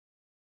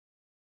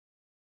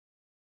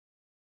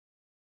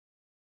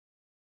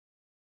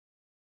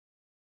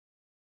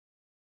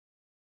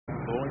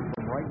going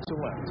from right to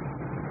left.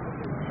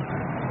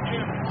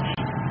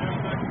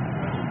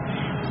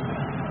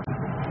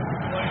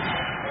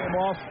 Came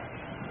off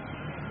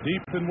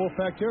deep in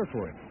Wolfpack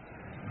territory.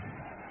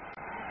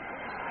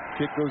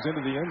 Kick goes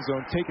into the end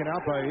zone, taken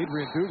out by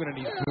Adrian Dugan, and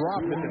he's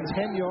dropped at the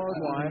 10-yard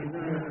line.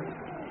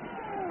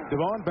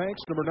 Devon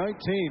Banks, number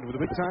 19, with a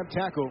big-time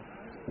tackle.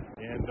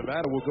 And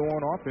Nevada will go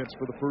on offense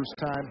for the first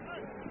time,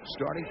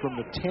 starting from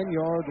the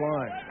 10-yard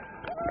line.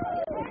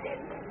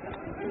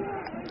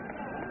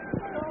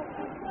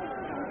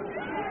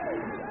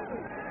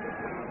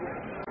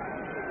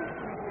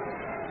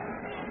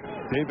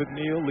 David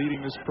Neal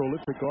leading this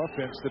prolific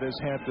offense that has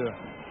had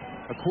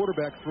a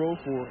quarterback throw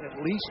for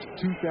at least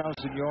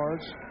 2,000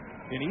 yards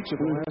in each of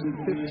the last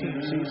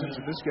 15 seasons.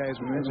 And this guy has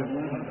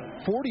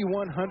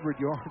 4,100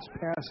 yards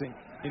passing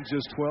in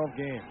just 12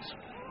 games.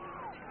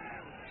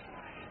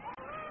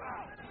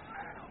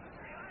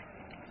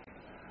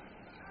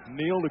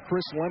 Neal to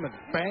Chris Lemon.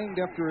 Banged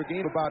after a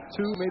game about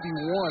 2, maybe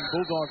 1.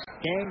 Bulldogs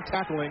gang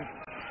tackling.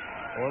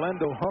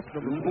 Orlando Huff,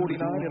 number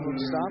 49, in the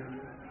stop.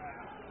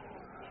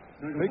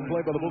 Big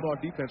play by the Bulldog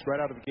defense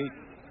right out of the gate.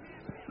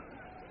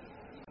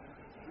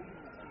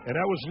 And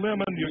that was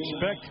Lemon. You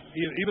expect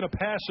even a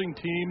passing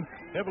team,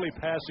 heavily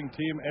passing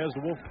team, as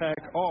the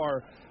Wolfpack are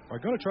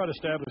going to try to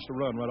establish the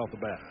run right off the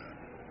bat.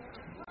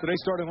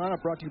 Today's starting lineup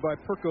brought to you by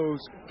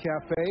Perco's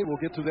Cafe. We'll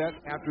get to that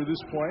after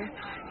this play.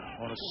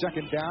 On a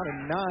second down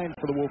and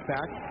 9 for the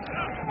Wolfpack.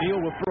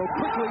 Neal will throw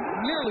quickly,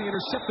 nearly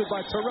intercepted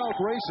by Terrell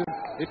Grayson.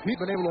 If he'd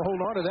been able to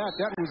hold on to that,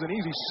 that was an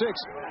easy 6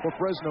 for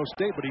Fresno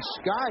State, but he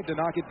skied to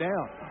knock it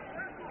down.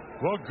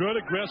 Well, good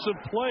aggressive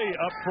play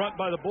up front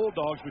by the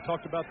Bulldogs. We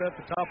talked about that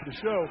at the top of the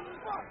show.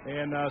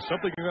 And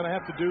something you're going to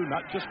have to do,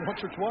 not just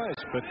once or twice,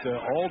 but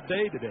all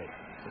day today.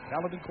 It's a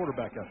talented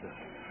quarterback out there.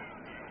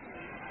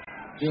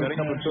 Setting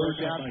up a third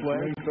down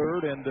play,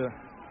 third and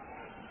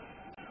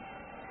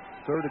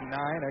 9,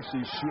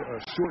 actually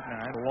short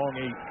 9, a long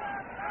 8.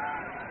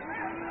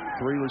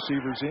 3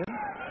 receivers in.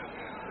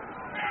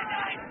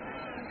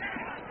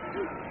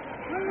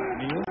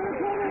 Neal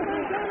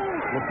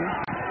looking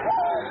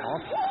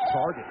off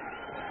target.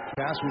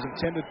 Pass was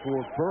intended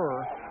for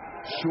Burr,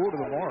 short of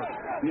the mark,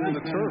 into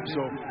the turf.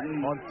 So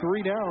on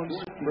 3 downs,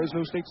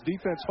 Fresno State's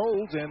defense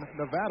holds, and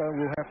Nevada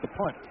will have to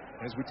punt.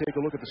 As we take a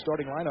look at the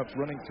starting lineups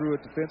running through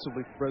it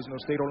defensively for Fresno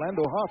State,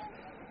 Orlando Huff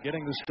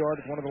getting the start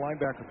at one of the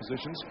linebacker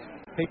positions.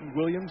 Peyton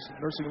Williams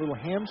nursing a little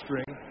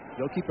hamstring.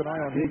 They'll keep an eye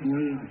on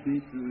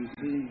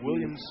him.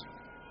 Williams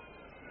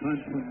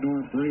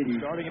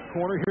starting at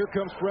corner. Here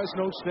comes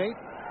Fresno State.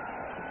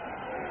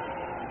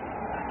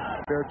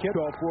 Fair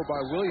kickoff for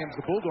by Williams.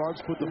 The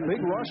Bulldogs put the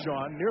big rush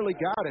on, nearly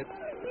got it.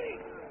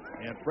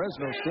 And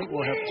Fresno State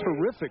will have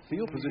terrific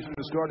field position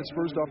to start its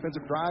first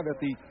offensive drive at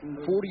the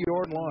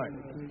 40-yard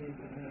line.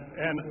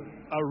 And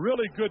a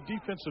really good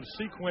defensive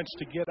sequence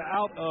to get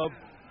out of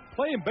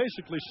playing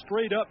basically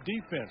straight up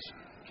defense.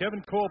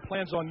 Kevin Cole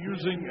plans on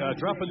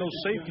dropping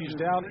those safeties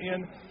down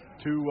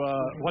into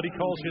what he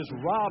calls his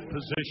rob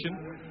position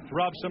to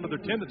rob some of their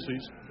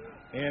tendencies.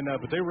 And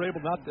but they were able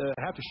not to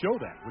have to show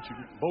that, which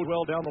bode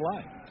well down the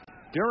line.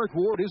 Derek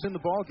Ward is in the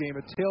ball game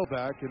at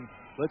tailback, and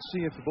let's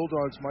see if the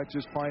Bulldogs might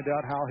just find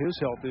out how his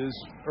health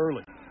is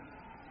early.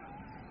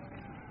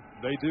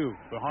 They do.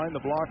 Behind the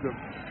block of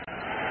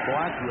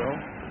Blackwell,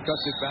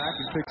 cuts it back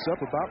and picks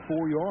up about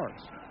 4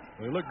 yards.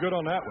 They look good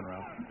on that one,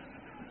 Ralph.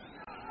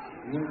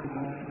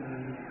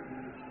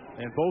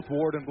 And both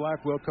Ward and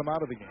Blackwell come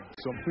out of the game.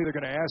 So I'm either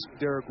going to ask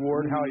Derek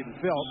Ward how he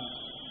felt.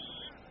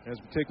 As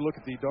we take a look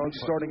at the Dogs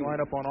starting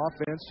lineup on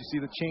offense, you see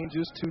the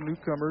changes. 2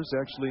 newcomers,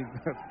 actually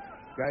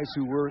guys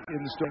who were in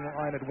the starting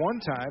line at one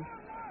time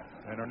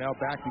and are now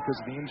back because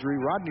of the injury.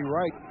 Rodney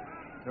Wright,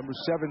 number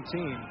 17,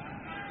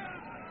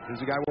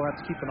 is a guy we'll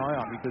have to keep an eye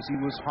on because he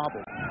was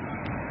hobbled.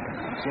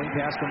 Swing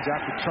pass comes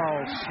out to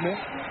Charles Smith.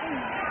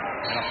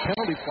 And a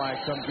penalty flag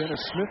comes in as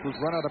Smith was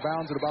run out of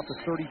bounds at about the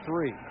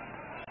 33.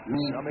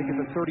 Now making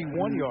the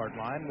 31-yard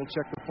line. We'll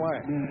check the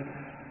flag.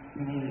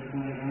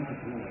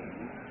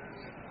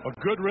 A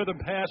good rhythm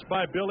pass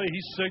by Billy.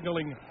 He's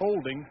signaling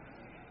holding.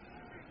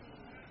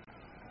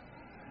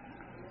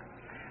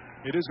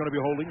 It is going to be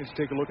holding. Let's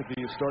take a look at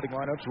the starting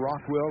lineups.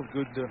 Rockwell,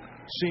 good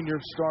senior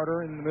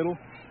starter in the middle.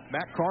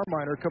 Matt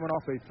Carminer coming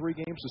off a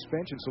 3-game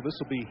suspension, so this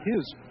will be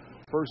his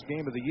first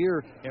game of the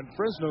year. And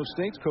Fresno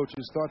State's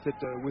coaches thought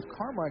that with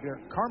Carminer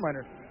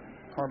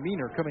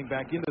coming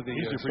back into the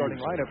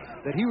starting lineup,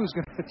 that he was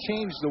going to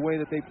change the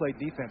way that they played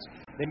defense.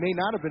 They may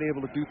not have been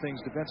able to do things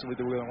defensively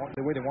the way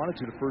they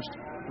wanted to the first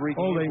 3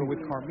 games, but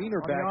with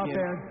Carminer back in,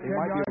 they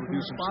might be able to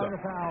do some stuff.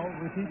 Of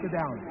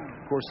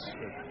course,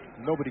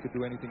 nobody could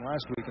do anything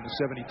last week in the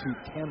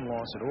 72-10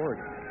 loss at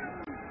Oregon.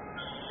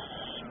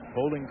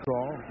 Holding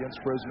call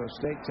against Fresno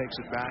State, takes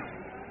it back.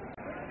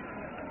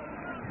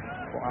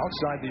 Well,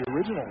 outside the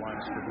original line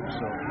of scrimmage,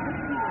 so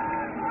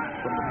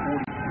from the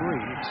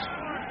 43, it's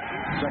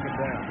second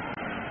down.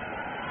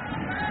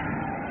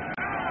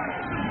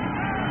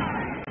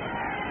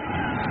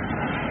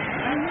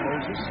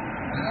 Moses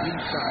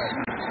inside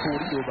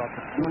 40 to about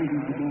the 40.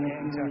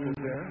 Gang tackle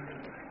there.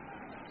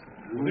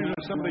 These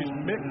are some of these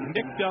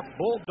nicked up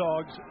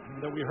Bulldogs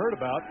that we heard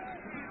about.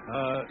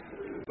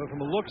 But from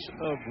the looks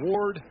of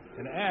Ward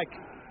and Ack,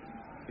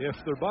 if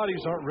their bodies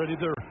aren't ready,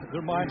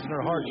 their minds and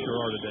their hearts sure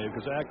are today,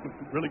 because Ack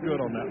looked really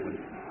good on that one.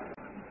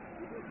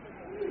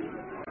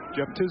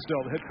 Jeff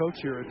Tisdale, the head coach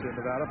here at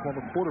Nevada,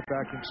 former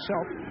quarterback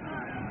himself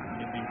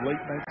in the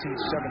late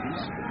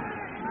 1970s.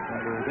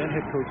 Under then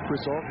head coach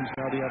Chris Alt, who's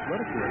now the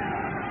athletic director.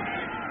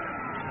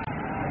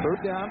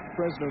 Third down,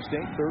 Fresno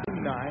State, 3rd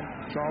and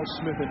 9. Charles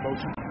Smith in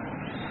motion.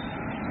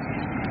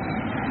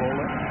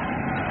 Bowler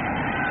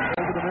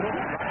over the middle.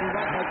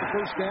 Rodney has the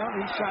first down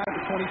inside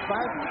the 25.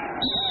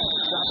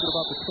 Stopped at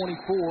about the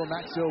 24.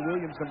 Maxwell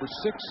Williams, number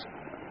 6,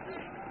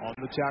 on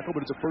the tackle,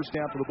 but it's a first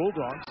down for the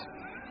Bulldogs.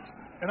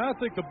 And I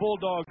think the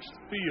Bulldogs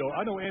feel,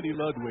 I know Andy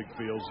Ludwig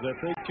feels, that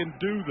they can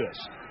do this.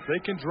 They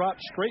can drop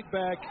straight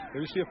back.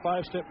 There you see a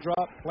 5-step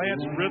drop,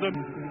 plants, rhythm,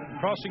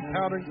 crossing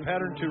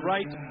pattern to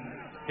right,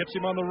 hits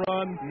him on the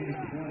run,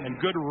 and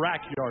good rack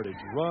yardage,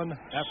 run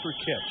after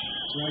catch.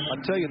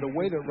 I'll tell you, the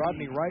way that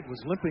Rodney Wright was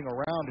limping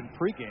around in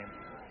pregame,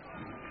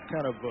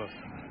 kind of,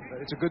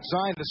 it's a good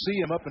sign to see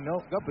him up and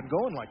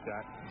going like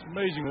that. It's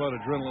amazing what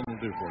adrenaline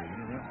will do for you.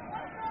 You know?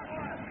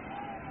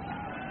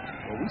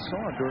 Well, we saw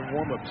him during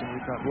warm-ups, and we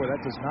thought, boy,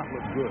 that does not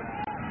look good.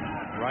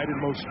 Right in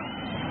motion.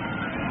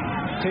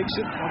 Takes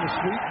it on the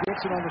sweep,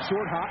 gets it on the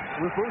short hop,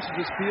 reverses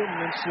his field, and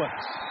then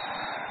slips.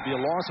 Be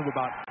a loss of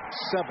about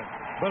 7.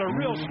 But a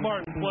real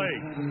smart play.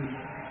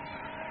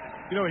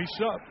 You know,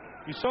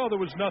 he saw there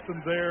was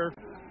nothing there,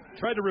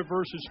 tried to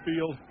reverse his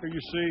field. Here you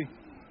see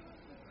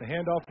the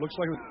handoff. Looks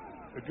like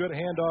a good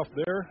handoff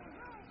there.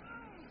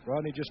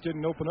 Rodney just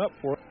didn't open up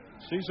for it.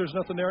 Sees there's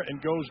nothing there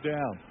and goes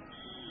down.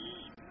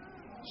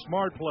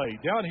 Smart play.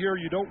 Down here,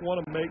 you don't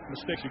want to make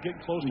mistakes. You're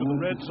getting close to the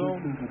red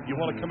zone. You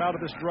want to come out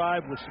of this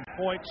drive with some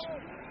points.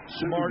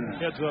 Smart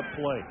heads-up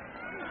play.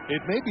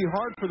 It may be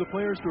hard for the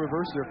players to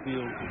reverse their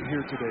field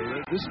here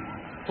today. This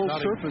whole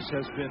surface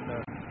has been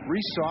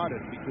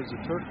resodded because the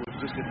turf was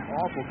just in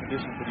awful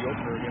condition for the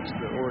opener against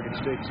Oregon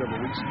State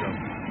several weeks ago.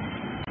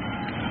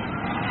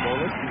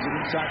 Bullock is it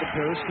inside the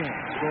Paris game.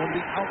 Going to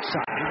the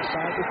outside,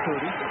 inside the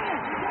 30.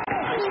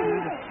 Out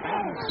of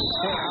bounds.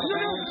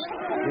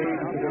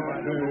 Out there by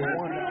number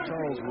 1,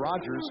 Charles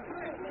Rogers,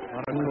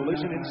 on a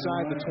collision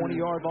inside the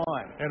 20-yard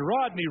line. And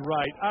Rodney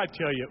Wright, I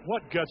tell you,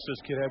 what guts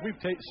this kid had. We've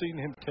seen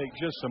him take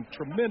just some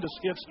tremendous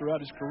hits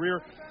throughout his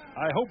career.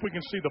 I hope we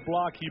can see the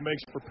block he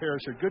makes for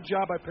Paris here. Good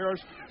job by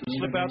Paris to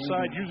slip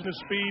outside, using his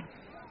speed.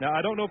 Now,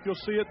 I don't know if you'll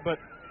see it, but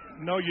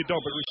no, you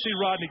don't. But we see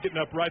Rodney getting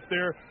up right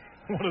there.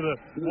 One of the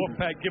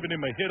Wolfpack giving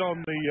him a hit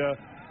on the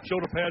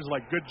shoulder pads,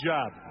 like, good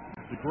job.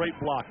 It's a great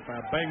block by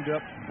a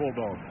banged-up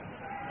Bulldog.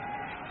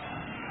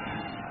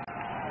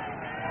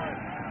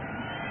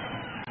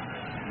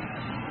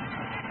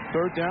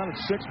 Third down and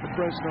 6 for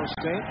Fresno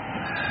State.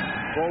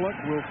 Bullock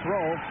will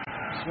throw.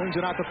 Swings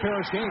it out to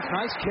Paris Gaines.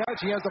 Nice catch.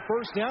 He has the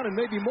first down and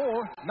maybe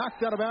more.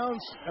 Knocked out of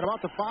bounds at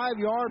about the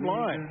 5-yard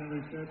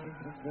line.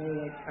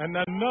 And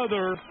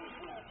another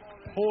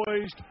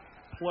poised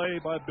play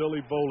by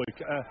Billy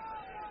Volek.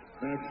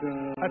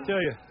 I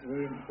tell you,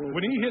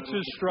 when he hits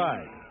his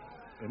stride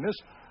and this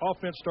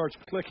offense starts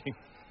clicking,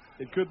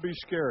 it could be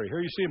scary. Here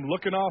you see him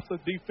looking off the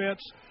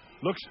defense,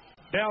 looks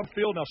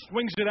downfield, now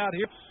swings it out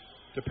here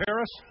to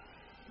Paris.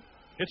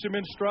 Hits him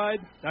in stride.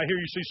 Now here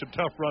you see some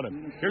tough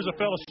running. Here's a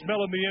fella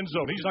smelling the end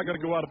zone. He's not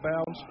going to go out of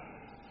bounds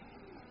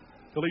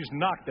till he's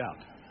knocked out.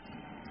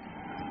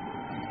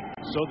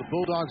 So the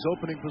Bulldogs'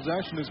 opening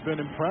possession has been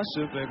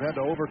impressive. They've had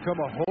to overcome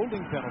a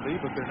holding penalty,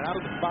 but they're now to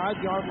the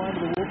 5-yard line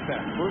of the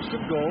Wolfpack. First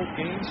and goal.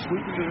 Gaines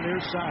sweeping to the near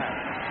side.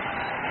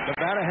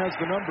 Nevada has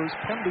the numbers.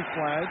 Penalty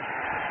flag.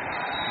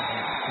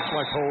 Looks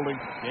like holding.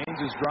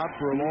 Gaines is dropped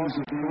for a loss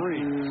of 3.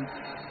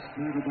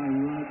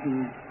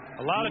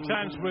 A lot of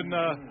times when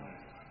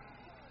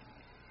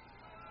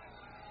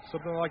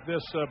something like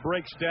this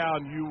breaks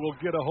down, you will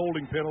get a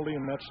holding penalty,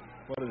 and that's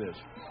what it is.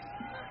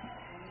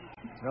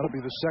 That'll be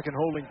the second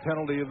holding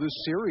penalty of this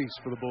series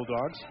for the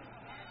Bulldogs.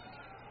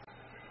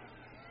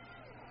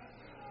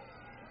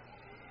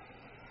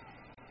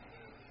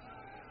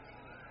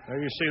 There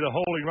you see the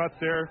holding right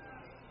there.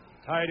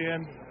 Tight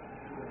end,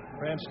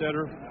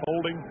 Ranstetter,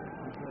 holding.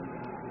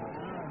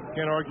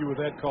 Can't argue with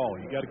that call.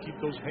 You got to keep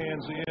those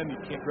hands in. You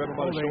can't grab them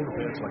by the shoulder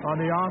pads like on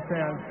the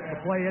offense. The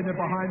play ended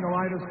behind the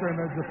line of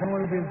scrimmage. The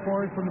penalty will be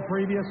enforced from the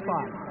previous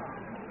spot.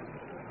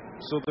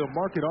 So they'll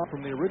mark it off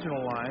from the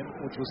original line,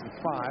 which was the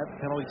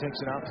 5. Penalty takes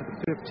it out to the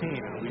 15.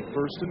 It'll be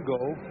first and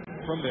goal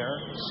from there.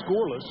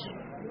 Scoreless.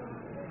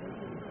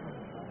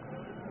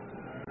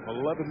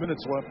 11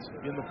 minutes left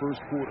in the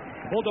first quarter.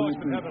 Bulldogs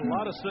been having a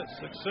lot of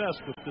success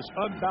with this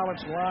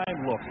unbalanced line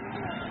look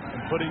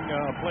and putting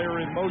a player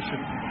in motion.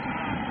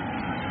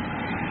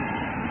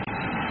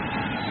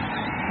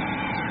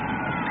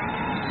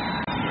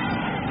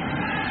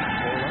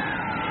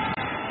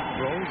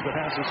 Throws, the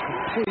pass is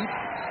complete.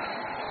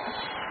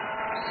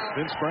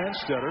 Vince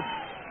Brandstetter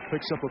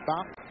picks up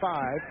about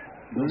 5.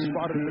 They'll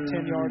spot it at the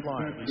 10-yard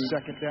line. He's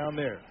second down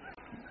there.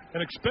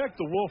 And expect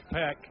the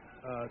Wolfpack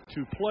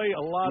to play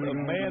a lot of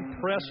man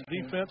press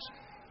defense.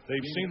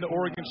 They've seen the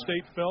Oregon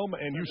State film,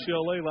 and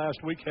UCLA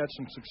last week had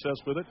some success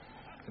with it.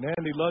 And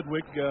Andy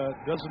Ludwig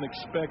doesn't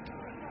expect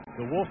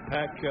the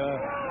Wolfpack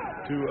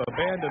to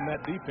abandon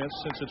that defense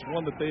since it's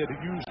one that they had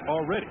used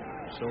already.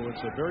 So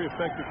it's a very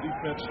effective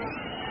defense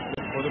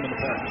for them in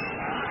the past.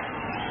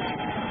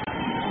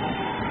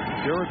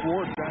 Derek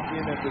Ward back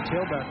in at the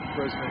tailback for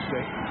Fresno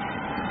State.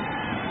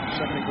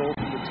 Second and goal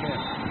from the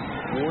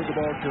 10. Ward the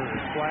ball carrier.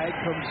 Flag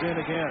comes in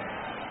again.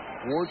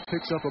 Ward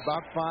picks up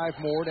about 5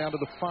 more down to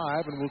the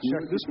 5, and we'll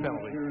check this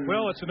penalty.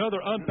 Well, it's another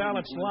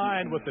unbalanced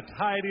line with the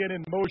tight end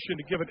in motion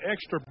to give an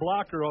extra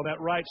blocker on that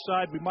right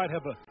side. We might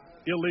have an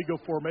illegal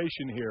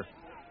formation here.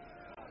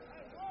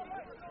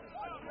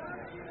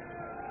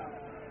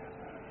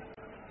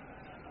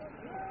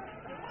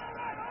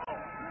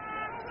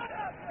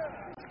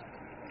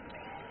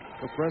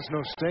 For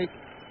Fresno State,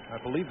 I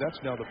believe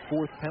that's now the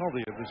 4th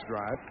penalty of this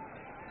drive.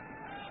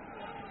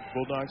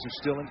 Bulldogs are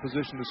still in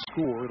position to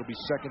score. It'll be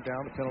second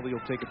down. The penalty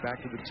will take it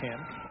back to the 10.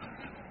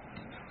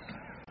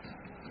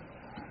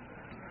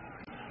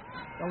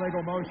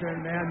 Illegal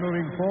motion, man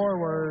moving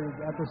forward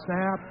at the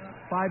snap,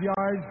 5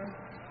 yards.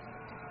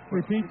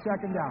 Repeat,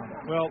 second down.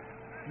 Well,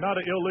 not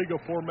an illegal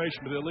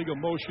formation, but illegal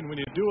motion. When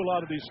you do a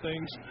lot of these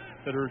things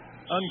that are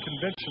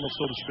unconventional,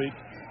 so to speak,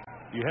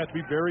 you have to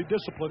be very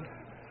disciplined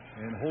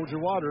and hold your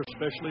water,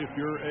 especially if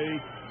you're a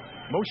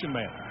motion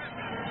man.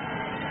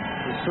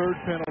 The 3rd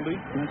penalty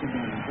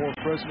for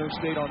Fresno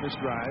State on this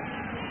drive.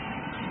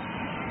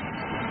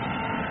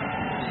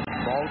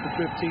 Ball at the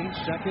 15,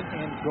 second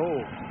and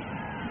goal.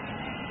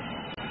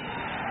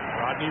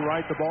 Rodney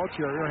Wright, the ball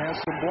carrier, has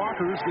some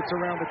blockers, gets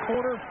around the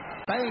corner,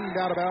 banged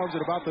out of bounds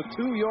at about the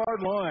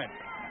 2-yard line.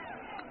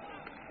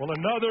 Well,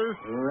 another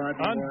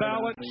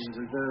unbalanced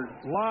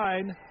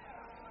line,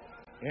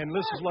 and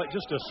this is like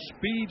just a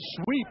speed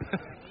sweep,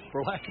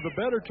 for lack of a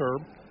better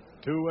term,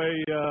 to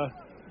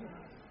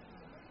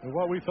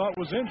what we thought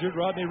was injured,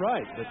 Rodney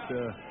Wright. But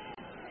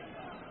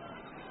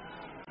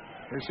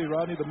you see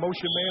Rodney, the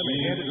motion man, they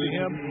handed to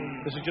him.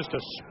 This is just a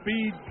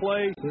speed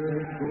play.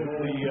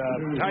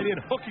 The tight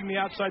end hooking the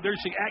outside there. You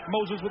see Ack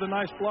Moses with a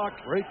nice block.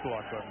 Great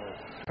block on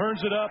Moses.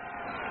 Turns it up.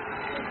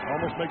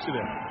 Almost makes it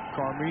in.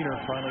 Carminer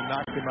finally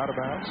knocked him out of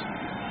bounds.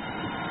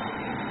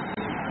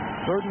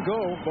 3rd and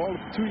goal. Ball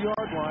at the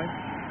 2-yard line.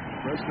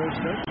 Fresno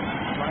State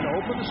trying to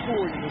open the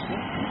scoring in this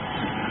one.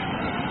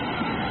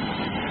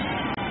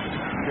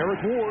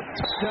 Derek Ward,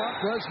 touchdown,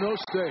 Fresno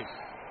State.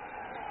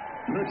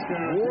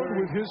 Ward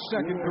with his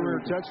 2nd career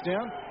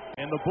touchdown,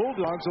 and the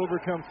Bulldogs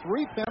overcome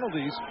 3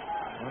 penalties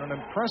on an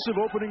impressive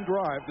opening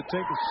drive to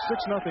take a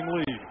 6-0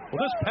 lead.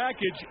 Well, this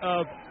package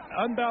of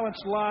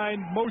unbalanced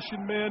line,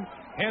 motion men,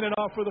 handing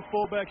off for the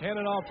fullback,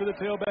 handing off to the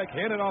tailback,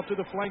 handing off to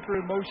the flanker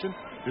in motion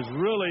is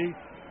really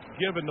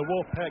giving the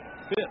Wolfpack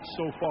fits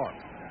so far.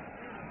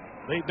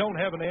 They don't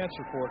have an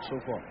answer for it so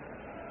far.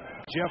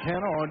 Jeff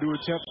Hanna on to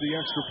attempt the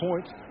extra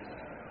point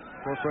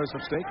for Fresno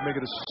State, make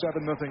it a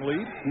 7-0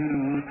 lead.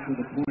 For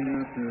the point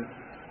after.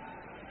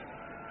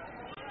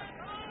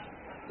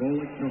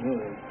 Bullock to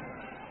hold.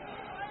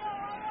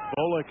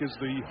 Bullock is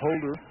the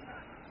holder.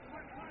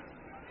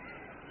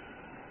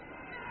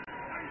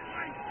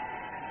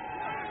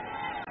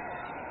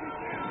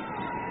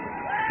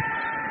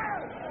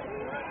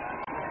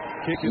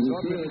 Kick is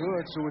up and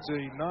good, so it's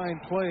a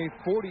 9-play,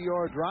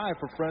 40-yard drive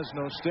for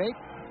Fresno State.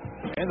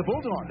 And the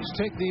Bulldogs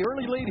take the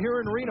early lead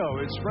here in Reno.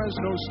 It's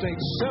Fresno State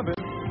 7,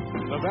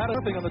 Nevada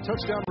nothing on the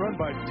touchdown run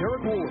by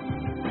Derek Ward.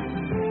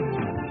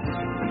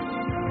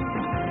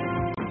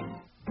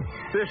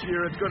 This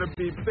year it's going to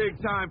be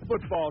big-time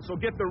football, so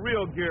get the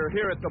real gear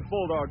here at the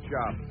Bulldog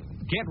Shop.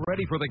 Get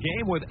ready for the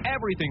game with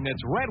everything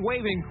that's red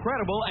wave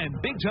incredible and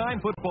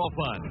big-time football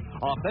fun.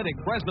 Authentic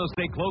Fresno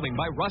State clothing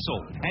by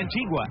Russell,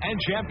 Antigua, and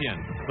Champion.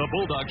 The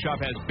Bulldog Shop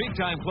has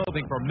big-time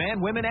clothing for men,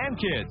 women, and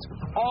kids.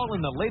 All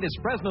in the latest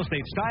Fresno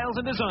State styles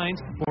and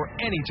designs for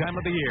any time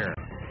of the year.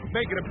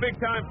 Make it a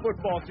big-time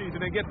football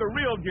season and get the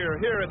real gear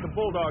here at the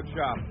Bulldog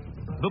Shop.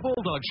 The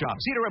Bulldog Shop,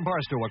 Cedar and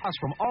Barstow, across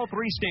from all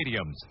 3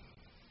 stadiums.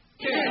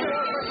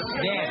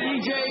 Dad,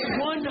 EJ,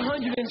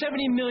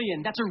 $170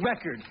 million. That's a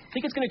record.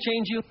 Think it's going to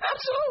change you?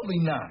 Absolutely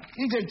not.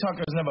 EJ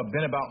Tucker's never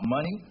been about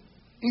money.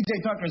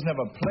 EJ Tucker's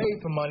never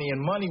played for money, and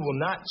money will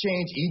not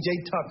change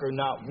EJ Tucker,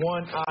 not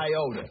one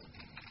iota.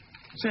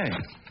 Say,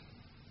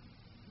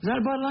 is that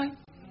a Bud Light?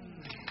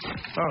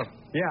 Oh,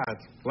 yeah,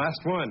 it's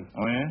last one.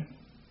 Oh, yeah?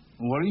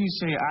 What do you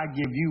say I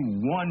give you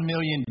 $1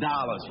 million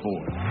for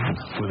it?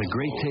 With a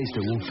great taste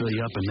that won't fill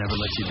you up and never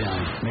let you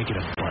down. Make it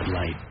a Bud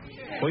Light.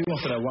 What do you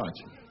want for that watch?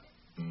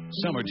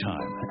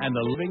 Summertime, and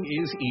the living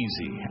is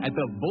easy at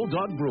the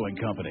Bulldog Brewing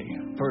Company.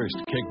 First,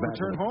 kick back.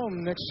 Return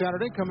home next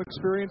Saturday. Come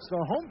experience the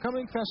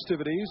homecoming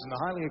festivities and the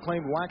highly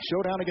acclaimed WAC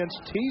showdown against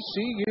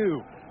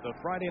TCU. The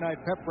Friday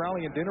night pep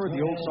rally and dinner at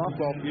the old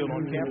softball field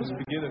on campus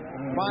begin at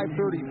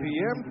 5:30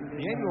 p.m.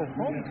 The annual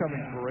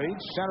homecoming parade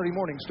Saturday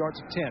morning starts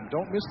at 10.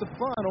 Don't miss the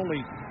fun.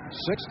 Only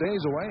 6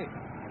 days away.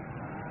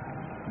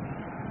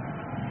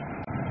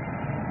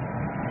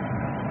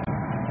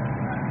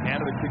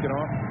 Canada kick it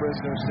off.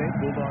 Fresno State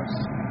Bulldogs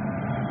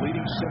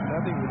leading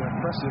 7-0 with an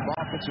impressive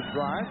offensive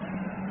drive.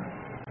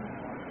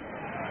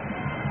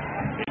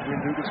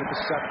 Adrian Dugas at the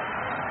 7.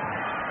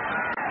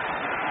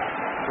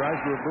 Tries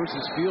to reverse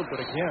his field, but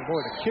again,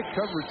 boy, the kick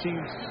cover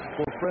teams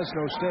for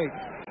Fresno State,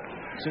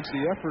 since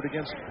the effort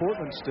against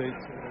Portland State,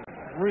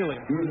 really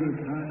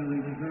improved.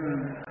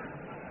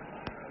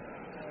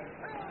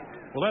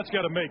 Well, that's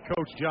got to make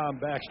Coach John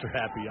Baxter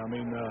happy. I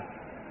mean,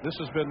 this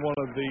has been one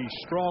of the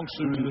strong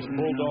suits of this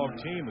Bulldog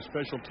team, the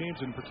special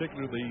teams, in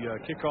particular the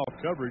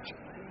kickoff coverage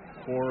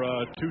for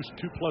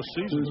two-plus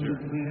seasons here.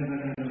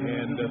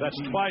 And that's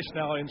twice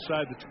now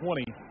inside the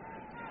 20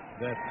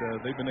 that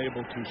they've been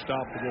able to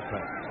stop the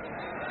Wolfpack.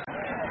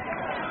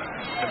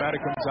 Nevada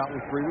comes out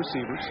with 3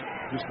 receivers,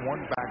 just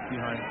one back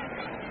behind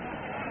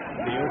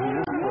Neal, who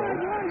will throw.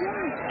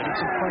 Getting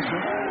some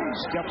pressure,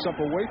 steps up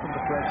away from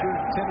the pressure,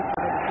 intended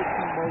for number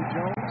 15, Mo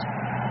Jones.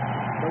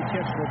 No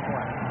catch, no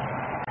flag.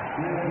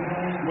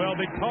 Well,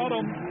 they caught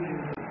him.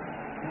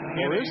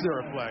 Or is there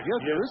a flag? Yes,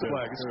 there is a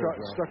flag.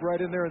 It's stuck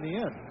right in there in the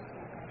end.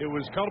 It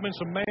was caught him in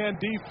some man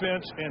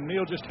defense, and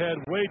Neal just had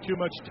way too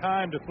much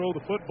time to throw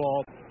the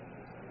football.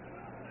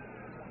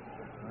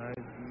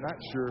 I'm not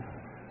sure.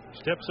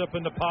 Steps up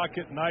in the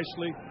pocket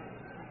nicely.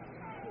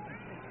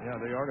 Yeah,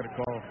 they are going to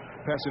call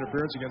pass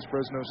interference against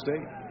Fresno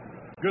State.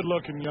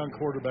 Good-looking young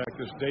quarterback,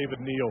 this David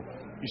Neal.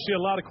 You see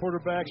a lot of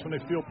quarterbacks, when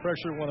they feel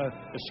pressure, want to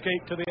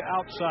escape to the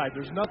outside.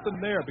 There's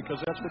nothing there because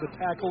that's where the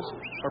tackles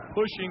are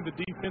pushing the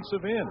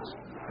defensive ends,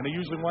 and they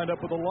usually wind up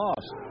with a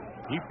loss.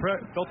 He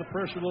felt the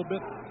pressure a little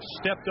bit,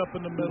 stepped up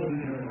in the middle,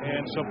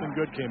 and something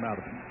good came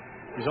out of him.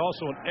 He's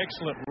also an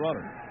excellent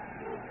runner.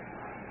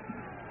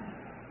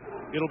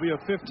 It'll be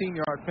a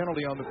 15-yard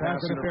penalty on the pass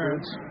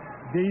interference.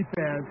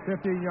 Defense,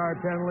 15-yard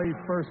penalty,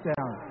 first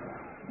down.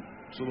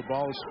 So the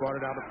ball is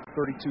spotted out at the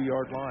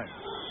 32-yard line.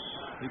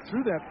 They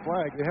threw that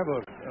flag. They have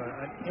an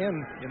N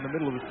in the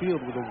middle of the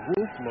field with a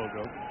wolf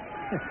logo.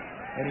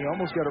 And he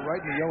almost got it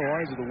right in the yellow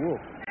eyes of the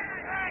wolf.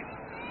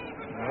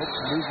 Well,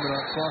 movement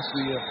across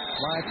the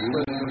line for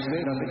Fresno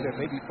State. I think that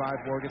may be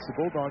 5 more against the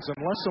Bulldogs,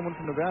 unless someone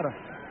from Nevada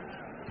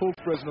pulls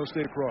Fresno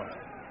State across.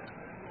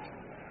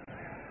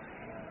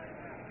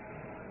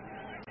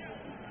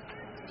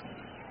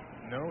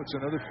 No, it's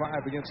another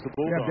 5 against the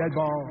Bulldogs. Yeah, dead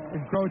ball,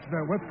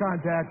 encroachment with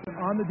contact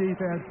on the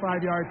defense,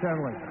 5-yard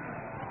penalty.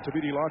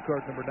 Taviti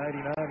Lockhart, number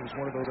 99, was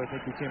one of those I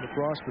think we came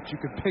across, but you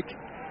can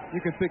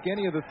pick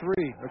any of the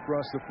 3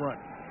 across the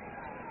front.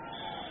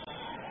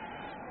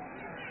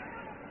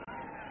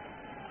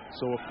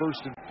 So a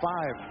 1st and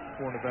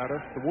 5 for Nevada.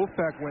 The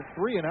Wolfpack went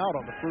 3 and out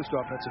on the first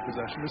offensive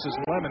possession. This is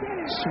Lemon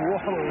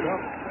swallowed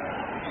up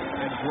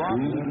and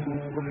dropped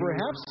for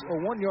perhaps a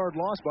 1-yard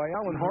loss by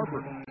Alan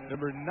Harper.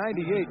 Number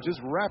 98 just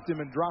wrapped him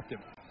and dropped him.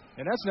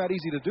 And that's not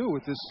easy to do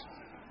with this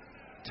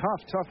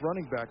tough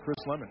running back, Chris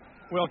Lemon.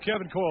 Well,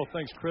 Kevin Coyle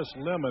thinks Chris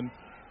Lemon,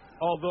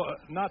 although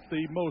not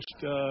the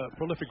most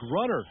prolific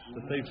runner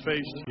that they've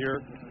faced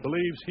here,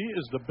 believes he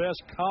is the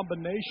best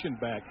combination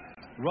back,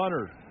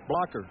 runner,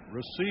 blocker,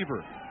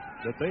 receiver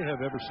that they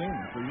have ever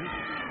seen for years.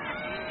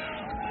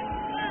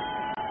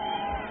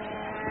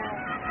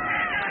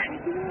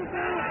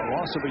 A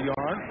loss of a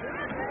yard.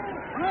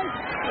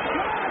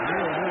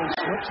 Neal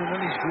slips and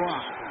then he's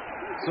dropped.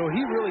 So he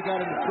really got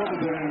into trouble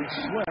there when he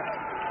slipped.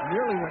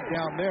 Nearly went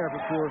down there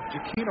before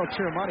Giacchino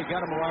Chiramani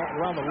got him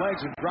around the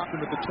legs and dropped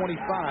him at the 25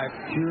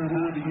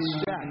 for the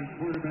sack.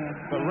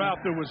 But Ralph,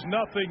 there was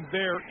nothing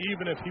there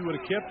even if he would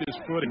have kept his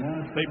footing.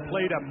 They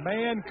played a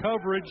man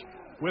coverage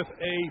with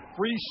a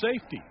free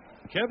safety.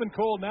 Kevin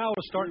Cole now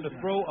is starting to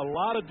throw a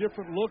lot of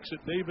different looks at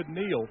David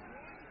Neal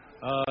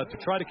to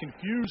try to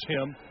confuse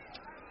him.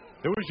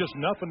 There was just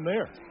nothing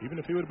there, even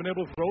if he would have been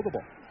able to throw the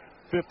ball.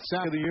 5th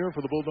sack of the year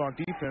for the Bulldog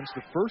defense,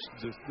 the first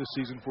this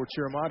season for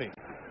Chiramani.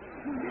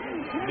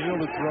 Neal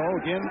to throw,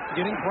 again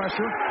getting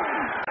pressure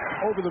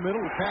over the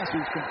middle. The pass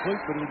is complete,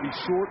 but it'll be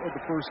short of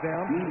the first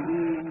down.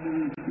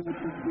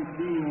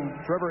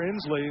 Trevor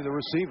Inslee, the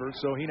receiver,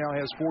 so he now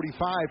has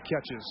 45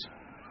 catches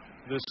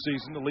this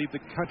season to lead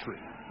the country.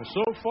 Well,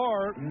 so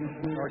far,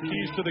 our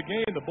keys to the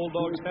game, the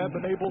Bulldogs have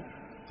been able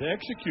to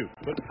execute,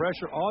 put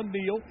pressure on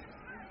Neal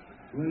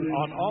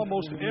on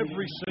almost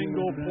every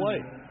single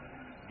play,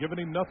 giving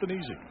him nothing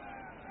easy.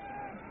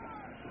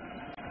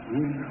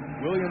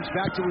 Williams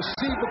back to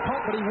receive the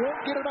punt, but he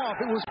won't get it off.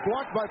 It was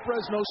blocked by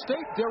Fresno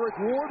State. Derek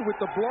Ward with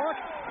the block.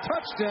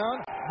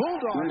 Touchdown.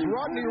 Bulldogs.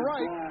 Rodney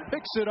Wright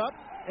picks it up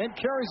and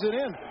carries it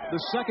in. The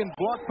second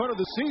block punt of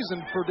the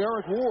season for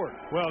Derek Ward.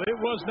 Well, it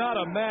was not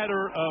a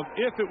matter of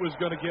if it was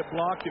going to get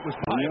blocked. It was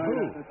by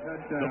who.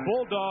 The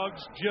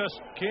Bulldogs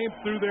just came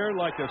through there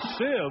like a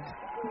sieve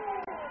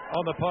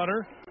on the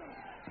punter.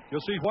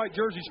 You'll see white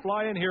jerseys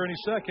fly in here any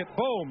second.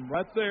 Boom,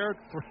 right there.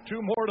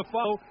 2 more to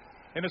follow.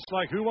 And it's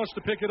like, who wants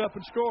to pick it up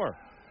and score?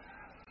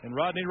 And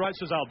Rodney Wright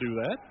says, I'll do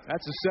that.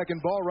 That's the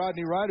second ball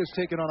Rodney Wright has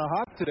taken on a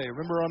hop today.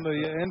 Remember on the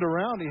end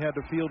around, he had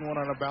to field one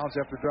on a bounce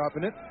after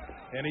dropping it.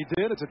 And he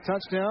did. It's a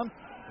touchdown.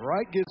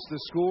 Wright gets the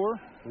score.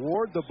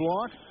 Ward the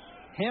block.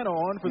 Hanna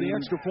on for the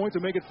extra point to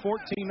make it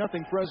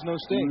 14-0 Fresno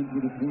State.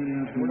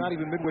 We're not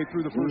even midway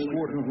through the first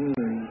quarter.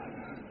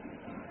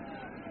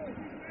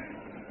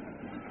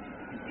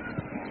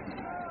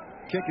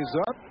 Kick is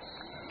up.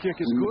 Kick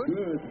is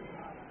good.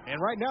 And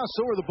right now,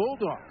 so are the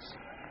Bulldogs.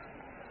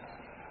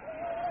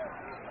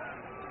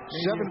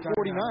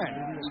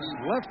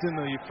 7:49 left in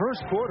the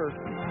first quarter.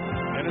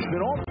 And it's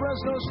been all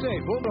Fresno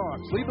State.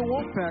 Bulldogs lead the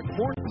Wolfpack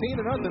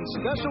 14-0.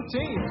 Special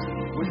teams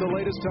with the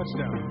latest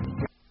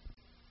touchdown.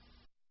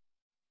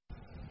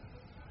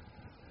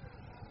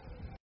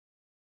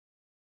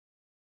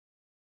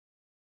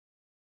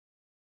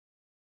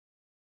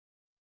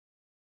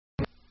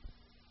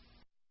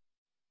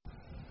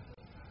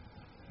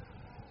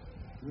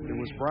 It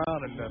was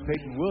Brown and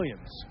Peyton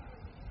Williams.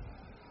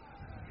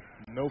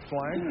 No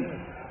flag.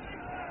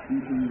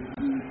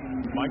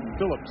 Mike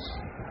Phillips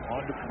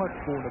on to punt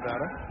for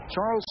Nevada.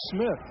 Charles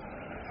Smith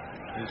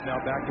is now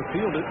back to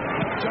field it.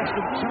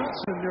 Justin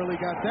Johnson nearly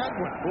got that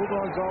one.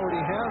 Bulldogs already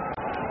have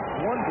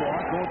one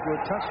block going for a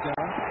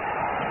touchdown.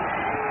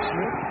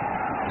 Smith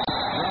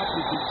dropped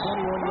at the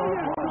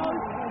 21-yard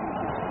line.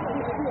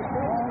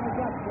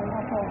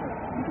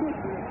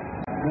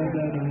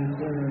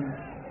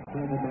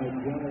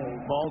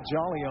 Ball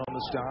Jolly on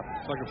the stop.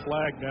 It's like a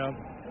flag now.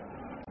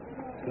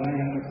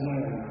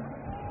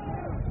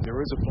 There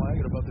is a flag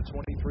at about the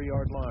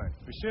 23-yard line.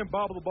 We see him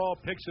bobble the ball,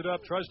 picks it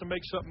up, tries to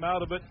make something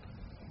out of it.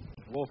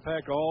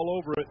 Wolfpack all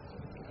over it.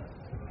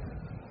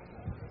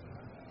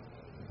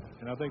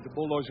 And I think the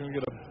Bulldogs are going to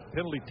get a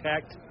penalty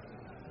tacked.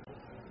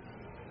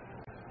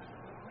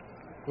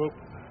 Whoop.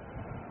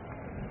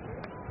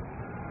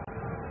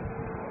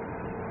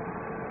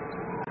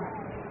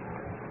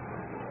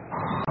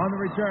 On the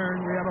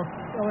return, we have a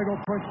illegal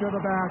push to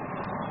the back.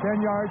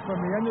 10 yards from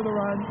the end of the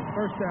run,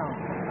 first down.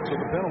 So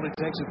the penalty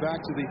takes it back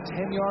to the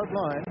 10-yard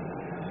line.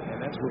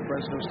 And that's where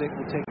Fresno State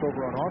will take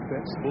over on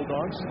offense. The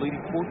Bulldogs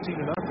leading 14-0.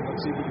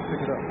 Let's see if we can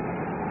pick it up.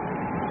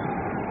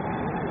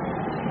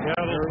 Yeah,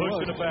 a little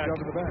push in the back.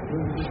 Shove in the back.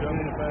 Shove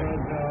in the back.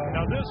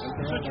 Now this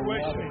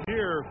situation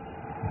here,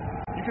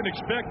 you can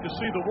expect to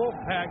see the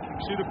Wolfpack, you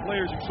can see the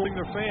players exhorting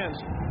their fans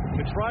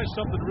to try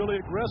something really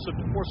aggressive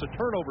to force a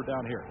turnover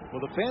down here.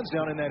 Well, the fans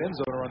down in that end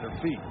zone are on their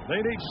feet.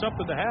 They need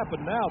something to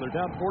happen now. They're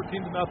down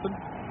 14-0.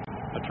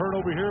 A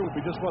turnover here would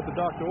be just what the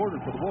doctor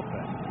ordered for the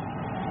Wolfpack.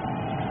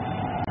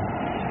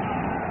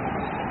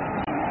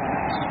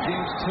 So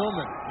James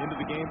Tillman into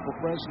the game for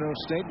Fresno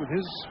State with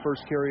his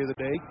first carry of the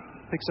day.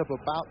 Picks up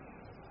about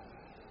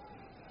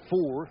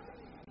 4.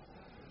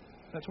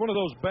 That's one of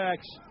those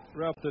backs,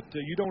 Ralph, that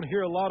you don't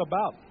hear a lot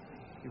about.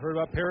 You've heard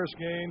about Paris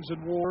Gaines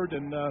and Ward,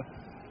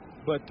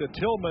 but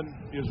Tillman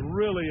is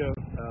really a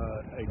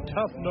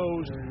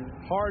tough-nosed,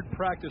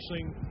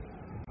 hard-practicing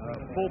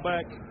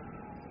fullback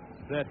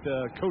that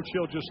Coach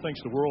Hill just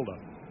thinks the world of.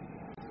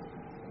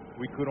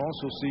 We could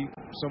also see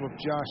some of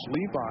Josh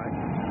Levi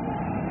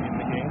in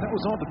the game. That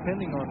was all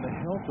depending on the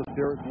health of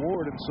Derek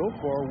Ward, and so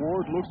far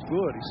Ward looks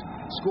good. He's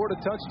scored a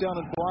touchdown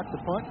and blocked the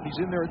punt. He's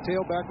in there at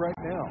tailback right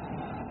now.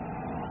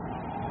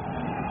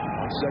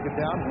 On second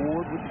down,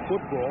 Ward with the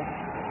football.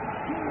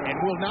 And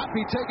will not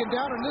be taken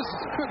down, and this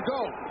could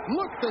go.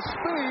 Look the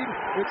speed.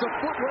 It's a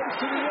foot race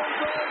to the end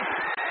zone.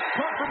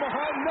 Punt from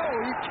behind. No,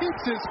 he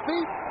keeps his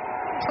feet.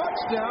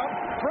 Touchdown,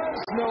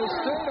 Fresno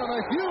State on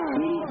a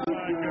huge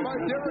by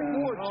Derek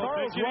Ward.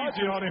 Charles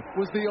Rogers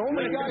was the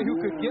only guy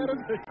who could get him,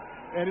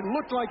 and it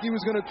looked like he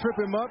was going to trip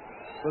him up,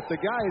 but the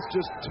guy is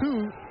just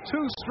too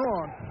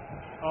strong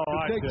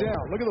to take down.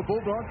 Look at the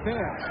Bulldog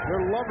fans.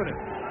 They're loving it.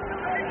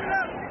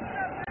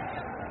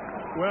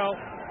 Well,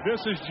 this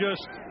is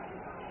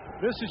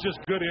just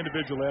good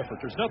individual effort.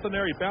 There's nothing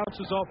there. He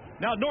bounces off.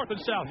 Now north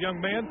and south,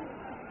 young man.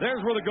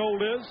 There's where the goal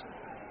is.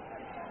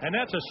 And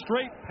that's a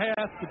straight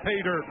path to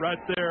pay dirt right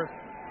there.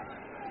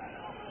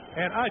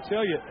 And I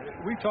tell you,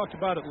 we talked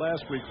about it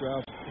last week,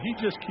 Ralph. He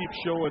just keeps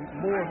showing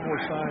more and more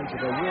signs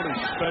of a really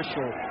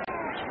special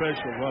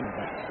running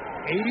back.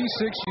 86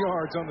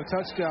 yards on the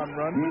touchdown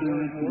run.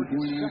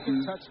 His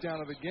second touchdown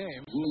of the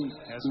game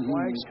as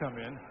flags come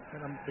in.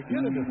 And I'm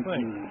beginning to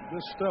think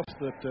this stuff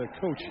that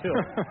Coach Hill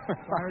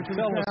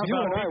telling us you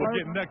and I were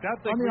getting necked. I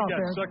think we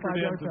got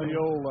suckered into the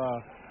old...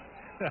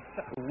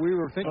 We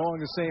were thinking along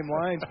the same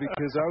lines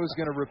because I was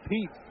going to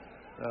repeat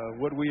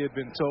what we had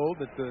been told,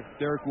 that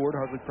Derek Ward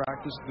hardly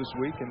practiced this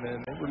week, and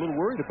then they were a little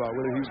worried about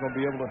whether he was going to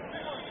be able to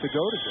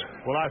go today.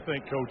 Well, I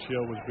think Coach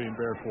Hill was being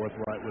very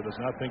forthright with us,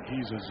 and I think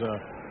he's as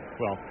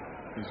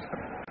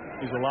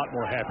he's a lot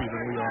more happy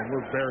than we are. And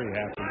we're very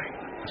happy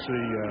to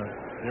see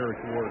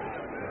Derek Ward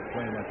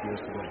playing like he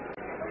is today.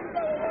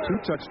 2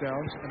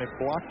 touchdowns and a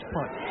blocked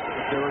punt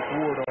for Derek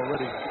Ward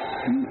already.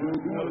 And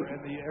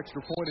the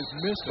extra point is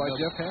missed by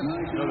Jeff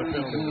Hansen. Another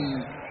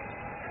penalty.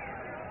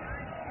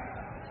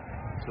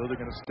 So they're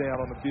going to stay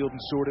out on the field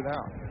and sort it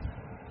out.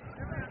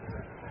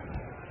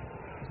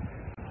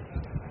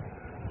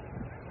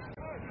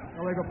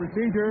 Illegal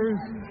procedures.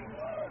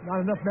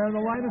 Not enough men on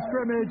the line of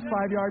scrimmage.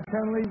 5-yard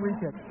penalty,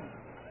 re-kick.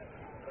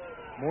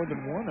 More than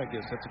one, I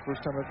guess. That's the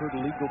first time I've heard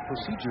illegal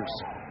procedures.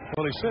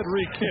 Well, he said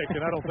re-kick,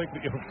 and I don't think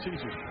the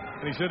procedures.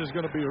 And he said it's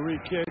going to be a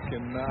re-kick,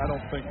 and I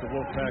don't think the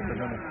Wolfpack are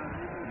going to.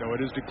 No,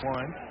 it is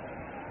declined,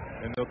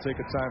 and they'll take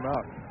a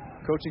timeout.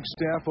 Coaching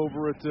staff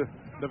over at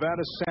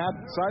Nevada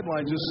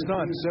sideline just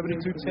stunned.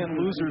 72-10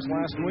 losers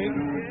last week.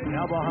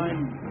 Now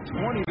behind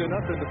 20-0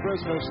 at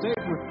Fresno State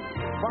with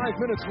 5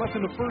 minutes left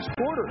in the first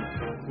quarter.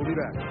 We'll be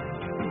back.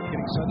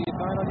 Getting Sunday at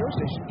 9 on your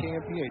station,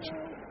 KMPH,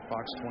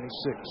 Fox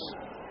 26.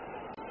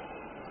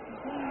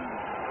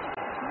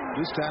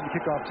 This time,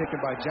 kickoff taken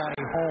by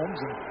Johnny Holmes,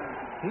 and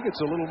he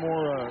gets a little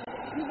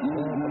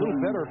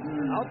better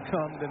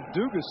outcome than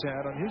Dugas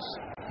had on his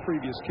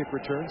previous kick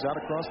returns, out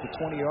across the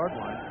 20-yard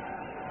line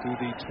to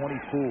the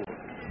 24.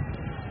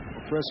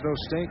 Fresno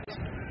State,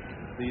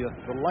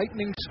 the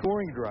lightning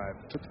scoring drive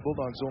took the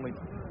Bulldogs only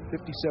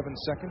 57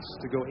 seconds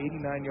to go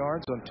 89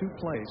 yards on 2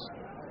 plays.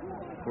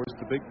 Of course,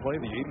 the big play,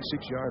 the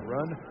 86-yard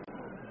run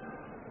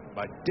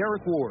by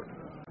Derek Ward.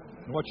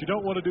 And what you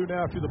don't want to do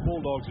now if you're the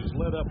Bulldogs is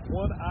let up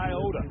one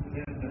iota.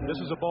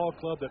 This is a ball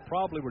club that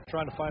probably, we're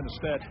trying to find the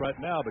stats right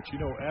now, but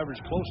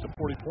averaged close to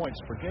 40 points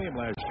per game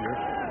last year.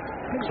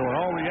 So in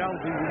all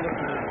reality, we're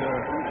looking at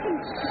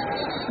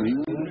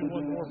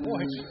 41 more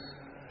points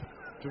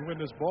to win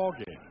this ball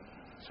game.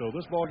 So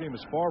this ball game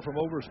is far from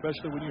over,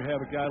 especially when you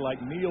have a guy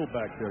like Neal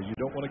back there. You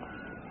don't want to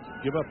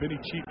give up any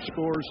cheap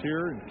scores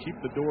here and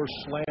keep the door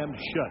slammed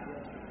shut.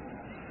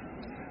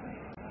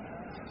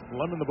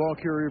 Lemon, the ball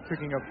carrier,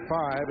 picking up 5.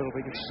 It'll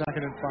make it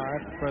 2nd and 5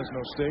 for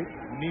Fresno State.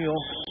 Neal,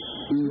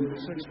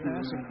 6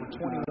 passing for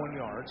 21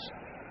 yards.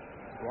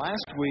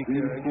 Last week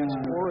against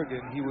Oregon,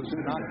 he was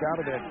knocked out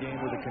of that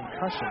game with a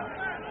concussion.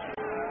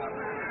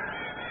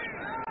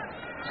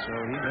 So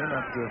he may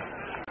not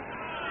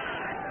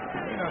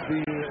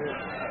be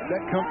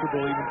that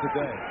comfortable even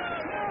today.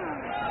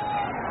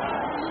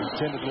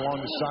 Intended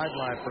along the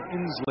sideline for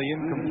Inslee,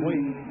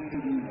 incomplete.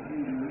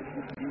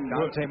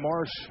 Dante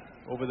Marsh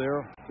over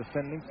there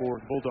defending for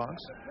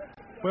Bulldogs.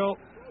 Well,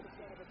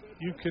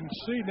 you can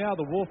see now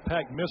the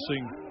Wolfpack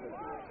missing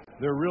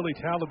their really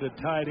talented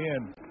tight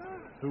end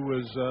who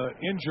was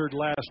injured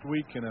last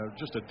week in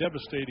just a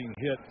devastating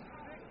hit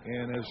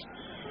and has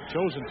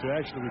chosen to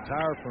actually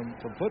retire from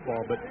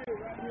football. But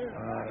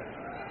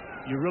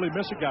you really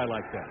miss a guy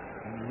like that,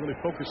 and you really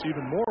focus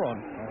even more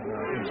on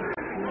injury.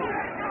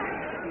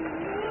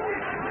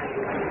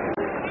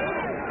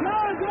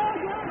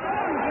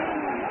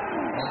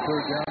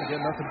 Third down,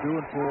 again, nothing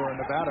doing for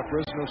Nevada.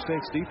 Fresno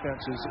State's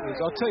defense is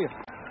I'll tell you,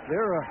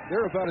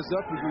 they're about as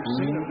up as we've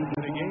seen them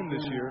in a game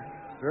this year.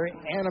 Very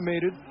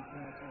animated,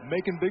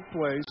 making big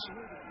plays.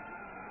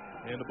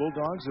 And the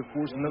Bulldogs have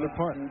forced another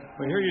punt.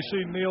 But here you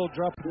see Neal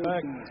drop it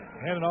back,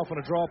 handing off on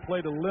a draw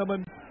play to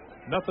Lemon.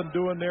 Nothing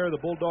doing there. The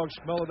Bulldogs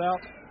smell it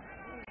out.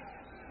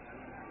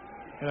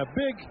 And a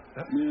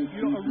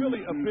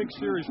really big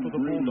series for the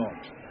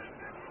Bulldogs.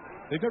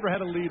 They've never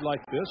had a lead like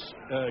this.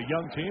 A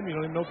young team, you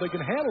don't even know if they can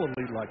handle a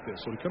lead like this.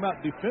 So to come out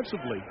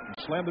defensively and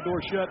slam the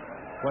door shut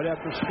right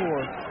after the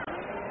score,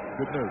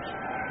 good news.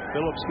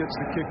 Phillips gets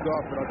the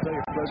kickoff, and I'll tell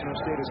you, Fresno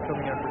State is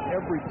coming after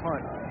every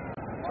punt.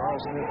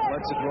 Charles Smith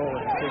lets it roll,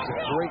 and he takes a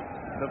great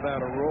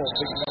Nevada roll,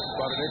 picking up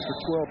about an extra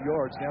 12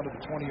 yards down to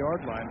the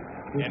 20-yard line,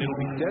 and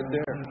it'll be dead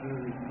there.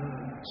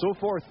 So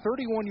far,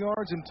 31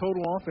 yards in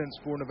total offense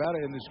for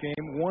Nevada in this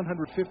game,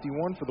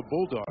 151 for the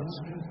Bulldogs.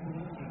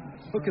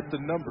 Look at the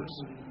numbers.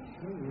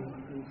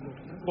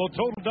 Well,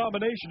 total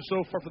domination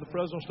so far for the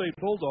Fresno State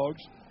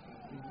Bulldogs,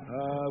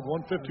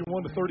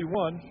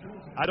 151-31.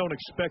 I don't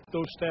expect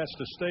those stats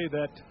to stay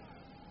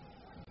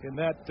in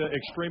that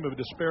extreme of a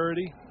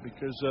disparity,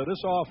 because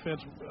this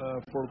offense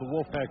for the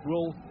Wolfpack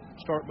will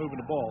start moving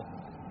the ball.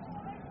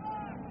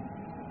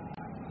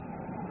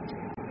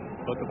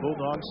 But the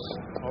Bulldogs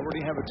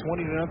already have a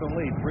 20-0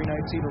 lead.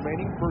 3:19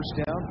 remaining. First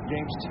down.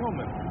 James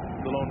Tillman,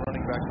 the lone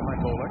running back behind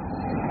Bolek.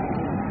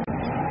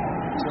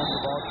 Tillman,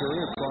 the ball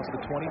carrier, across the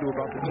 20 to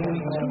about the 22.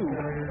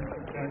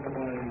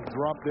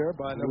 Dropped there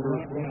by number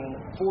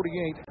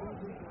 48,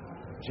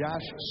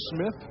 Josh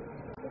Smith,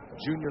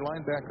 junior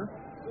linebacker.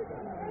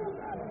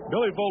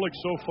 Billy Volek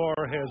so far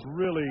has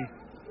really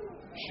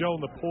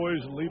shown the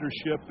poise,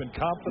 leadership, and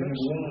confidence.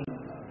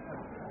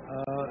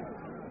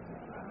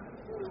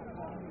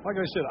 Like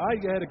I said, I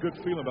had a good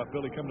feeling about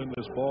Billy coming into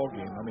this ball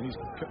game. I mean, he's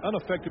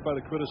unaffected by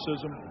the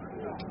criticism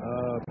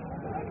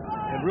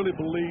and really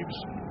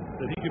believes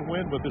that he can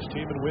win with this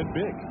team and win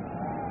big.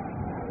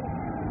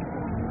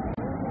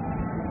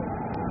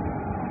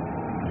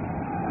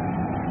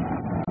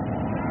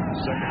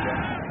 Second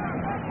down.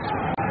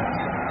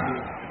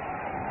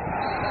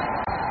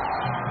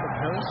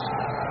 Harris.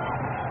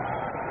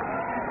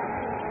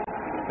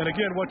 And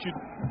again, what you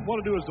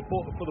want to do is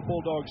for the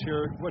Bulldogs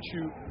here,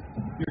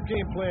 your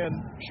game plan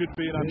should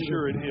be, and I'm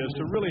sure it is,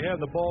 to really have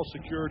the ball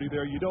security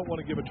there. You don't want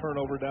to give a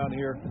turnover down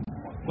here.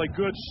 Play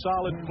good,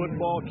 solid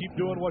football. Keep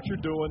doing what you're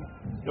doing.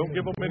 Don't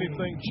give them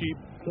anything cheap.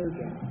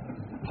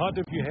 Punt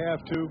if you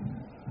have to.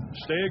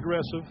 Stay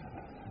aggressive.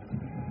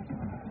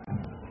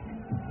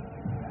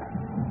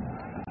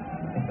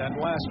 That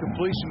last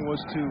completion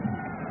was to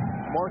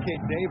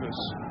Marquette Davis,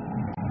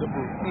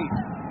 number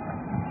 8.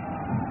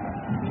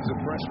 He's a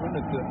freshman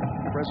that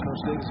Fresno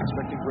State is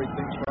expecting great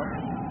things from.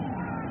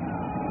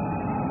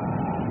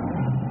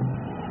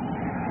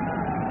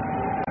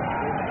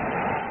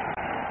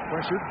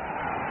 pressured,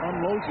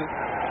 unloads it.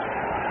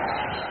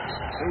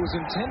 It was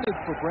intended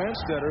for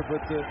Brandstetter,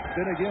 but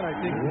then again, I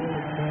think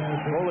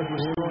Bullock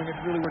was throwing it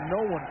really where no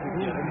one could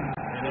get it,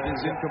 and it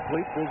is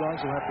incomplete.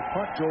 Bulldogs will have to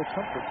punt. Joel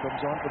Comfort comes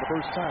on for the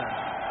first time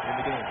in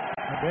the game.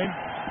 Okay.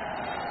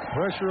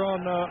 Pressure on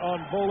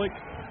Bullock,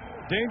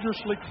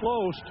 dangerously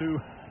close to.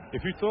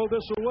 If you throw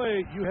this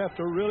away, you have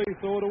to really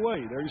throw it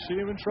away. There you see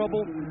him in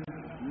trouble.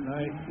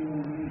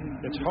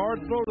 It's hard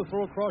throw to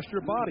throw across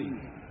your body,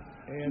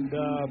 and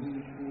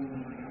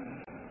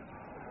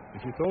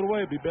if you throw it away,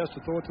 it'd be best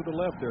to throw it to the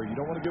left there. You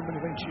don't want to give him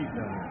anything cheap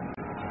down there.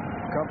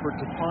 Comfort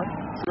to punt.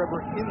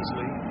 Trevor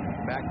Inslee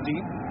back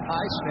deep.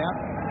 High snap.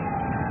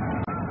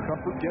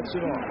 Comfort gets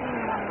it off.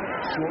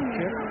 Short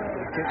kick.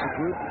 Takes a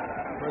group.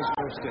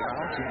 Fresno State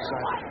out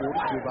inside the 40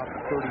 to about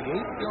the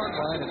 38-yard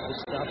line, and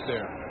will stop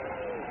there.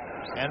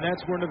 And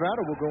that's where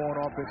Nevada will go on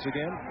offense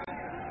again.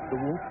 The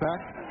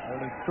Wolfpack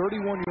only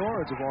 31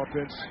 yards of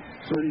offense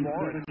so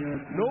far.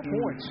 No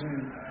points.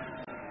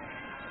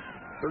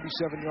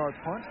 37-yard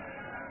punt.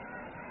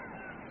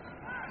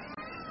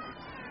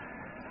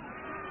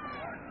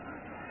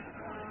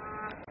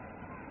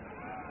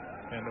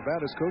 And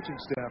Nevada's coaching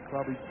staff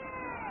probably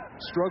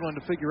struggling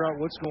to figure out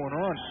what's going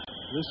on.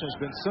 This has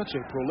been such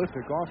a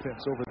prolific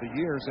offense over the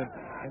years, and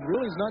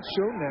really has not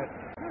shown that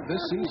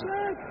this season.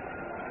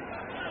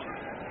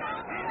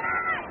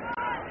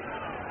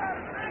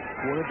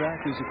 Quarterback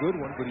is a good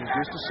one, but he's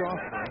just a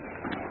sophomore.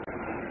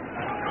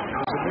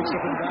 There's a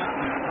mix-up in back.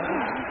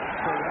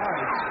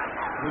 Collides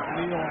with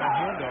Neal on a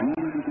handoff.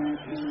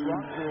 He's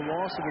dropped for a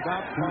loss of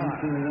about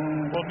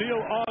 5. Well,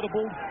 Neal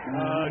audible.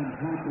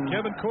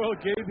 Kevin Coyle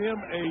gave him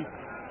a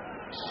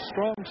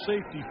strong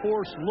safety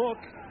force look,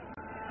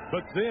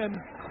 but then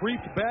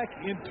creeped back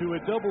into a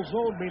double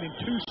zone, meaning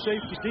 2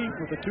 safeties deep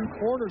with the 2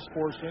 corners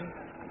forcing,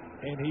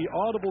 and he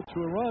audible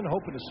to a run,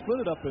 hoping to split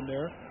it up in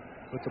there,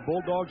 but the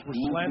Bulldogs were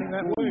slanting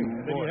that way.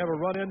 And then you have a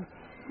run-in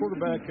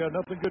quarterback,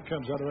 nothing good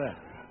comes out of that.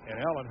 And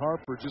Alan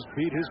Harper just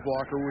beat his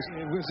blocker, was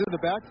in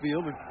the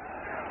backfield, and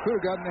could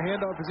have gotten the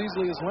handoff as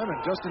easily as Lemon.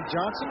 Justin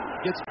Johnson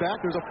gets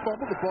back. There's a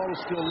fumble. The ball is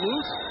still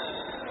loose.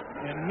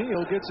 And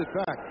Neal gets it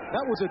back.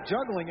 That was a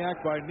juggling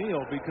act by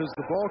Neal because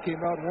the ball came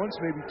out once,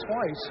 maybe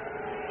twice,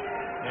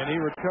 and he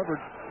recovered.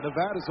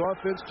 Nevada's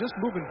offense just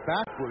moving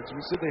backwards.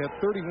 We said they had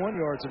 31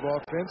 yards of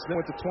offense, then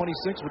went to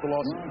 26 with a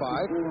loss of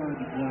 5.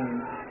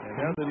 And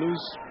now they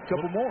lose a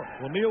couple more.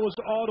 Well, Neal was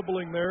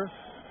audibling there,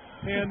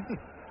 and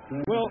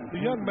well, the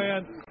young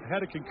man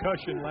had a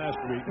concussion last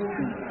week.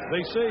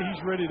 They say he's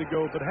ready to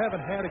go, but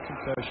haven't had a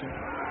concussion.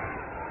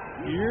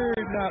 You're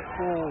not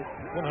full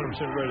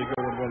 100% ready to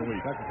go in 1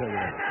 week, I can tell you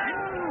that.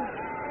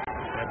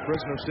 And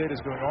Fresno State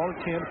is doing all it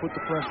can to put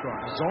the pressure on.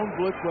 Zone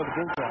blitz by the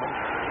Bulldogs.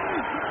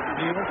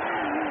 Neal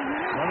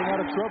running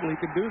out of trouble. He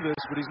can do this,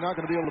 but he's not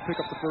going to be able to pick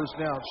up the first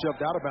down.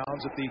 Shoved out of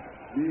bounds at the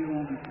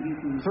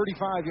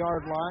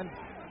 35-yard line.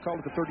 Called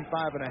it the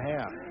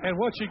 35.5. And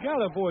what you got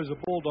to avoid is the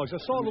Bulldogs. I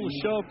saw a little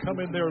shove come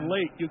in there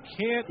late. You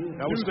can't do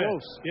that. Was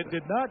close. It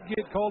did not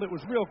get called. It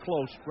was real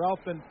close,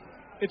 Ralph. And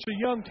it's a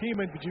young team,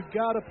 but you've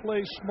got to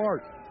play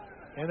smart.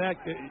 And that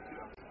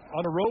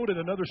on a road in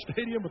another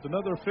stadium with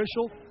another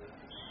official,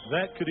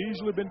 that could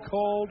easily have been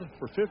called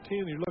for 15.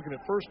 You're looking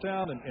at first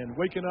down and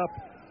waking up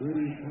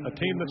a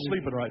team that's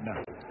sleeping right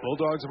now.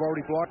 Bulldogs have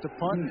already blocked a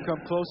punt and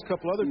come close a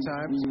couple other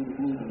times.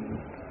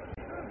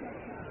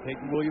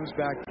 Taking Williams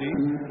back deep.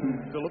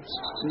 Phillips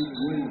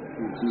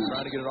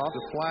trying to get it off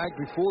the flag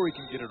before he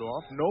can get it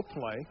off. No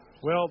play.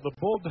 Well, the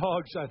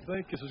Bulldogs, I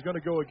think, this is going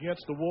to go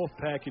against the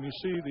Wolfpack, and you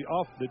see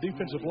the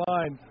defensive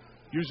line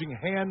using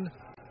hand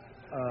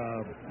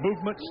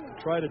movements to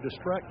try to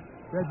distract.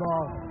 Red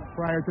ball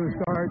prior to the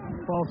start.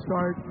 False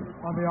start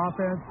on the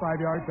offense.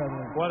 5-yard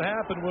penalty. What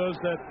happened was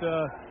that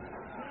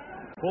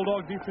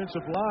Bulldog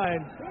defensive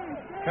line,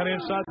 kind of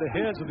inside the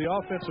heads of the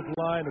offensive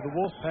line of the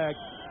Wolfpack,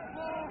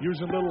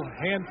 using little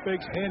hand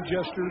fakes, hand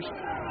gestures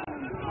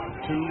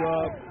to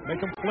make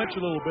them flinch a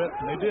little bit,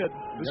 and they did.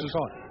 This is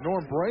on.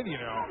 Norm Brady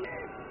now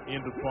in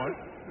the punt.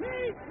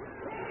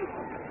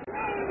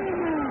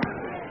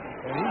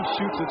 And he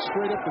shoots it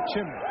straight up the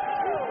chimney.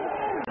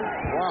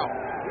 Wow.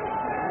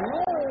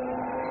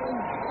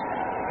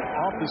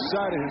 Off the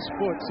side of his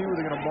foot. See where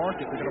they're going to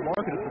mark it. They're going to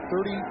mark it at the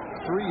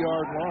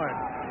 33-yard line.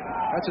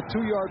 That's a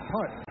 2-yard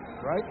punt,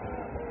 right?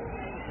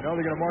 Now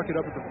they're going to mark it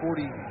up at the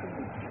 40.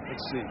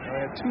 Let's see.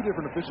 I had 2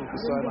 different officials at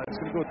the sideline. It's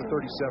going to go at the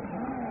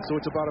 37. So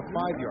it's about a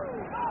 5-yard.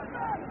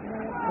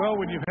 Well,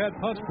 when you've had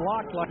punts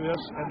blocked like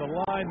this and the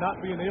line not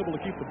being able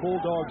to keep the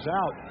Bulldogs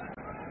out,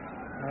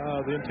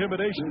 the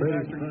intimidation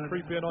factor can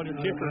creep in on your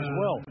kicker as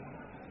well.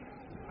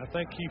 I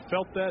think he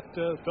felt that,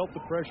 felt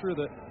the pressure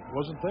that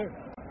wasn't there.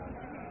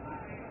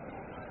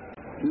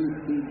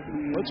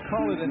 Let's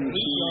call it an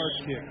 8-yard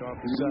kick off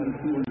the side of the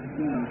foot.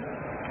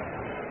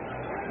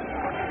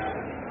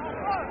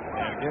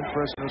 And again,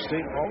 Fresno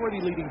State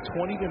already leading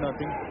 20-0.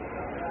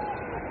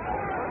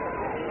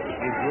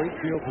 A great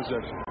field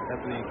possession at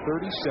the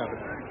 37.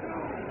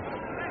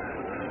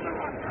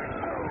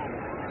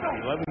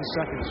 11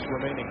 seconds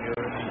remaining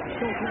here in the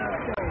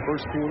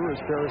first quarter as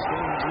Ferris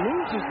Gaines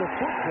loses the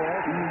football,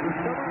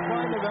 recovered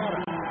by Nevada.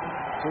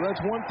 So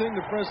that's one thing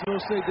that Fresno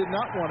State did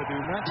not want to do.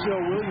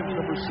 Maxwell Williams,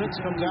 number 6,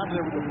 comes out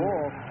there with the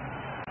ball.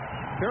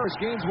 Ferris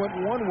Gaines went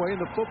one way and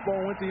the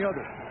football went the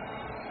other.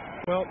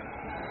 Well,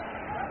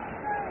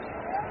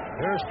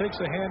 Harris takes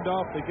a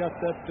handoff. They got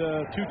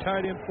that two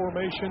tight end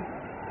formation.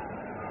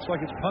 It's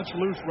like it's punch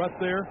loose right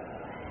there.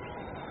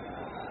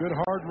 Good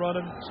hard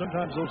running.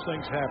 Sometimes those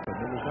things happen.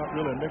 It was not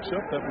really a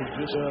mix-up. That was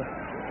just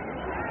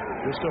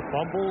a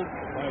fumble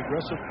by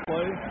aggressive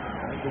play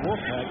by the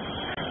Wolfpack.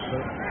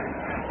 But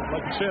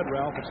like you said,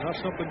 Ralph, it's not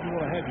something you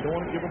want to have. You don't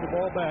want to give them the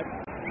ball back.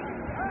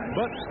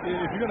 But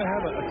if you're going to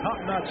have a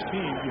top-notch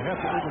team, you have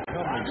to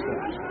overcome these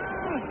things.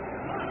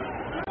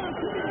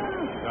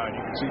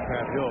 You can see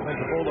Pat Hill. I think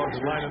the Bulldogs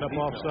are lining up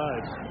off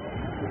sides.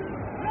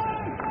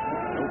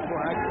 No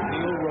flag.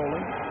 Neal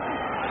rolling.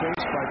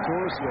 Chased by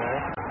Torreswell.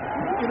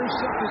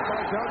 Intercepted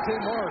by Dante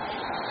Marsh.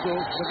 So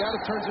Nevada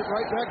turns it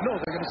right back. No,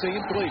 they're going to say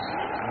incomplete.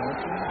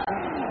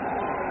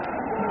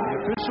 The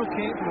official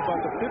came from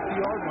about the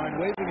 50-yard line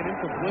waving it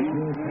incomplete,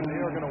 and they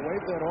are going to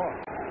wave that off.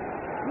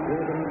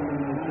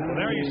 Well,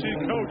 there you see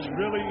Coach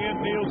really in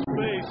Neal's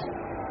face.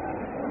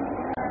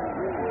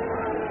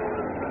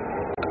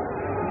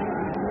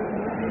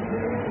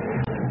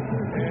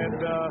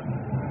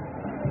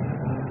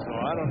 So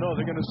I don't know.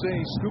 They're going to say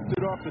he scooped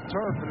it off the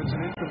turf, and it's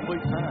an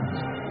incomplete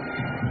pass.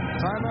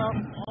 Timeout.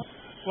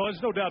 Well,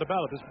 there's no doubt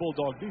about it. This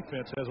Bulldog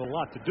defense has a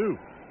lot to do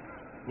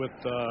with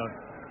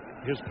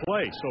his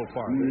play so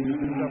far. They're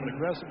coming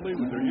aggressively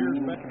with their ears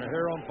back and their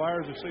hair on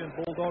fire, as they say in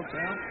Bulldog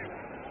Town.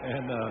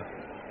 And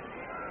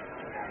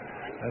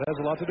that has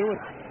a lot to do with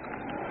it.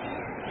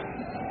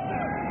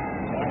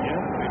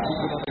 Again, they keep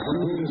it on the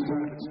ground. This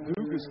time it's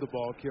Dugas, the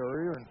ball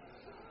carrier. And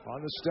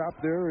on the stop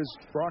there is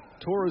Brock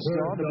Torres,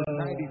 number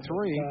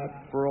 93,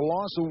 for a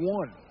loss of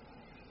 1.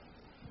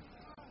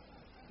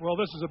 Well,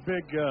 this is a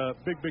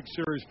big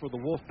series for the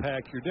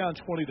Wolfpack. You're down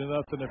 20-0.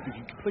 If you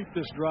can complete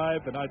this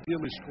drive and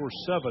ideally score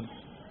 7,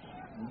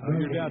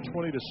 you're down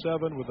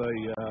 20-7 with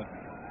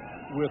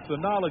the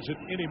knowledge that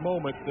any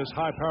moment this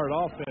high-powered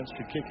offense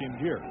could kick in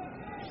gear.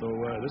 So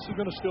this is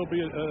going to still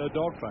be a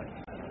dogfight.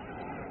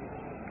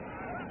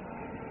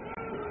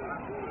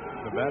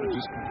 Nevada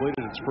just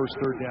completed its first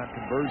third down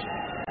conversion.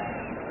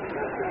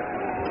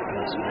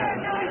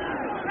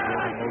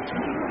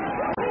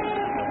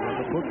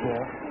 The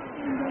football.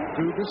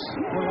 Dugas,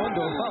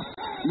 Orlando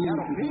had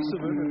a piece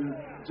of it and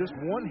just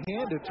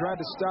one-handed tried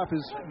to stop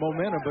his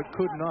momentum but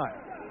could not.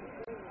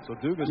 So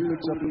Dugas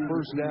picks up the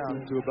first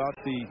down to about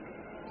the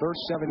first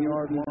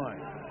 7-yard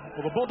line.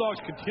 Well, the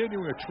Bulldogs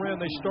continuing a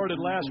trend they started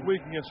last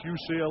week against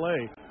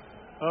UCLA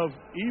of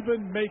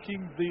even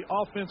making the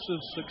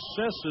offensive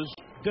successes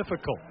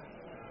difficult.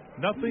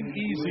 Nothing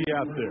easy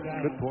out there.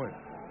 Good point.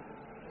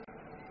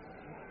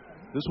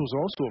 This was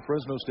also a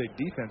Fresno State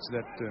defense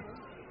that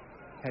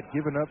had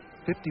given up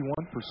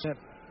 51%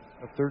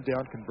 of third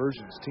down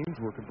conversions. Teams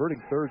were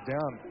converting third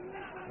down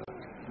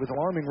with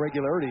alarming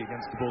regularity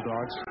against the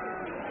Bulldogs.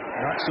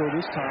 Not so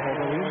this time,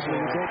 although Inslee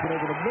is open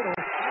over the middle.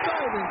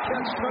 Diving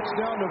catch,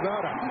 touchdown,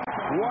 Nevada.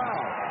 Wow.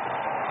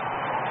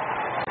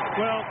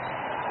 Well,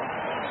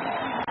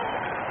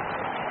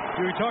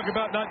 we talk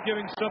about not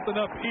giving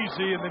something up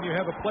easy, and then you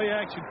have a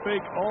play-action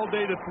fake all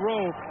day to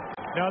throw.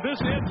 Now,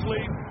 this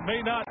Inslee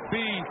may not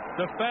be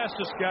the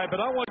fastest guy, but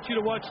I want you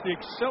to watch the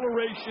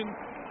acceleration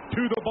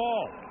to the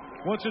ball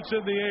once it's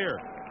in the air.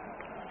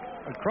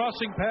 A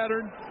crossing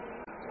pattern.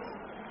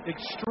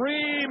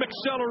 Extreme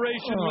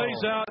acceleration,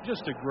 lays out.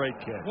 Just a great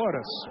catch. What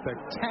a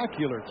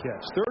spectacular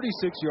catch.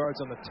 36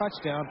 yards on the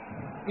touchdown.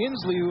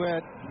 Inslee, who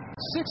had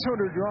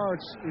 600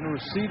 yards in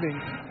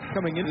receiving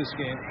coming in this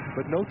game,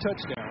 but no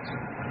touchdowns,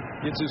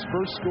 gets his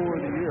first score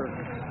of the year.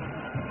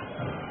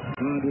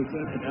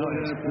 Now he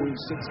has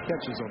 46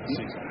 catches on the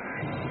season.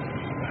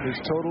 His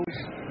totals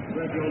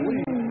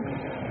lead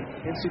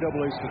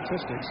NCAA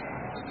statistics,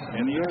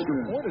 and the extra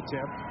point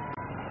attempt,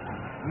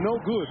 no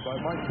good by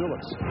Mike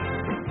Phillips.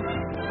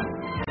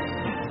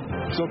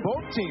 So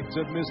both teams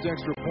have missed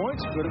extra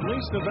points, but at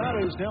least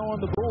Nevada is now on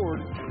the board.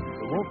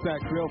 The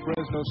Wolfpack trail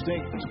Fresno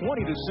State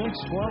 20-6,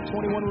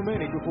 12:21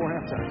 remaining before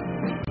halftime.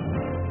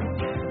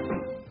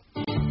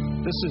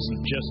 This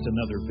isn't just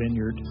another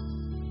vineyard.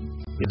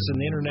 It's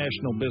an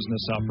international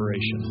business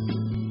operation.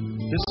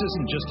 This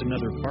isn't just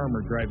another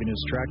farmer driving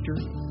his tractor.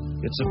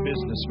 It's a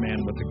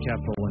businessman with a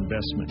capital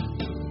investment.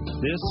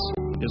 This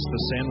is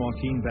the San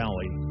Joaquin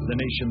Valley, the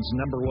nation's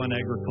 #1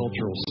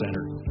 agricultural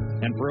center.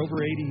 And for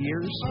over 80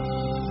 years,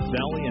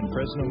 Valley and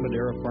Fresno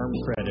Madera Farm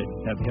Credit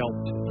have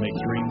helped make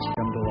dreams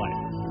come to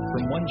life.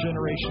 From one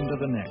generation to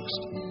the next,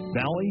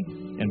 Valley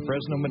and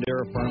Fresno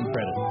Madera Farm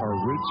Credit, our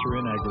roots are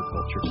in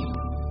agriculture.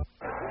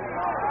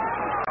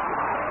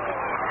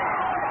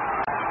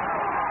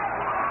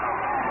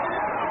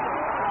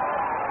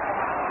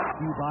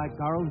 By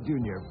Carl's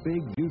Jr.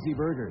 Big Juicy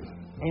Burgers,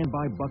 and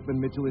by Buckman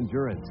Mitchell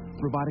Insurance,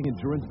 providing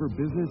insurance for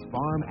business,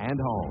 farm, and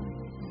home.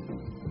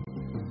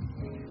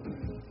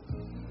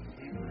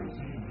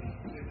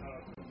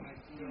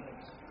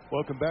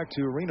 Welcome back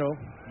to Reno.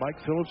 Mike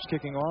Phillips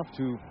kicking off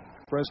to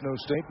Fresno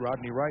State.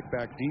 Rodney Wright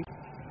back deep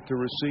to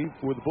receive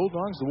for the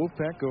Bulldogs. The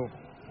Wolfpack go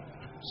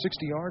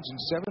 60 yards in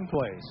 7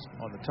 plays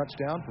on the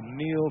touchdown from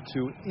Neal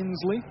to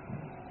Inslee.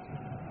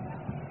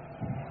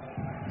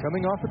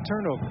 Coming off a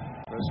turnover.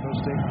 Fresno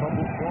State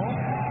fumble ball.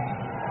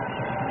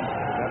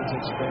 That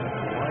takes a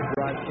wide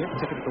drive kick.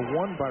 Taken at the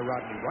 1 by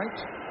Rodney Wright.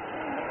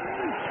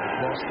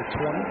 Across the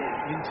 20.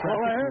 In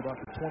traffic to about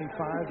the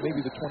 25,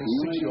 maybe the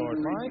 26-yard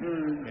line.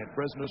 And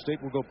Fresno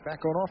State will go back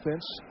on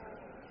offense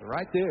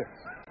right there.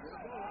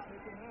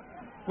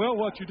 Well,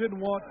 what you didn't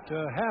want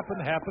to happen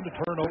happened, a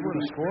turnover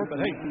and a score. But,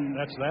 hey,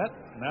 that's that.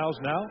 Now's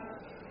now.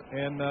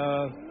 And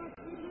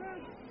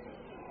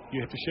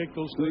you have to shake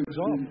those things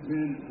off.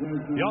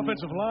 The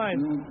offensive line,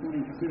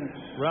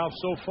 Ralph,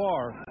 so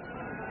far,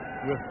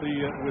 with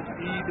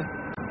Eid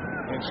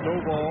and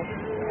Stovall,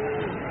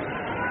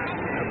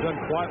 have done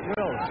quite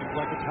well. It seems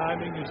like the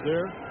timing is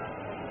there.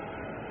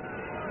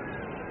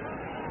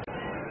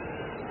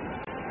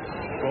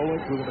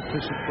 Bullock with an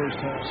efficient first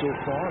half so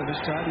far, and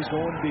this time he's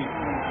going deep.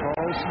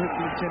 Carl Smith,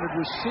 the intended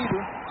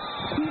receiver,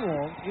 too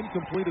long,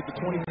 incomplete at the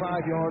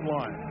 25-yard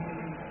line.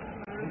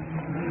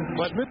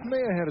 But Smith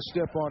may have had a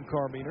step on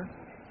Carminer.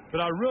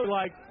 But I really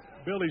like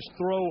Billy's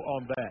throw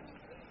on that.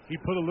 He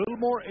put a little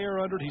more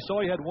air under it. He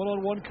saw he had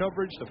one-on-one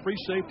coverage. The free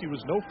safety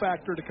was no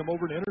factor to come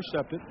over and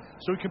intercept it,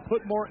 so he can put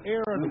more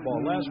air on the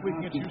ball. Last week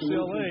against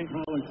UCLA,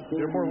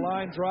 there were more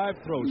line drive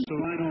throws, so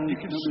you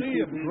can see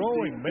him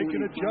growing,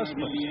 making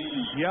adjustments.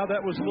 Yeah, that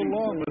was a little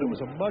long, but it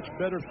was a much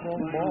better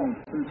thrown ball.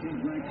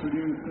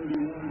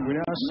 We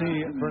now see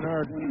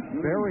Bernard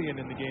Berrien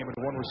in the game at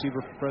one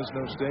receiver for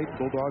Fresno State.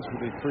 Bulldogs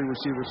with a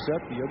 3-receiver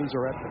set. The others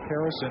are at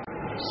Harris and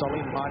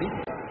Salim Mahdi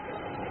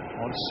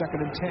on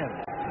 2nd and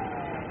 10.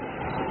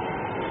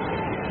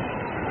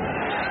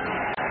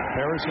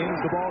 Harris gains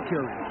the ball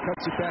carrier,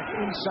 cuts it back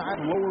inside,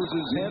 lowers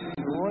his head,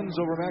 runs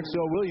over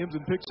Maxwell Williams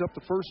and picks up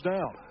the first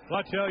down. Well,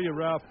 I tell you,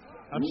 Ralph,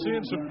 I'm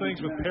seeing some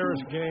things with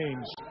Paris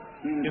Gaines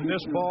in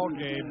this ball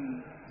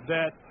game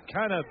that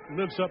kind of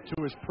lives up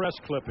to his press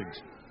clippings.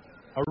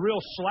 A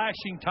real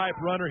slashing type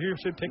runner.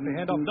 Here's him take the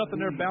handoff. Nothing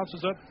there,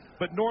 bounces up,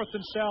 but north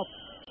and south,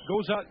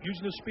 goes out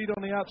using his speed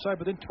on the outside,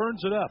 but then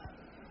turns it up.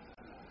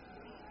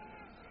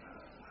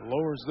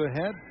 Lowers the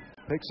head,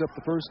 picks up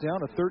the first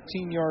down, a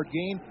 13-yard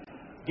gain.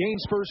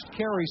 Gaines' first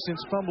carry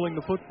since fumbling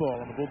the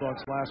football on the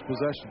Bulldogs' last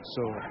possession.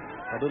 So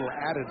a little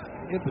added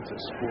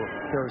impetus for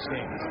Paris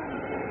Gaines.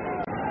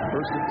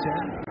 1st and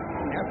 10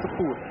 at the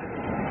 40.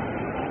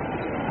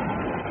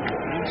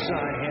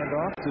 Inside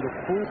handoff to the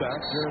fullback,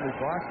 Jeremy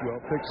Blackwell,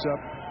 picks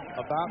up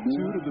about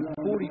 2 to the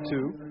 42.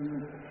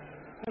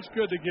 That's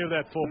good to give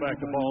that fullback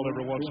the ball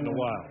every once in a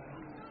while.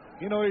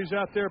 You know, he's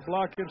out there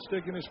blocking,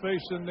 sticking his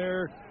face in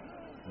there,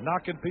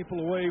 knocking people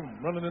away,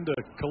 running into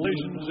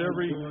collisions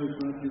every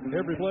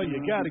play.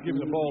 You got to give him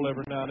the ball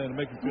every now and then and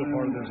make him feel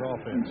part of this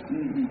offense.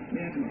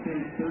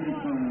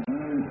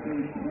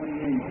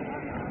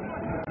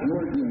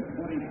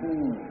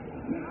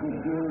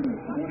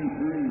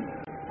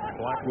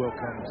 Blackwell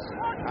comes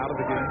out of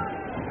the game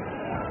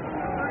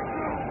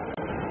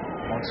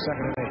on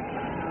 2nd and 8.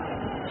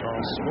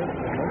 Charles Smith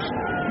in motion.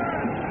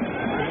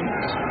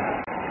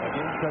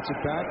 Again cuts it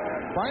back,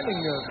 finding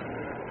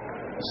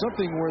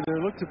something where there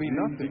looked to be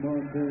nothing.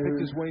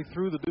 Picked his way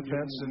through the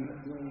defense and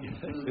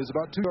is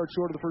about 2 yards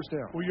short of the first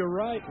down. Well, you're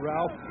right,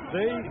 Ralph.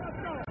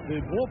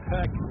 The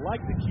Wolfpack like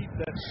to keep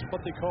that,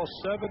 what they call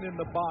 7 in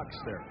the box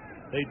there.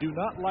 They do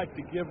not like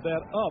to give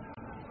that up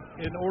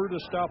in order to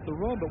stop the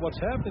run. But what's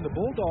happening, the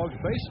Bulldogs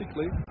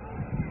basically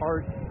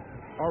are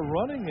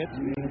running it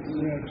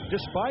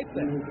despite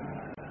that.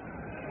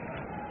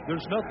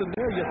 There's nothing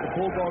there, yet the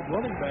Bulldog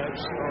running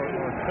backs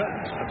are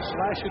cutting and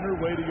slashing their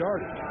way to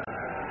yardage.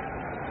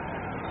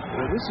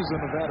 Well, this is a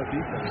Nevada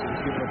defense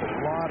that's given up a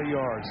lot of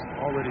yards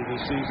already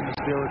this season. It's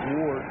Derek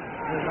Ward.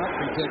 Will not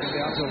be taken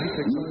down until he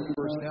picks up the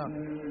first down.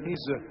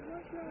 He's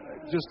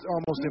just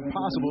almost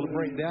impossible to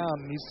break down.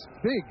 He's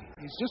big.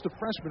 He's just a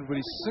freshman, but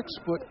he's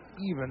 6 foot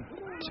even,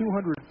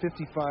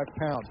 255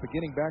 pounds. But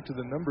getting back to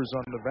the numbers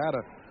on Nevada,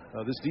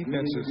 this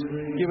defense has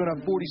given up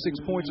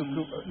 46 points of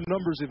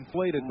numbers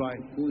inflated by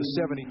the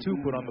 72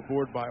 put on the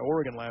board by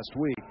Oregon last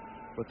week.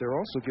 But they're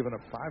also giving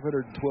up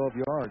 512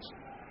 yards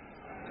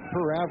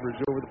per average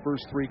over the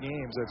first 3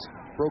 games. That's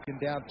broken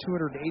down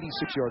 286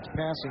 yards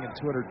passing and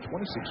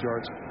 226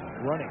 yards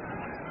running.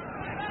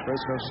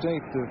 Fresno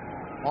State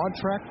on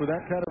track for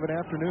that kind of an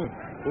afternoon.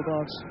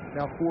 Bulldogs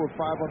now 4 of 5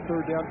 on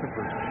 3rd down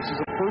conversion. This is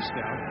a first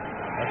down.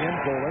 Again,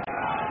 Bullock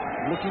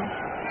looking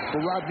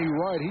for Rodney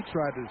Wright. He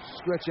tried to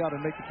stretch out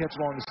and make the catch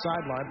along the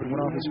sideline, but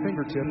went off his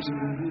fingertips.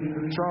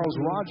 Charles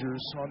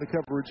Rogers on the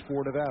coverage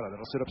for Nevada.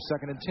 That'll set up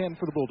 2nd and 10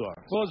 for the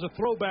Bulldogs. Well, it's a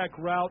throwback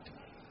route.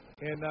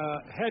 And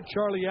had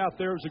Charlie out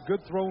there, it was a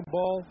good thrown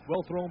ball,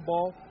 well-thrown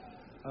ball.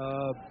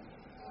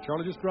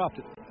 Charlie just dropped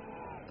it.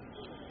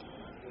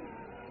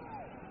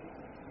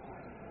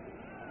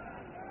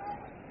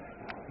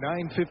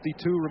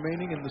 .9:52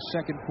 remaining in the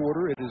second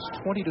quarter. It is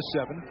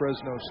 20-7,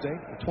 Fresno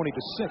State.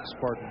 20-6,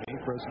 pardon me,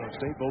 Fresno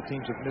State. Both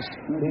teams have missed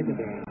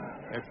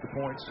extra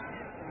points.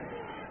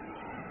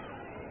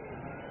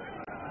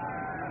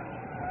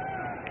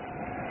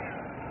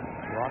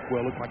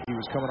 Rockwell looked like he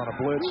was coming on a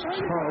blitz.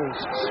 Charles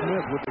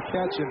Smith with the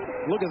catch, and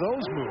look at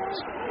those moves.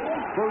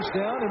 First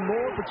down and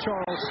more for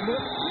Charles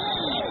Smith.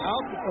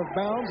 Out of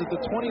bounds at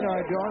the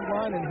 29-yard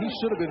line, and he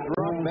should have been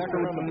dropped back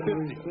around the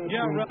 50.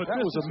 Yeah, but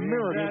that was a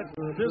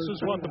miracle. This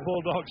is what the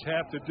Bulldogs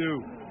have to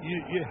do.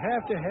 You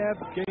have to have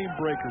game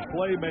breakers,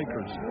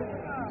 playmakers.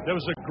 There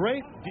was a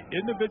great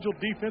individual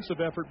defensive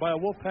effort by a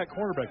Wolfpack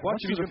cornerback.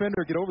 Watch the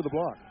defender get over the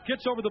block.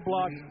 Gets over the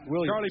block.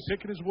 Williams. Charlie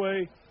picking his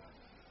way.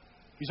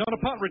 He's on a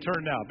punt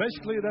return now.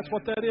 Basically, that's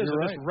what that is.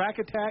 You're This rack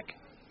attack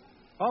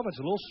offense,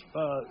 a little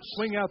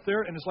swing out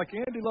there, and it's like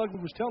Andy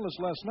Ludwig was telling us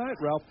last night,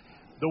 Ralph,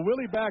 the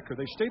Willie backer,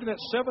 they stayed in that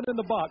 7 in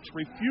the box,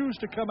 refused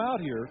to come out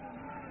here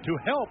to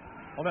help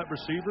on that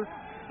receiver.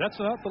 That's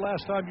not the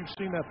last time you've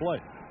seen that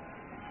play.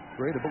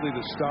 Great ability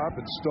to stop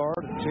and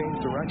start and change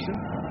direction.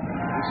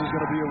 This is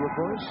going to be a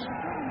reverse.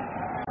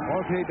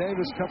 Marquez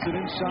Davis cuts it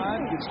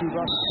inside, gets to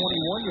about the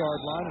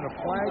 21-yard line, and a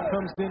flag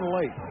comes in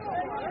late.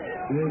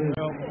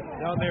 Well,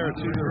 down there it's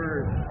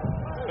either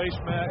face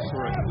mask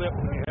or a clip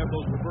when you have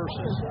those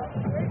reverses.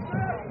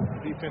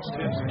 Defense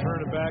tends to turn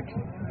it back.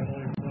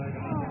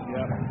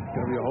 Yeah,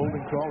 going to be a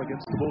holding call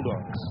against the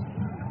Bulldogs.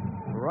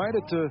 Right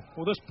at the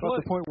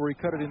point where he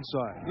cut it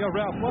inside. Yeah,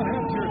 Ralph, what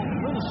happened here?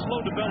 A little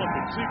slow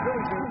developing. See,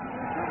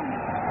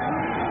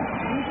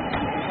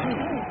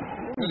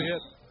 good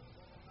hit.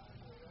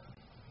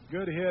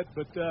 Good hit,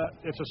 but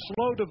it's a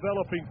slow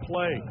developing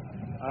play.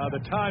 The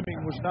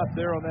timing was not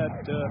there on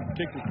that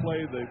particular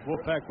play. The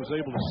Wolfpack was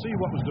able to see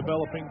what was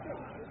developing.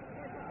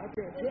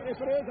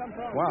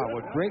 Wow,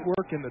 what great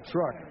work in the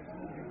truck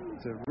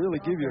to really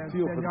give you a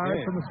feel for the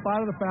game. From the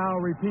spot of the foul,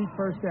 repeat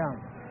first down.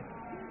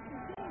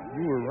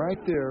 You were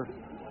right there,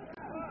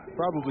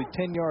 probably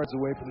 10 yards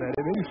away from that,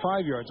 maybe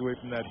 5 yards away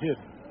from that hit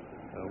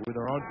with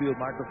our on-field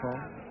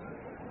microphone.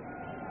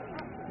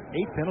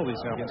 8 penalties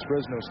now against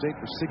Fresno State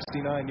for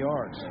 69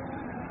 yards.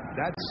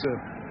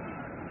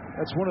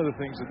 That's one of the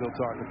things that they'll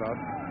talk about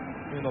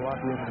in the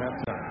locker room at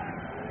halftime.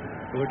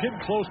 Well, they're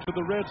getting close to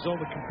the red zone,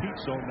 the compete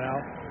zone now,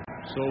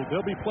 so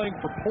they'll be playing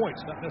for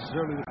points, not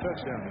necessarily the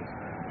touchdowns.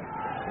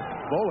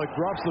 Bullock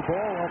drops the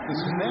ball off the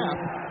snap.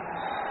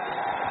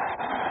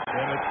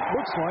 And it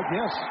looks like,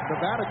 yes,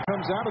 Nevada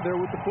comes out of there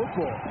with the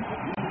football.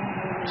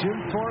 Jim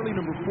Farley,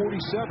 number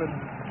 47.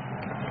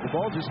 The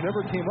ball just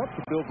never came up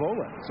for Bill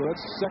Volek. So that's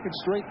the second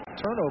straight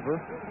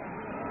turnover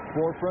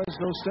for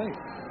Fresno State.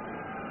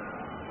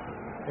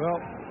 Well,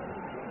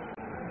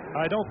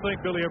 I don't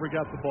think Billy ever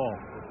got the ball.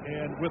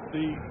 And with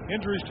the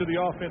injuries to the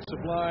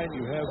offensive line,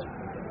 you have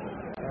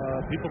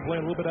people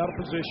playing a little bit out of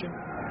position.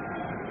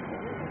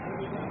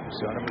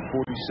 So number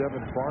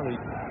 47, Farley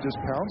just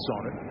pounced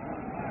on it.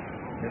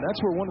 And that's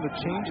where one of the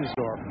changes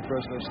are from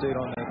Fresno State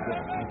on that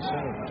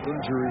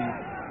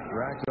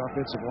injury-racked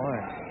offensive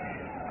line.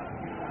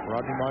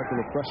 Rodney Michael,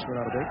 a freshman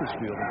out of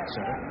Bakersfield in the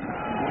center.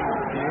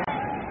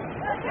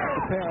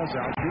 The pass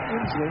out to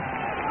Inslee.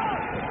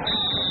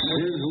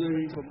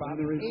 About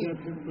 8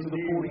 to the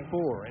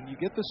 44. And you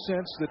get the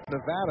sense that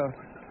Nevada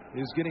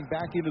is getting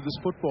back into this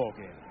football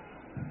game.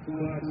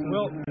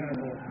 Well,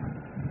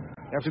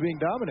 after being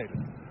dominated.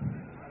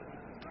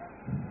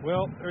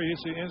 Well, there you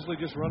see Inslee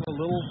just run a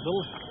little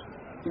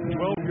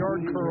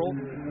 12-yard curl.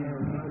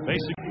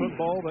 Basic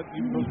football that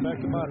even goes back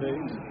to my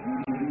days.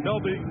 No,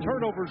 the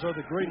turnovers are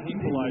the great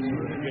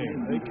equalizer in the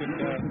game. They can.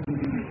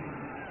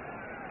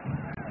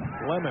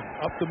 Lemon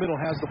up the middle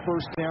has the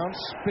first down,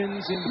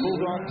 spins into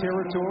Bulldog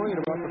territory at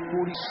about the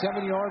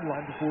 47-yard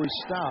line before he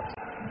stopped.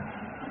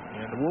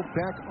 And the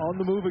Wolfpack on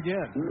the move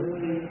again.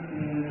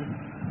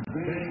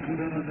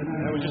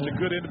 That was just a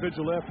good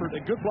individual effort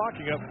and good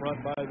blocking up front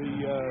by the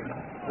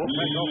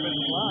Wolfpack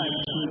offensive line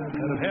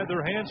that have had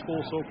their hands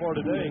full so far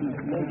today.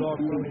 Bulldog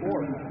front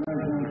four.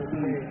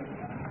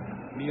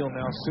 Neal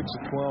now 6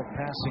 of 12,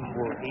 passing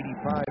for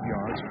 85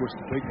 yards. Of course,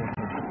 the big one,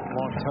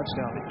 long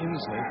touchdown to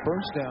Inslee.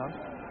 First down.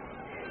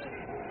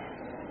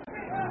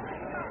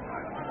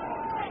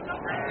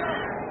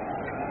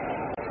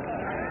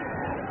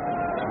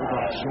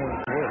 Short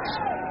blitz,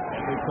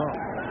 and they come.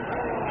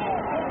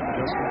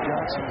 Justin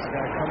Johnson's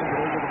guy coming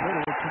over the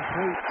middle, it's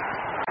complete.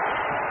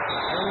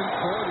 Aaron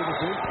Ford with a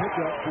big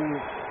pickup for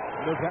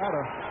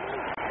Nevada.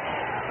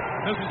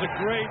 This was a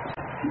great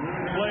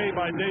play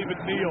by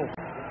David Neal.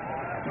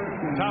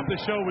 Top of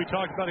the show, we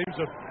talked about he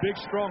was a big,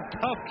 strong,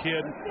 tough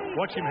kid.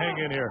 Watch him hang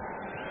in here.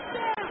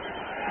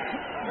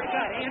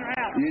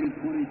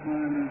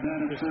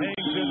 Just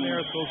hangs in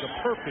there, throws a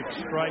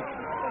perfect strike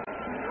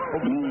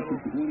over the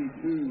middle.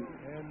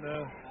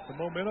 The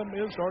momentum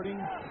is starting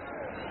to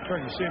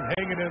turn. You see him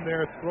hanging in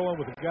there, throwing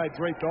with a guy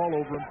draped all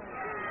over him.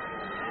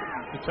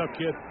 The tough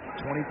kid.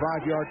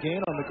 25-yard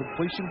gain on the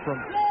completion from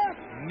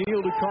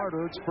Neal to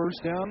Carter. It's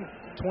first down,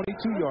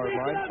 22-yard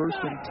line, first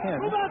and 10.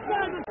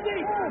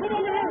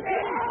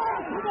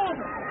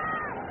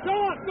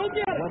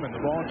 Lemon, the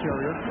ball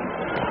carrier.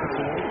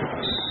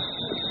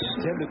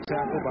 Intended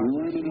tackle by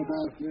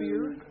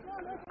Spear.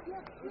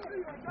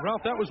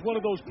 Ralph, that was one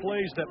of those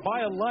plays that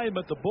by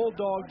alignment, the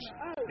Bulldogs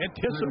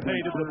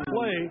anticipated the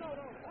play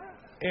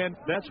and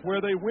that's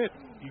where they went.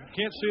 You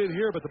can't see it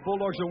here, but the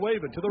Bulldogs are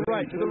waving to the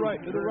right, to the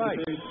right, to the right.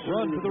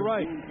 Run to the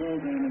right.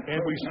 And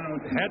we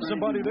had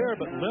somebody there,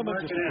 but Lemon,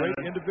 just a great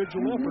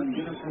individual effort,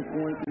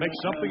 makes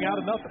something out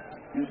of nothing.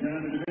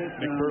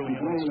 Nick Burley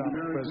on the stop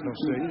at Fresno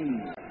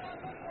State.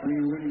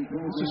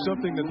 This is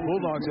something that the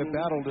Bulldogs have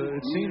battled,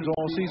 it seems,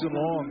 all season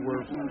long,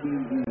 where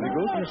they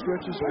go through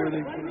stretches where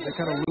they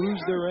kind of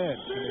lose their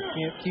edge, and they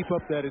can't keep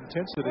up that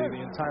intensity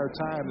the entire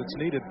time that's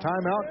needed.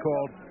 Timeout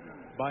called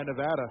by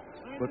Nevada,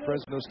 but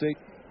Fresno State,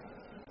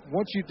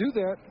 once you do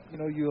that,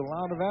 you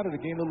allow Nevada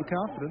to gain a little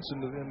confidence,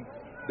 and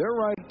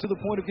they're right to the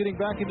point of getting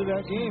back into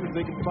that game if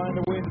they can find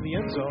their way into the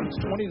end zone. It's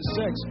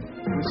 20-6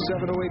 with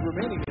 7:08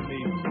 remaining in the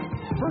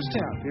first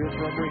half here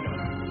from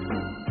Reno.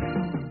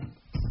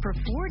 For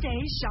 4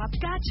 days, shop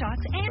Scott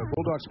Shots and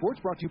Bulldog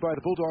Sports brought to you by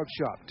the Bulldog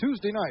Shop.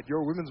 Tuesday night,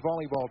 your women's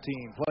volleyball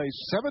team plays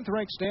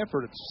 7th-ranked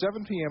Stanford at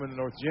 7 p.m. in the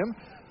North Gym.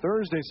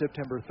 Thursday,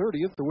 September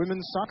 30th, the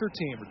women's soccer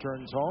team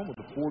returns home with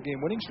a 4-game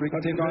winning streak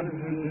and take on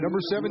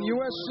number 7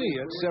 USC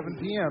at 7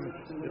 p.m.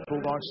 at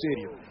Bulldog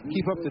Stadium.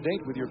 Keep up to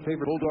date with your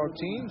favorite Bulldog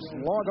teams.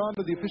 Log on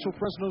to the official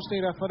Fresno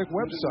State Athletic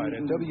website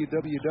at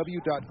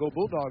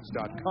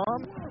www.gobulldogs.com.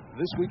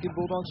 This Week in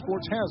Bulldog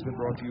Sports has been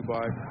brought to you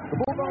by the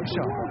Bulldog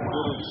Shop on the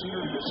corner of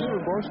Cedar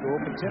and Barstow,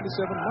 open 10 to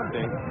 7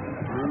 Monday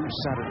through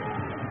Saturday.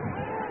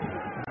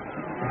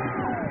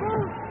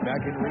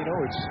 Back in Reno,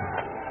 it's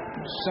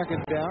second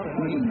down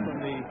and 8 from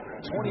the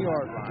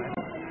 20-yard line.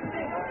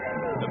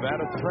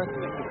 Nevada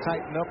threatening to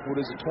tighten up what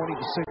is a 20-6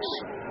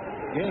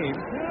 game.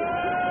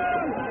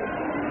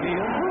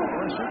 Neal,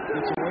 pressure,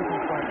 gets away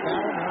from Frank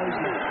Fowler. Now he's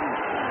going to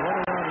run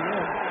around the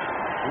end,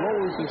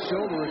 lowers his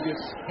shoulder and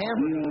gets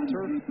hammered in the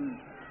turf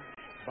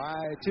by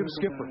Tim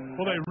Skipper.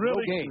 Well, they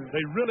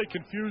really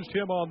confused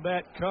him on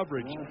that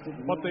coverage.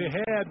 What they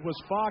had was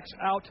Fox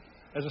out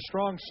as a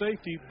strong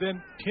safety.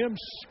 Then Tim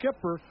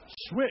Skipper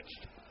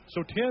switched.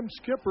 So Tim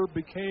Skipper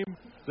became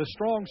the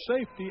strong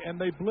safety, and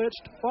they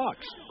blitzed Fox.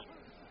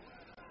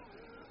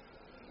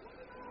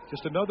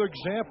 Just another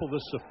example of the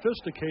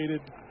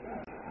sophisticated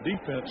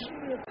defense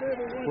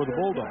for the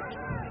Bulldogs.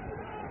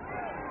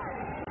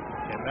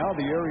 And now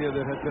the area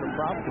that had been a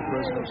problem for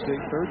Fresno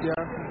State, third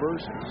down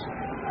conversions.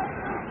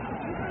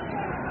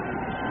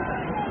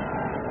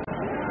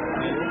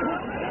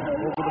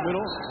 Over the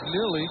middle,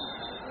 nearly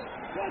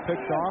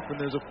picked off, and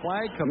there's a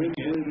flag coming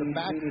in the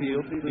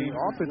backfield, the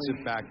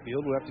offensive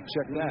backfield. We'll have to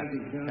check that.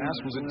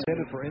 Pass was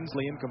intended for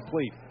Inslee,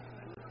 incomplete.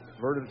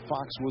 Verdon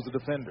Fox was the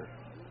defender.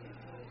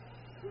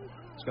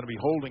 It's going to be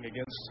holding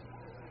against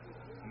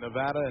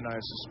Nevada, and I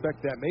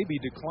suspect that may be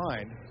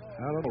declined. I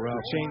don't know,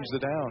 Ralph. Change the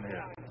down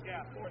here.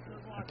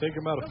 Take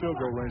him out of field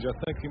goal range. I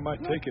think he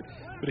might take it.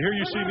 But here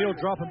you see Neal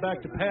dropping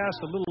back to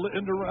pass, a little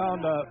end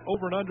around,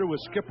 over and under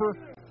with Skipper.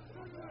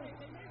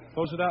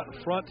 Throws it out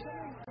in front.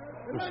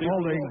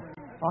 Holding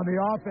on the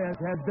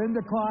offense has been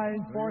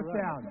declined, fourth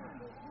down.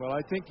 Well, I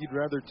think you'd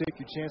rather take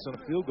your chance on a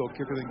field goal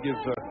kicker than give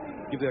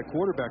that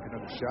quarterback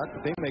another shot,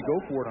 but they may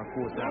go for it on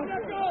fourth down.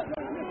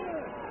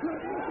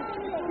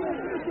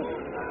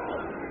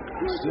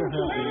 Still have the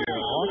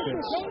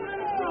offense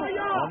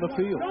on the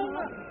field.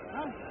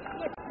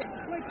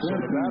 So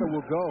Nevada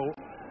will go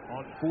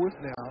on fourth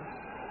down.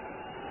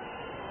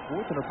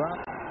 Fourth and about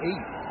 8.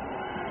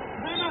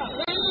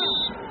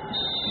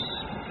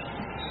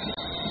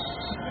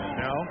 And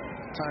now,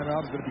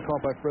 timeout is going to be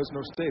called by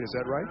Fresno State. Is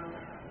that right?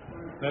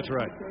 That's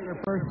right. Their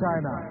first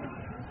timeout.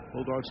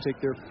 Bulldogs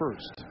take their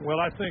first. Well,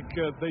 I think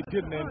they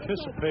didn't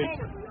anticipate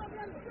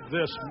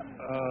this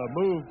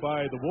move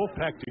by the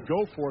Wolfpack to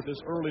go for it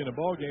this early in the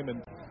ball game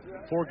and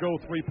forego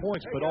 3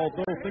 points. But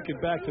although thinking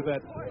back to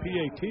that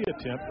PAT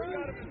attempt,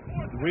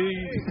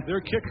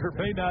 their kicker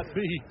may not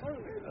be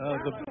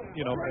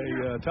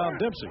Tom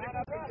Dempsey.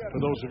 For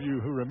those of you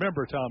who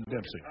remember Tom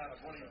Dempsey,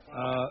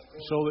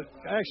 so it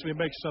actually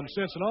makes some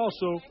sense. And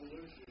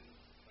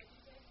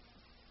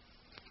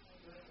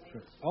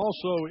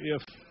also,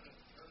 if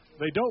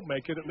they don't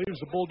make it, it leaves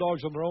the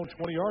Bulldogs on their own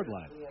 20-yard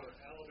line.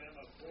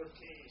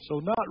 So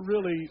not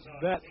really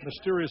that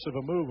mysterious of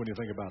a move when you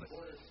think about it.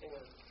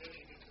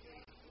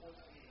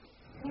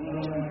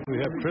 We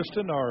have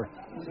Kristen, our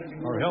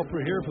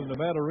helper here from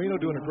Nevada Reno,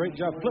 doing a great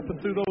job flipping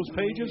through those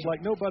pages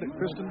like nobody.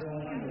 Kristen,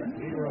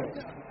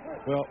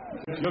 well,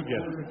 she'll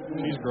get it.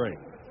 She's great.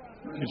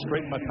 She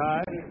straightened my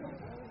tie.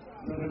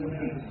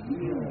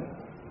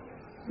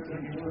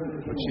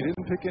 But she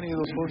didn't pick any of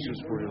those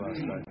horses for you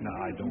last night. No,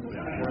 I don't.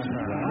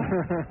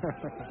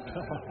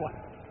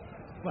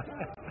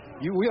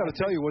 We ought to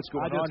tell you what's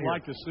going on here. I just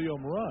like to see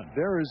them run.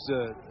 There is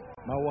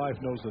my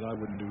wife knows that I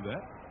wouldn't do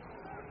that.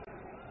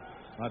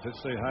 I'd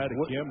just say hi to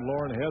Kim,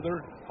 Lauren,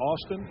 Heather,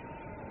 Austin,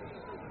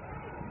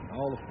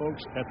 all the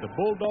folks at the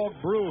Bulldog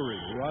Brewery,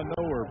 who I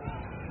know are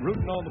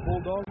rooting on the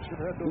Bulldogs. You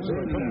ever had those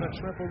coconut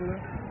shrimp over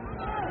there?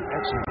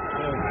 Excellent.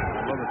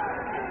 I love it.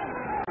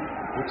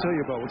 We'll tell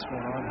you about what's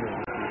going on here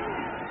with the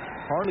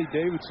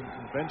Harley-Davidson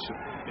convention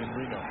in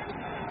Reno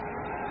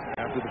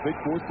after the big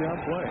fourth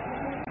down play.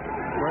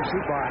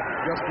 Pressured by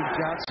Justin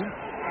Johnson.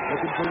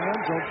 Looking for the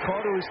end zone.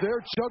 Carter is there.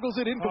 Juggles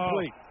it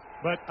incomplete.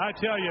 But I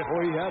tell you,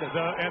 he had it.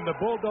 And the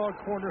Bulldog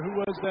corner, who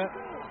was that?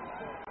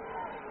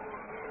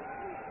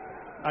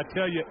 I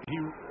tell you,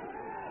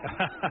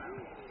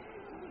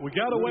 we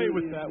got away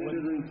with that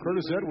one.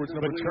 Curtis Edwards,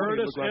 number 20,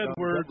 Curtis like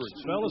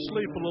Edwards fell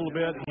asleep a little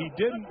bit. He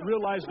didn't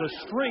realize the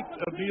strength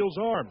of Neal's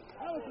arm.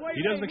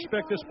 He doesn't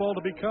expect this ball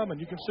to be coming.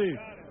 You can see.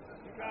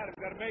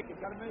 Gotta make it.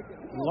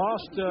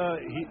 Lost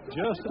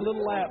just a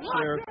little lapse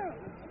there.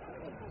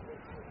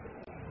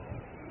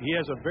 He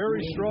has a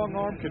very strong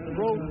arm, can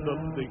throw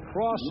the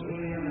cross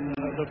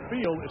the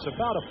field. It's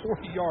about a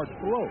 40-yard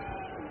throw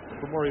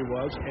from where he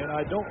was, and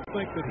I don't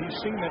think that he's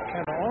seen that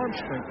kind of arm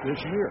strength this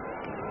year.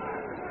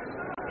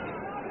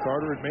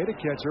 Carter had made a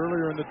catch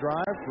earlier in the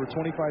drive for a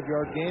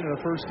 25-yard gain and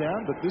a first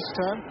down, but this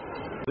time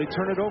they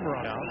turn it over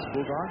on downs.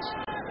 Bulldogs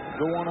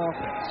go on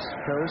offense.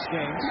 Paris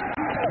Gaines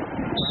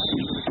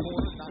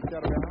knocked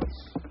out of bounds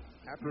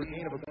after a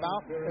gain of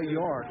about a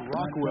yard.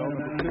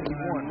 Rockwell, number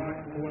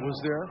 51, was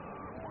there.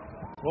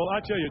 Well,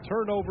 I tell you,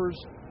 turnovers,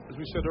 as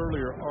we said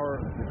earlier,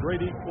 are a great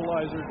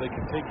equalizer. They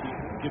can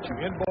get you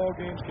in ball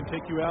games, can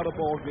take you out of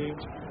ball games.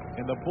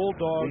 And the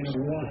Bulldogs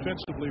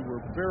defensively were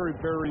very,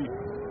 very,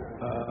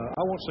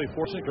 I won't say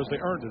forcing because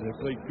they earned it. They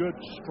played good,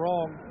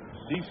 strong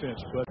defense,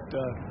 but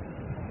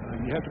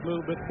you have to be a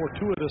little bit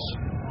fortuitous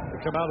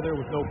to come out of there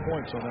with no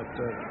points on that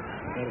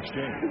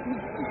exchange.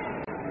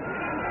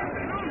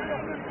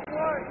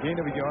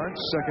 Gain of a yard,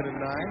 2nd and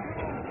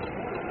 9.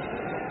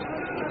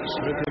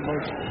 Smith in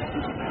motion.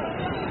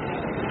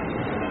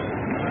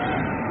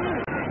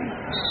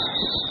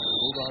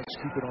 Bulldogs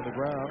keep it on the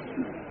ground.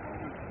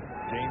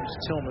 James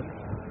Tillman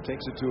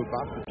takes it to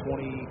about the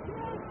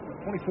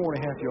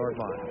 24.5-yard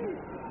line.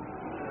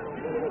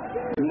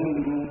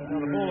 On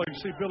the ball, you can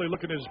see Billy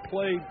looking at his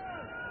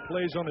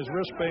plays on his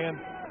wristband.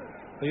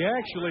 They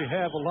actually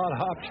have a lot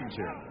of options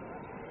here.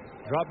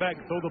 Drop back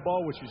and throw the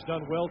ball, which he's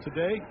done well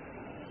today.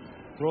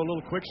 Throw a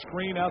little quick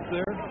screen out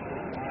there.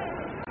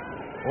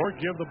 Or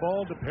give the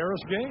ball to Paris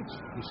Gaines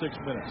for 6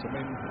 minutes. I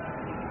mean,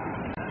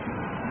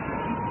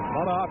 a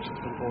lot of options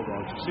for the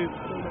Bulldogs. You see,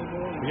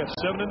 we got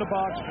 7 in the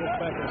box.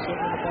 Back and 7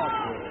 in the box.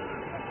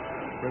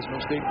 Fresno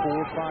State 4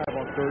 or 5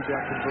 on third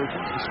down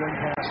conversions. The swing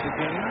pass to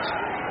Gaines.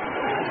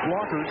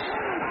 Blockers.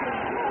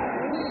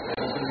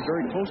 He's going to be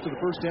very close to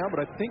the first down, but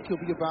I think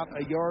he'll be about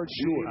a yard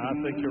short. I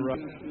think you're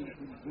right.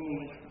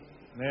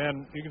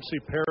 Man, you can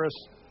see Paris.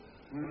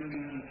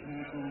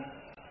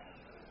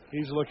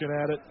 He's looking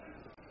at it.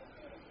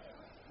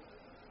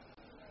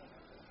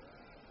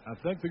 I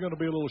think they're going to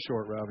be a little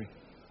short, Robbie.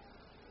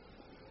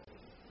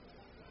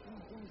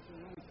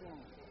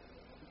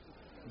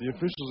 The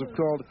officials have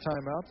called a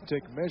timeout to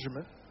take a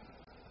measurement.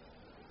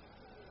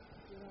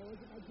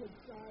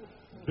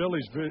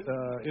 Billy's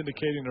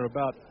indicating they're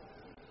about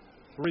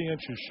 3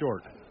 inches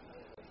short.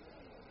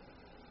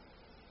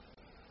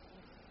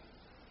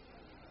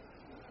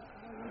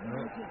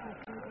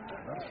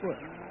 About a foot.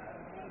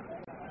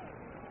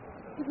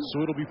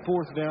 So it'll be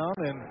 4th down,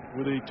 and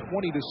with a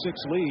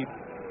 20-6 lead,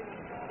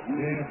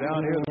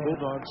 down here the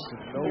Bulldogs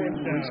have no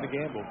reason to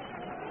gamble.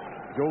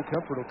 Joel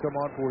Comfort will come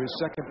on for his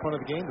 2nd punt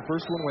of the game. The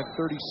first one went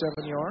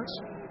 37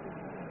 yards.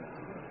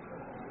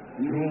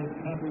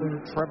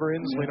 Trevor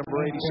Inslee,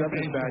 number 87,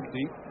 is back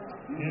deep.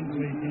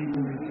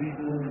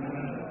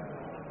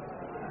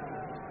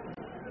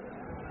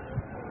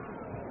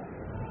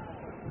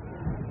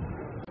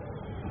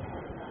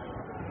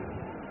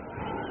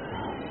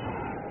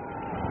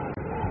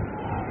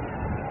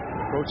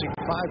 Approaching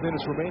 5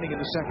 minutes remaining in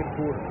the 2nd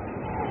quarter.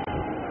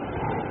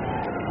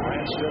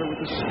 Ranstetter with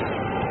the snap.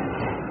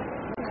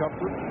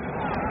 Comfort.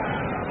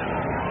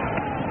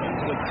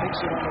 Inslee takes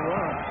it on the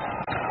run.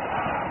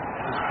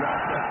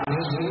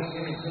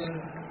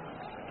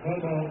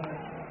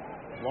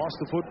 Lost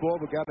the football,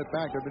 but got it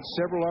back. There have been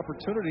several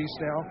opportunities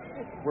now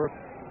where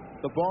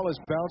the ball has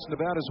bounced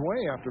Nevada's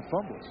way after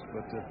fumbles,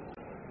 but the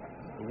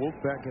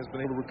Wolfpack has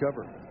been able to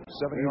recover.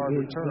 7-yard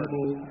return.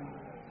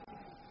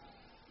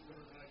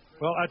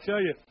 Well, I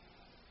tell you,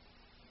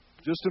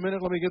 just a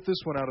minute, let me get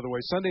this one out of the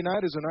way. Sunday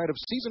night is a night of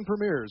season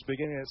premieres,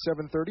 beginning at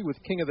 7:30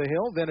 with King of the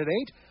Hill. Then at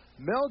 8,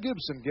 Mel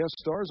Gibson guest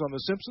stars on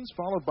The Simpsons,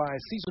 followed by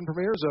season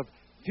premieres of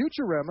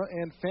Futurama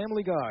and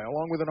Family Guy,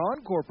 along with an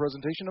encore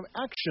presentation of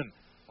Action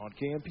on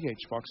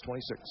KMPH Fox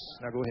 26.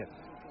 Now go ahead.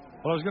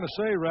 Well, I was going to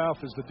say,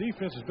 Ralph, is the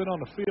defense has been on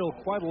the field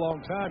quite a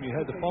long time. You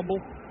had the fumble,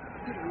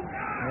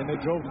 and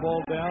they drove the ball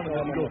down, and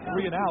then you go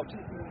 3 and out.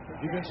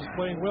 Defense is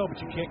playing well,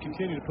 but you can't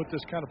continue to put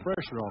this kind of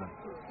pressure on them.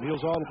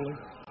 Neal's audibly.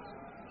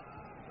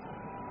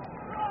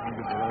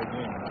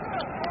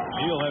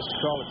 Neal has to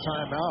call a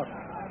timeout.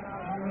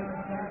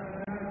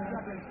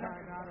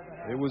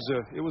 It was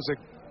a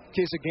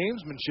case of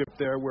gamesmanship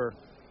there where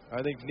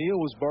I think Neal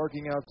was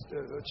barking out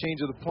a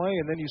change of the play,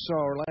 and then you saw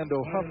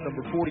Orlando Huff,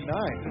 number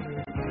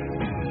 49,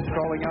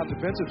 calling out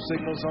defensive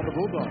signals on the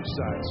Bulldogs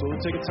side. So we'll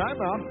take a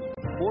timeout.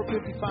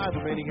 4:55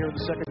 remaining here in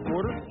the 2nd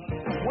quarter.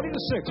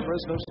 20-6,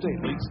 Fresno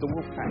State leads the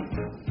Wolfpack.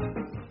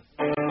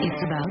 It's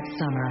about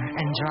summer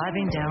and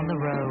driving down the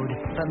road.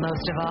 But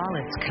most of all,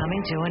 it's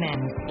coming to an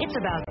end. It's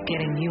about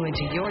getting you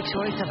into your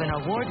choice of an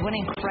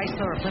award-winning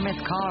Chrysler or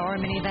Plymouth car or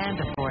minivan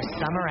before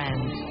summer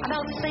ends.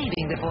 About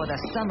saving before the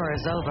summer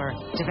is over.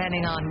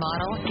 Depending on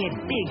model, get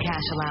big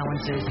cash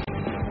allowances,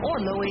 or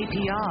low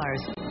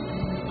APRs,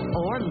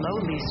 or low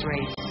lease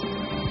rates.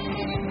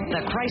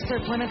 The Chrysler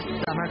Plymouth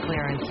Summer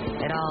Clearance.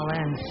 It all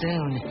ends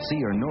soon. See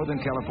your Northern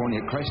California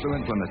Chrysler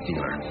and Plymouth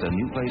dealer. The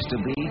new place to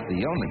be,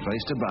 the only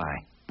place to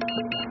buy.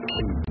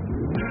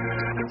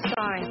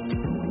 Sorry.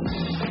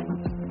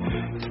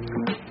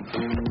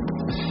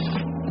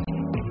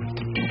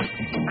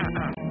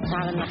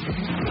 Not enough.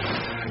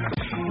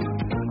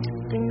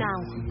 No,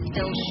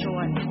 still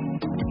short.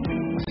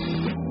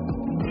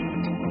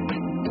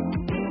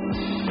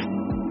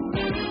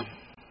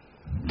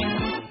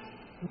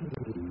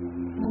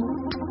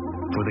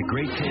 For the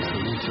great taste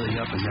that will fill you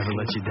up and never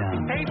let you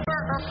down. Paper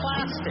or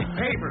plastic?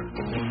 Paper.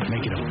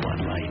 Make it a Bud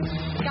Light.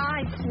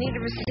 Guys, need a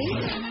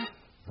receipt?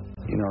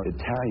 You know,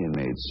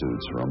 Italian-made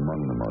suits are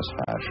among the most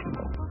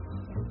fashionable.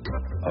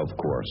 Of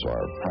course,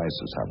 our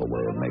prices have a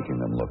way of making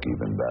them look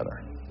even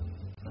better.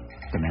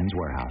 The Men's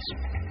Warehouse.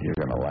 You're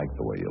going to like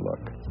the way you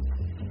look.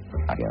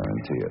 I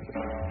guarantee it.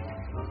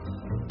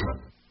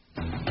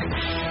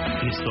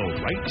 It's the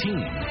right team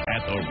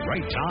at the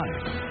right time.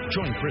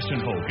 Join Kristen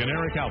Hoke and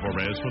Eric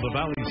Alvarez for the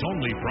Valley's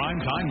only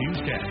primetime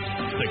newscast.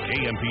 The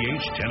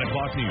KMPH 10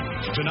 o'clock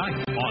news.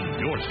 Tonight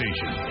on your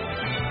station.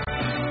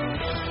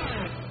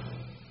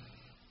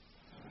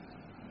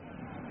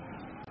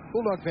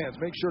 Bulldog fans,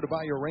 make sure to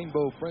buy your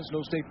Rainbow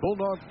Fresno State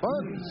Bulldog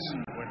buns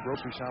when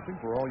grocery shopping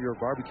for all your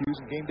barbecues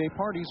and game day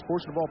parties.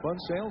 Portion of all bun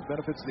sales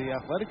benefits the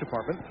athletic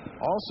department.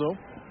 Also,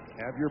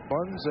 have your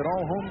buns at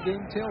all home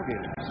game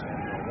tailgates.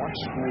 And watch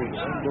for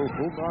the Rainbow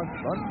Bulldog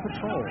Bun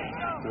Patrol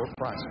for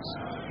prizes.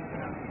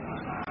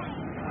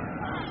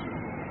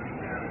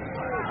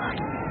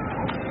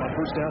 On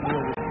first down, Neal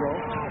will throw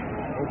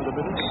over the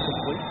middle,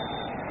 complete.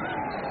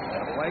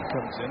 And a flag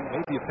comes in,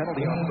 maybe a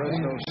penalty on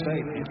Fresno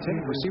State. The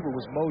intended receiver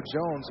was Mo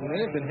Jones, who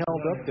may have been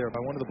held up there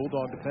by one of the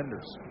Bulldog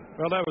defenders.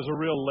 Well, that was a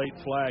real late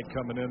flag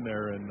coming in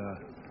there, and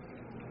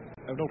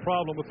I have no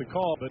problem with the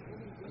call, but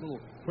a little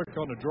quick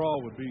on the draw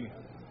would be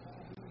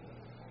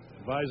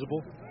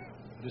advisable.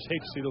 I just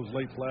hate to see those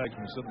late flags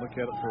when you sit and look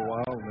at it for a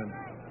while and then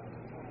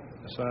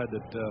decide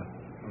that,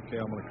 okay,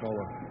 I'm going to call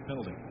a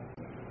penalty.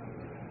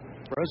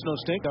 Fresno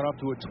State got off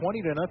to a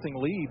 20-0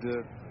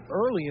 lead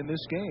early in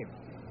this game.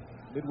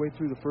 Midway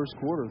through the first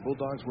quarter, the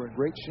Bulldogs were in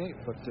great shape,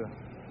 but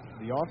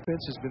the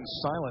offense has been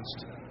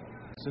silenced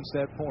since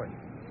that point.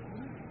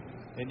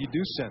 And you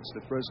do sense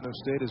that Fresno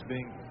State is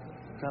being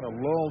kind of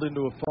lulled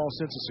into a false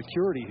sense of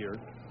security here.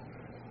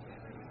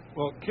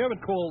 Well, Kevin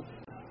Cole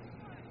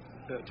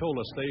told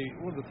us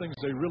one of the things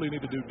they really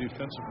need to do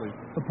defensively.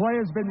 The play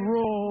has been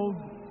ruled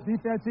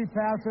defensive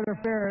pass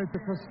interference.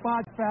 It's a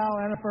spot foul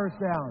and a first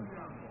down.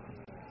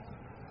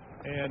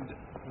 And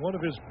one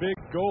of his big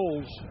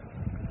goals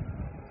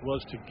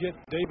was to get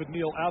David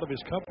Neal out of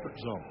his comfort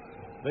zone.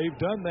 They've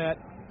done that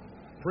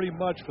pretty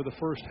much for the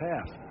first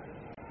half.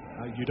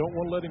 You don't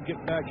want to let him get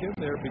back in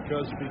there,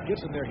 because if he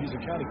gets in there, he's the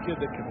kind of kid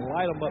that can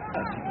light them up.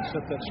 He can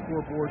set that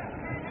scoreboard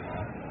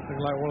thing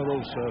like one of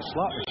those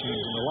slot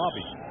machines in the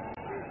lobby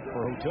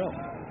for a hotel.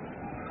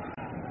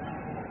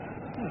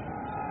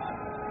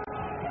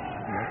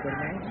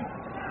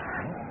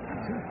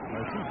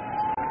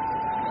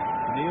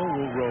 Neal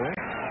will roll.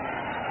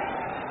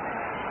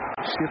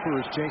 Skipper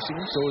is chasing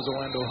him, so is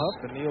Orlando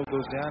Huff, and Neal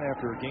goes down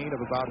after a gain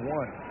of about 1.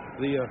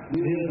 I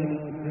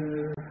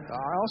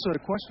also had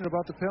a question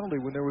about the penalty.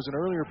 When there was an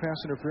earlier pass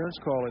interference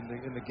call in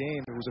the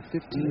game, it was a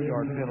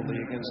 15-yard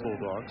penalty against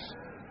Bulldogs.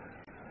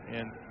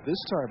 And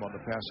this time on the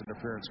pass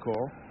interference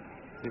call,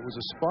 it was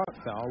a spot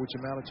foul, which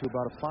amounted to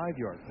about a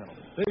 5-yard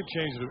penalty. They've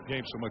changed the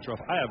game so much.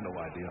 I have no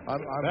idea.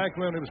 Back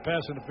when it was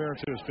pass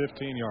interference, it was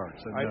 15 yards.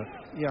 And,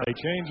 they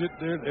change it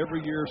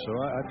every year, so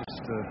I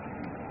just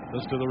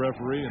listen to the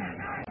referee. And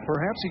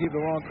perhaps he gave the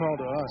wrong call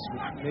to us,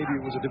 but maybe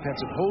it was a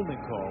defensive holding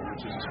call,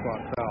 which is a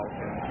spot foul,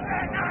 and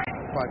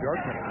a 5-yard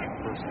penalty on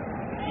first down.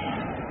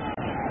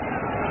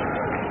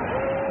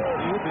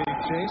 Neal being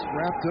chased,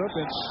 wrapped up,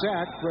 and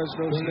sacked.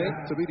 Fresno State.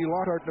 Tabidi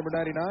Lockhart, number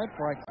 99.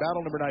 Frank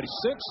Battle, number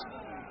 96.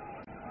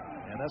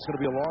 And that's going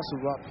to be a loss of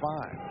about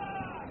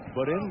 5.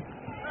 But in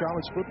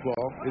college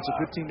football, it's a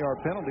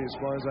 15-yard penalty as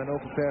far as I know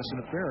for pass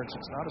interference.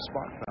 It's not a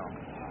spot foul.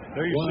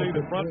 There you see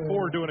the front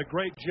four doing a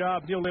great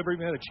job. Neal never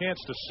even had a chance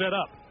to set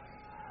up.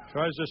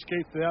 Tries to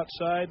escape to the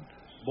outside.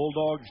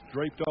 Bulldogs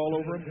draped all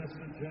over him.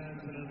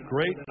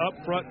 Great up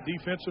front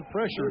defensive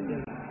pressure.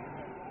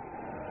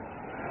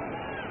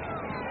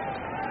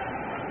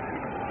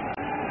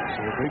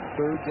 So a big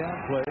third down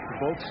play for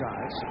both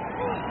sides.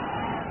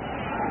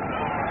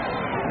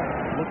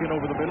 Looking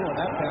over the middle, and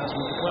that pass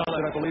was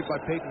deflected, I believe, by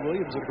Peyton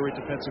Williams. A great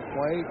defensive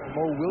play.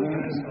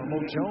 Mo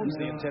Jones,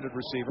 the intended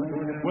receiver.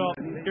 Well,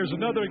 here's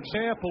another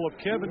example of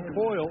Kevin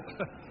Coyle.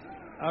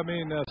 I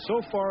mean,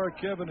 so far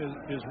Kevin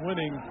is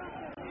winning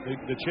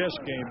the chess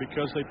game,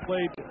 because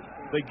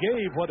they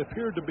gave what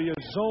appeared to be a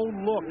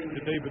zone look to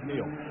David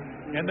Neal.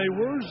 And they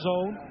were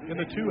zoned in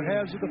the two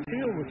halves of the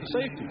field with the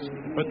safeties,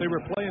 but they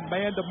were playing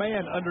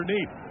man-to-man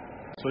underneath.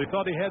 So he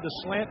thought he had the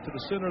slant to the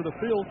center of the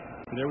field,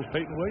 and there was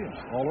Peyton Williams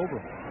all over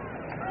him.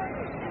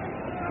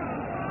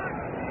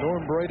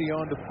 Norm Brady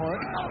on to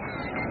punt.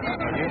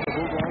 Again, the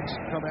Bulldogs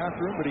come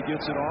after him, but he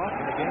gets it off.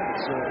 And again,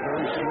 it's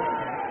very short.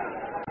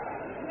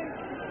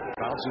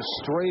 Bounces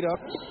straight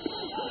up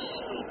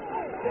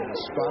and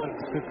is spotted at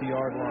the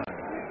 50-yard line.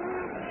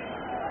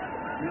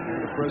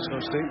 And the Fresno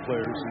State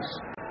players is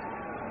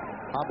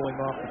hobbling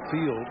off the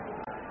field.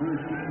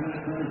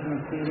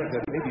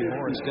 That may be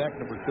Lawrence Deck,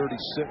 number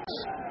 36.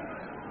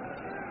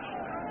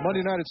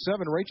 Monday night at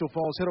 7, Rachel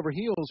falls head over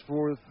heels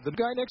for the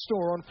guy next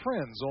door on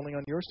Friends, only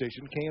on your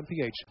station,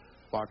 KMPH,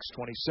 Box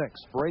 26.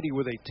 Brady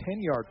with a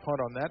 10-yard punt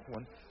on that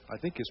one. I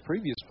think his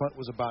previous punt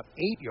was about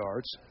 8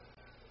 yards.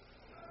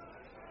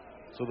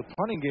 So the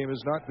punting game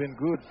has not been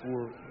good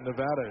for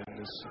Nevada in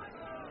this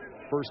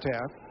first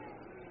half.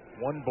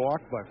 One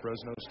block by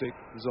Fresno State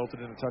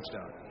resulted in a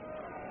touchdown.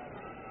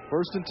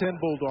 First and 10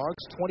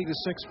 Bulldogs,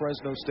 20-6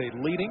 Fresno State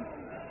leading.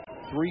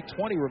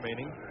 3:20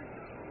 remaining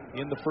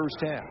in the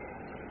first half.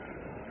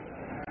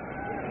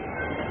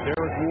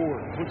 Derek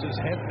Ward puts his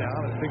head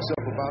down and picks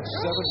up about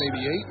 7,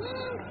 maybe 8.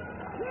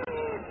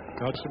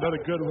 That's another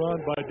good run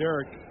by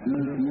Derek.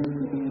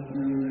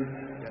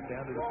 Got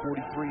down to the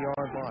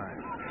 43-yard line.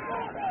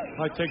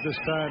 I take this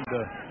time to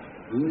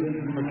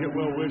get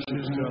well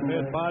wishes to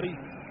Ahmed Body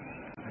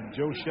and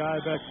Joe Shy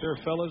back there,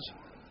 fellas.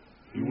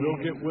 You will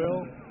get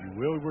well. You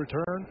will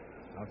return.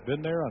 I've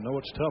been there. I know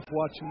it's tough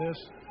watching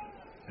this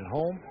at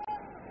home,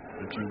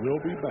 but you will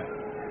be back.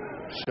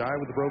 Shy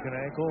with a broken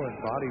ankle and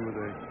Body with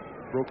a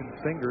broken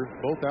finger,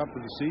 both out for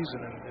the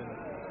season. And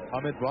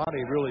Ahmed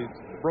Badi, really,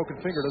 broken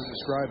finger doesn't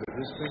describe it.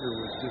 His finger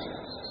was just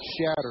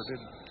shattered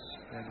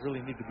and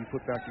really need to be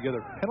put back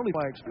together. Penalty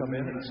flags come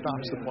in and it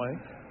stops the play.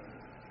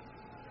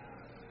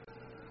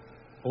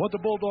 Well, what the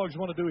Bulldogs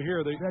want to do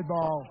here, they dead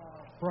ball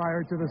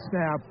prior to the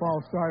snap.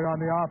 Ball started on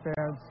the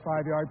offense,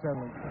 5-yard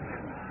penalty.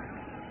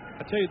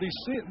 I tell you, these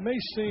may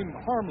seem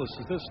harmless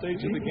at this stage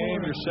of the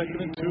game. You're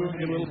 2nd and 2 and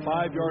get a little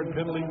 5-yard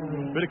penalty,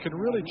 but it can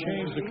really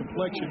change the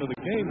complexion of the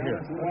game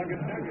here.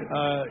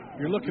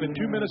 You're looking at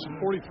 2 minutes and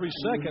 43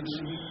 seconds.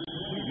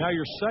 Now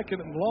you're 2nd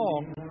and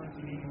long.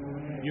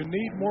 You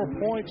need more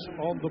points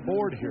on the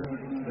board here.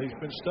 They've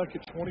been stuck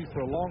at 20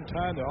 for a long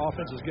time. Their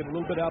offense is getting a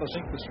little bit out of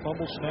sync with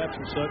fumble snaps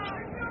and such.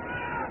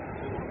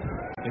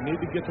 They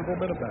need to get the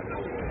momentum back.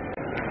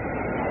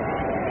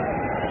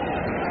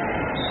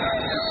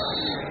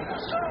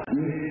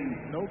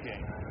 No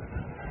gain.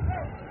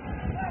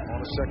 On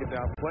a second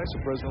down play, so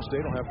Fresno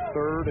State will have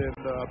 3rd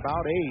and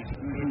about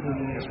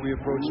 8 as we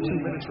approach 2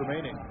 minutes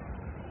remaining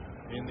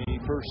in the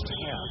first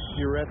half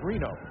here at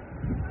Reno.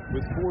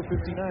 With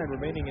 4:59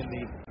 remaining in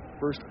the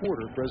first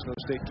quarter, Fresno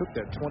State took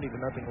that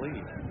 20-0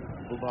 lead.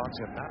 Bulldogs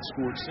have not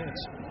scored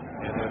since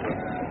and have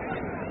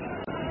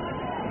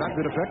not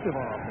been effective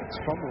on offense,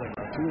 fumbling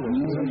on 2 of those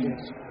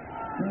possessions.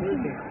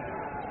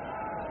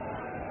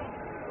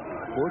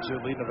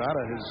 Fortunately,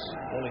 Nevada has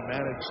only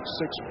managed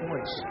 6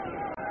 points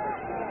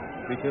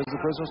because the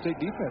Fresno State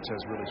defense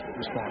has really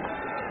responded.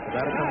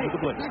 Nevada comes with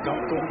the blitz.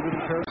 Dumped over to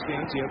the Paris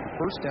Gaines. He had the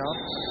first down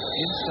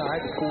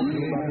inside the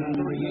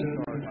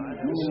 38-yard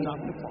line. Stop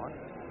the clock.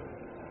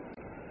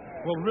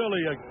 Well,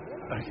 really,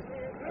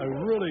 a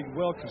really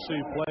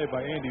well-conceived play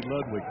by Andy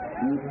Ludwig.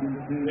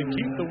 They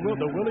keep the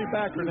Willie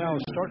backer now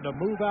is starting to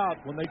move out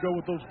when they go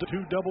with those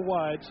 2 double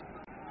wides,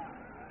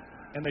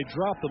 and they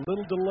drop the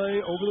little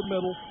delay over the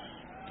middle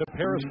to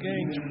Paris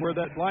Gaines where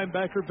that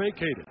linebacker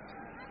vacated.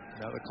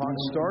 Now the clock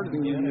started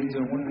again at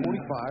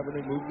 1:45 when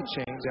they moved the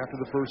chains after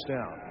the first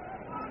down.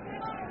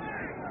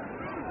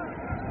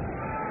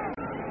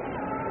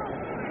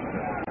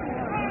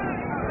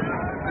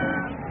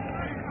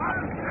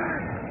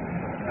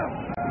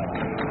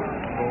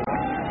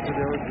 To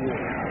Derek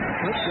Ward.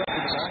 Flipped up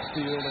in the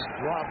backfield and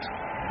dropped.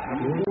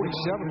 Number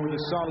 47 with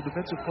a solid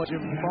defensive play,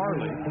 Jim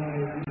Farley.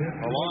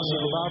 A loss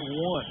of about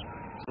 1.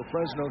 So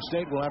Fresno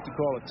State will have to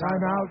call a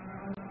timeout.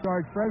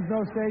 Sorry,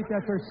 Fresno State,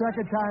 that's their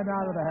 2nd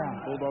timeout of the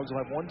half. Bulldogs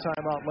will have 1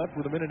 timeout left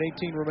with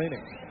 1:18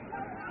 remaining.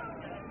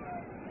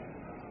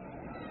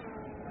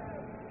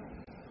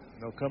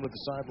 They'll come to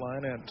the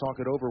sideline and talk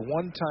it over.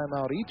 1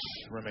 timeout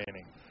each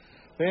remaining.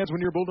 Fans,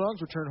 when your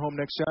Bulldogs return home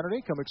next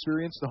Saturday, come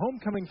experience the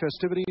homecoming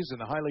festivities and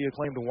the highly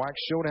acclaimed Wax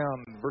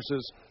Showdown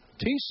versus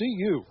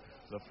TCU.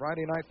 The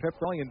Friday night pep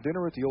rally and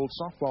dinner at the old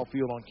softball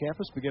field on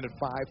campus begin at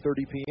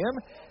 5:30 p.m.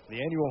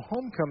 The annual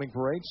homecoming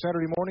parade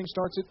Saturday morning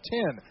starts at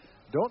 10.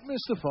 Don't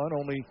miss the fun,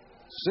 only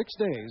 6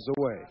 days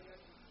away.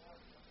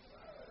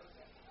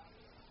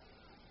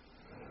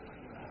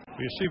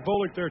 You see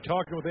Volek there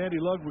talking with Andy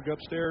Ludwig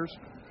upstairs.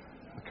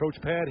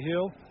 Coach Pat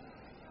Hill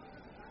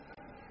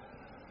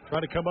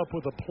trying to come up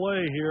with a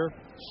play here,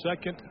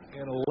 2nd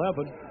and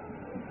 11.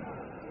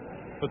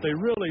 But they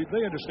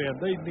understand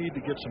they need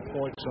to get some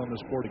points on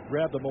this board to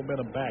grab the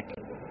momentum back.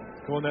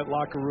 Go in that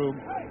locker room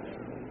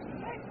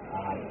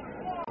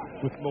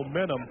with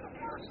momentum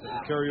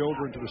and carry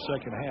over into the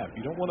second half.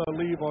 You don't want to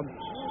leave on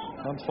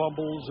on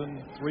fumbles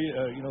and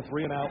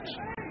three and outs.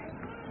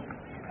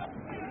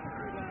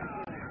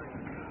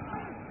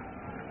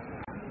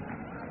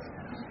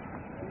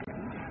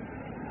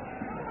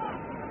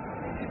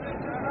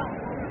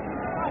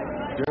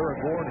 Derek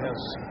Ward has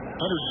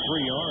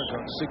 103 yards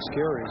on 6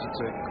 carries.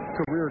 It's a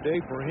career day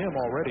for him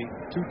already.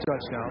 2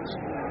 touchdowns.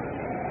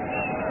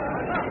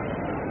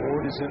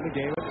 Ward is in the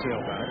game at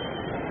tailback.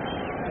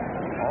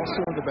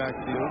 Also in the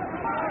backfield,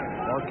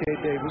 Marquez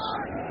Davis.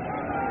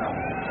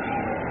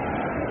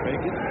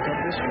 Make it come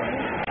this way.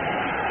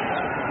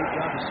 Good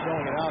job of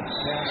spelling it out.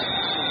 Pass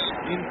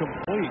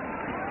incomplete.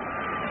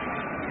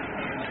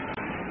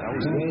 That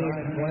was the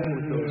line play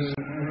with those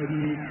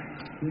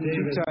 2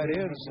 tight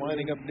ends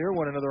lining up near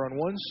one another on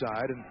one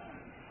side, and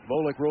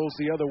Volek rolls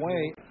the other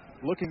way,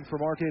 looking for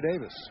Marquez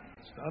Davis.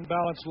 It's an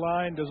unbalanced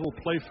line, does a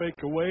little play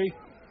fake away.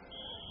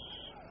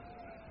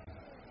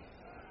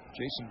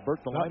 Jason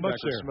Burke, the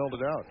linebacker, smelled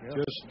it out.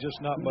 Yeah.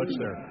 Just not much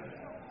there.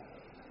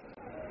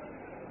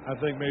 I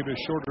think maybe a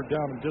shorter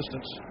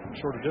distance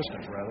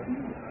rather.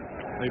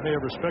 They may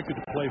have respected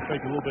the play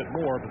fake a little bit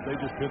more, but they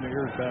just pinned their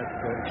ears back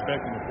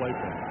expecting the play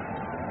fake.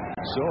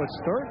 So it's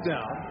 3rd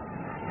down.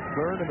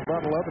 3rd and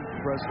about 11 for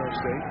Fresno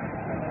State.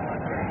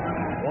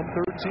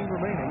 1:13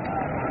 remaining.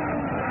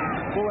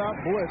 Full out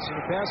blitz, and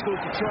the pass goes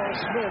to Charles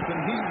Smith, and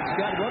he's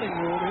got running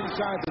room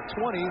inside the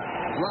 20,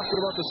 dropped at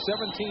about the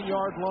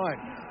 17-yard line.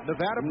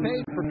 Nevada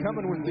paid for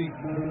coming with the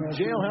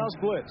jailhouse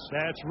blitz.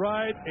 That's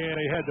right, and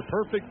they had the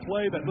perfect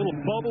play, that little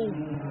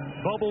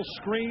bubble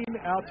screen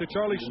out to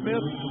Charlie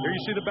Smith. Here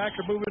you see the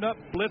backer moving up,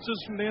 blitzes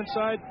from the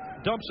inside,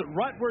 dumps it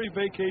right where he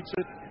vacates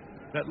it.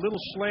 That little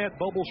slant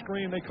bubble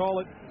screen, they call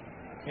it,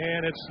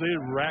 and it's the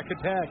rack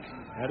attack.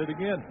 At it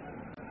again.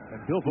 And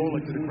Bill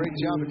Volek did a great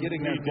job of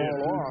getting that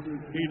ball off.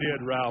 He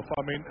did, Ralph.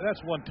 I mean,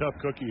 that's one tough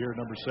cookie here,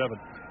 number 7.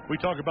 We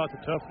talk about the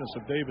toughness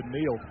of David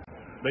Neal.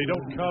 They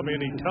don't come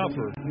any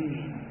tougher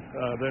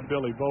than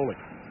Billy Volek.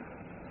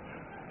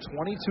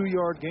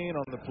 22-yard gain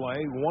on the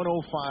play.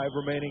 1:05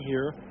 remaining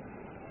here.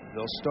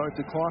 They'll start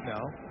the clock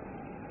now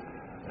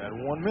at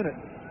 1 minute.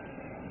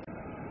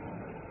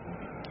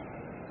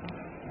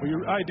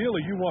 Well,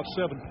 ideally, you want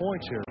 7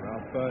 points here,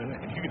 Ralph.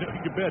 You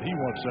can bet he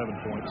wants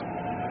 7 points.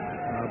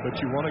 But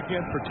you want to,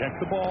 again, protect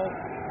the ball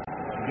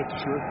and get the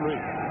sure 3.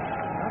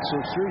 Not so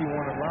sure you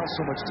want to allow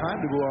so much time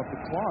to go off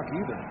the clock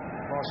either.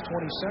 Lost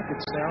 20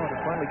 seconds now and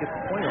finally get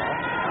the point off.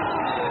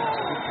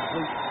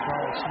 Complete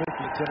Charles Smith,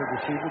 the intended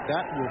receiver.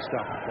 That will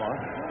stop the clock.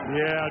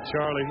 Yeah,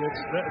 Charlie,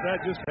 that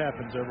just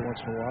happens every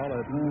once in a while.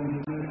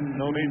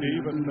 No need to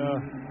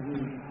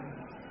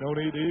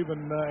even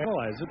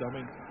analyze it. I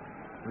mean,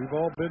 we've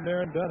all been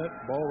there and done it.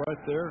 Ball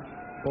right there.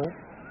 Boom.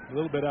 A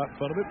little bit out in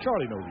front of it.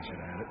 Charlie knows he should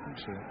have had it. You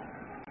see it.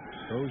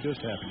 Those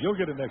just happen. You'll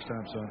get it next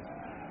time, son.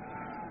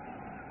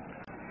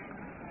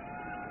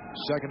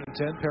 2nd and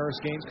 10. Paris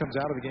Gaines comes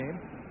out of the game,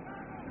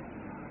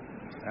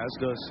 as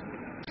does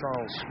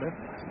Charles Smith.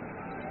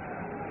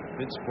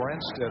 Vince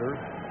Branstetter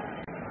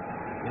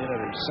in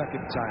at a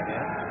second tight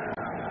end,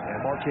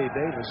 and Marquez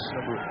Davis,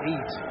 number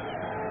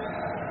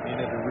 8, in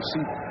at a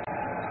receiver.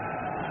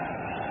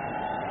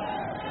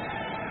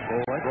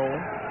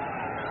 Rolling.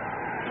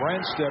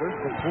 Branstetter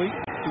complete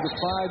to the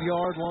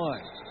 5-yard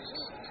line.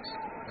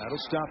 That'll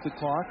stop the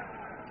clock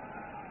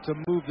to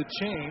move the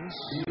chains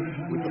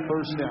with the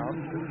first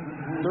down.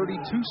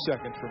 32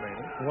 seconds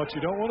remaining. What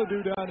you don't want to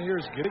do down here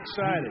is get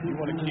excited. You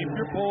want to keep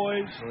your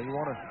poise. So you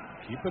want to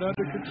keep it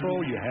under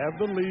control. You have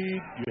the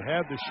lead. You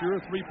have the sure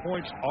 3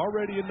 points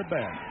already in the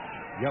bag.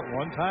 You got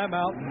 1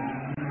 timeout.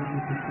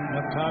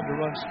 Enough time to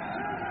run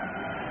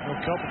a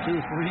couple,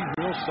 2 or 3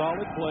 real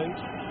solid plays.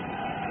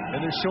 And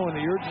they're showing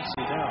the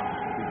urgency now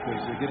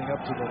because they're getting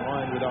up to the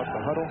line without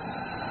the huddle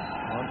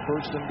on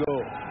 1st and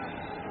goal.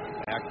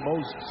 Mac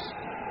Moses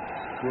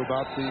to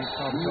about the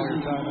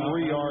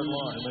 3-yard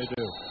line. And they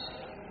do.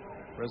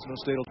 Fresno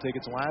State will take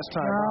its last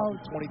time out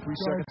with 23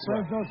 seconds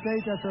left. Fresno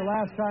State, that's their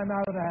last time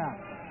out of the half.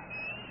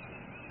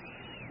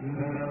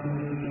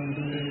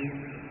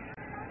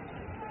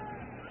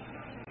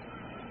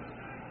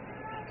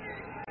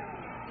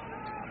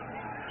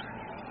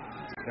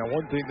 Now,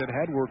 one thing that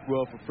had worked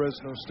well for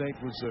Fresno State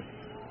was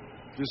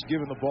just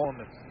giving the ball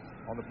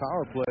on the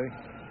power play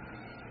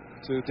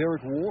to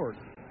Derek Ward.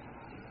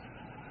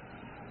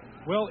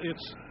 Well,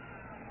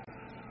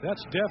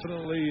 that's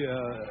definitely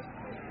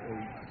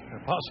a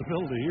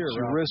possibility here.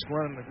 You risk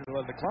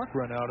letting the clock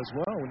run out as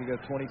well when you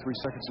got 23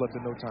 seconds left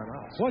and no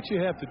timeouts. What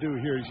you have to do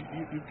here is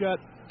you've got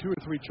 2 or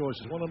 3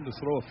 choices. One of them to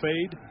throw a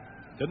fade.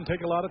 Doesn't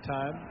take a lot of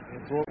time.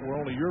 And throw it where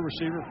only your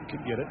receiver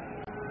can get it.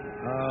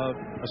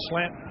 A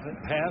slant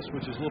pass,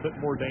 which is a little bit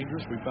more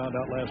dangerous. We found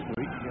out last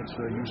week against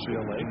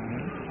UCLA.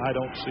 I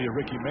don't see a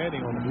Ricky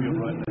Manning on the field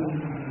right now.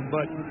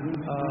 But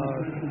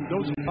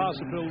those are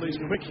possibilities.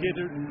 Quick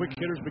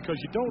hitters, because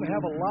you don't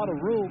have a lot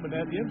of room in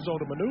that end zone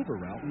to maneuver,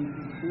 Ralph.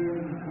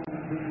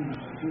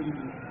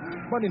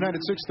 Monday night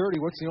at 6:30.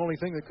 What's the only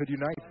thing that could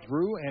unite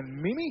Drew and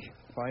Mimi?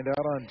 Find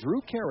out on Drew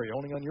Carey,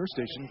 only on your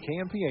station,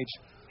 KMPH,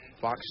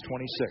 Fox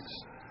 26.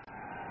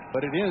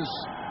 But it is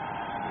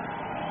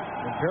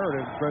the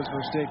imperative Fresno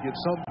State gets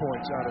some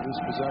points out of this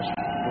possession.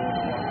 Going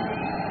to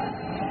Rockville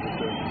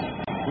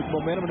with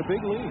momentum and a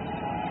big lead.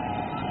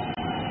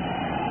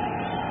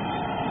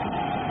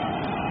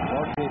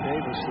 R.K.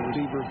 Davis, the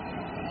receiver, to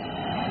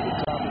the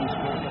top of the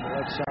screen on the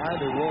left side.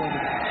 They're rolling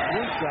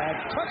inside.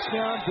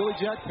 Touchdown, Billy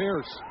Jack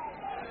Pierce.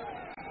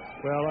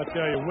 Well, I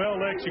tell you,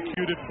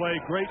 well-executed play,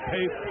 great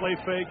play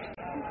fake.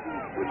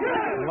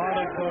 A lot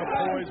of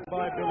poise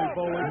by Billy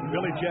Bowling.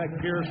 Billy Jack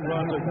Pierce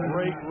runs a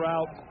great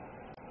route.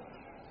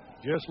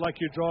 Just like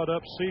you draw it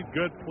up, see,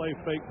 good play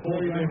fake.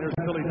 Pulls it in. There's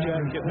Billy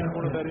Jack getting in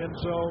front of that end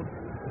zone.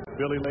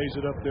 Billy lays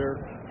it up there.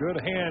 Good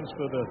hands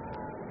for the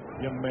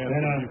young man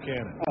from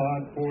Buchanan.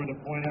 For the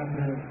point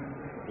after.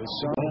 The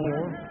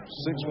sophomore,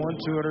 6'1",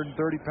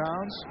 230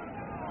 pounds.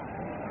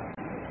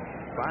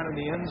 Finding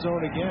the end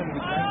zone again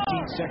with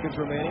 19 seconds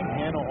remaining.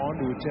 Hannah on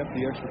to attempt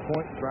the extra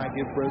point. Try and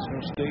give Fresno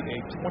State a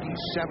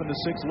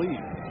 27-6 lead.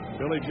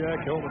 Billy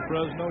Jack, Hillman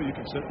Fresno, you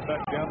can sit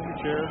back down in your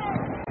chair.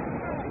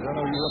 I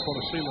know you were up on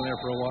the ceiling there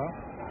for a while.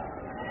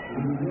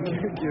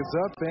 Kick is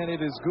up, and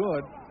it is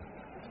good.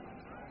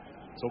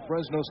 So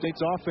Fresno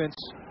State's offense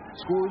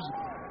scores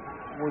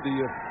for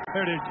the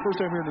first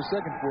time here in the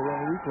second quarter on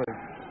the replay.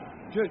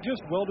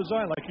 Just well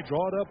designed, like you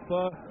draw it up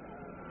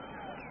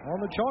on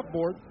the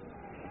chalkboard.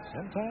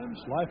 Sometimes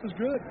life is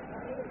good.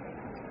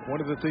 One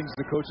of the things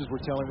the coaches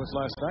were telling us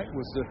last night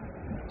was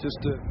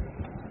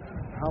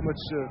how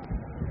much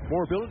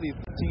more ability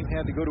the team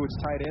had to go to its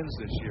tight ends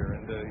this year.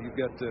 And you've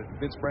got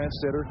Vince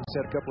Brandstetter, who's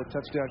had a couple of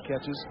touchdown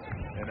catches,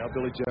 and now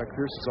Billy Jack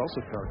Pierce has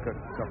also caught a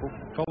couple.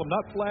 Call them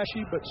not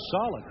flashy, but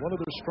solid. One of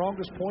their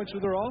strongest points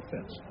of their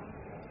offense.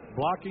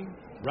 Blocking,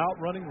 route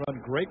running, run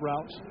great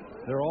routes.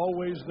 They're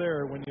always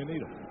there when you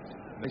need them.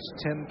 Nice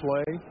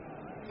 10-play,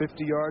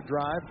 50-yard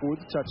drive for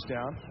the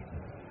touchdown.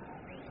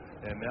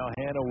 And now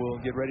Hannah will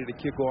get ready to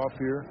kick off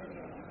here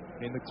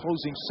in the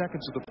closing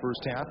seconds of the first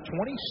half.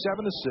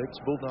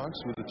 27-6, Bulldogs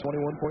with a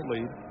 21-point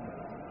lead.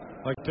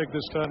 I'd like to take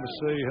this time to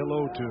say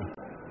hello to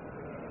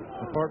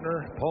the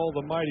partner, Paul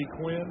the Mighty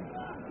Quinn,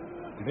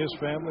 and his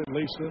family,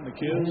 Lisa and the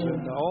kids,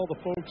 and all the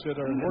folks that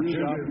are in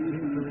workshop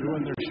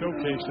doing their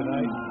showcase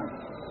tonight.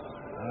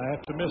 I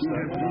have to miss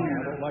them.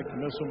 I don't like to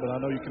miss them, but I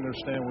know you can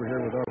understand we're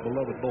here with our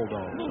beloved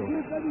Bulldogs. So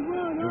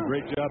do a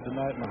great job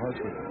tonight. My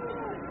heart's with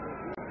you.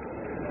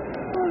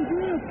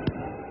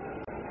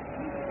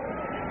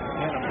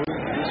 Hannah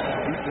moving this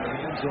one deep in the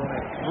end zone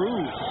and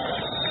through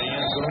the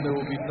end zone. There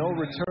will be no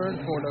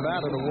return for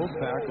Nevada. The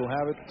Wolfpack will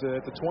have it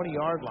at the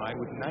 20-yard line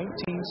with 19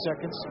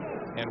 seconds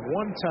and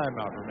one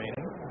timeout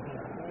remaining,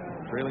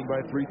 trailing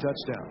by 3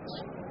 touchdowns.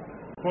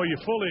 Well, you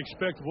fully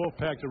expect the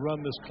Wolfpack to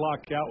run this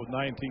clock out with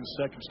 19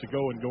 seconds to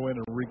go and go in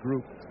and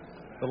regroup.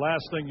 The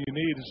last thing you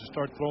need is to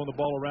start throwing the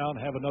ball around,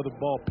 have another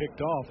ball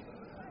picked off,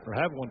 or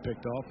have one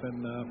picked off,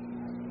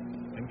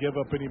 and give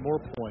up any more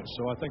points.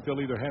 So I think they'll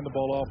either hand the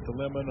ball off to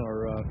Lemon,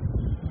 or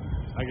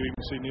I can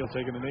even see Neal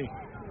taking a knee.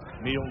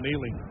 Neal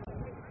kneeling.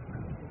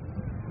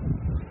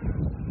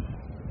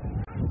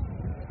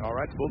 All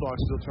right, the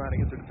Bulldogs still trying to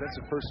get their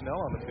defensive personnel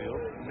on the field.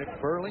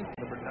 Nick Burley,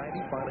 number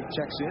 90, finally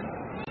checks in.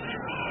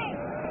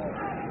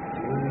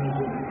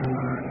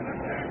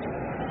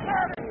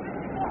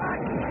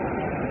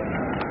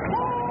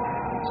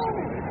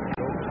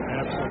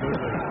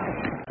 Absolutely.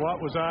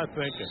 What was I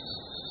thinking?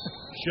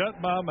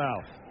 Shut my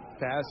mouth.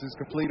 Pass is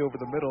complete over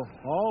the middle.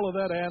 All of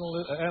that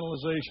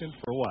analyzation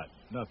for what?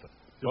 Nothing.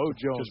 Bo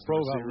Jones. Just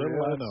prove how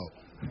little I know.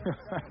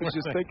 I was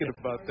just thinking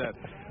about that.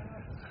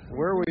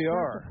 Where we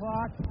are.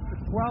 Clock,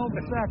 12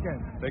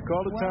 seconds. They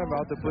called a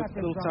timeout. They put a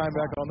little time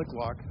back on the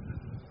clock.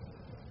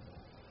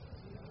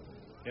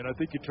 And I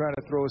think you're trying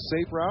to throw a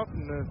safe route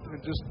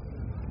and just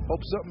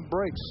hope something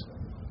breaks.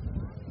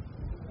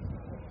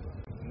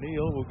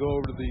 Neal will go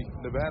over to the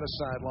Nevada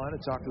sideline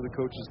and talk to the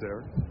coaches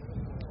there.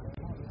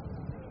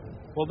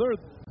 Well, they're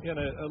in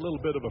a little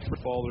bit of a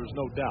free fall, there's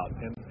no doubt.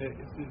 And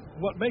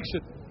what makes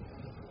it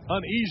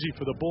uneasy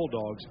for the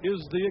Bulldogs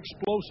is the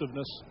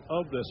explosiveness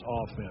of this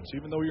offense.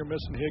 Even though you're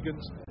missing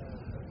Higgins,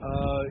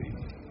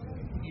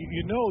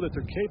 you know that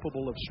they're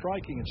capable of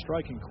striking and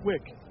striking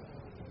quick.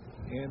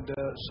 And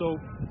so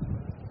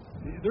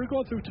they're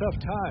going through tough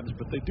times,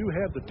 but they do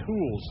have the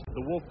tools,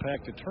 the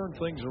Wolfpack, to turn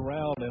things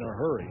around in a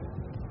hurry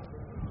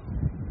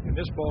in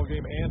this ball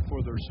game and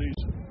for their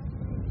season.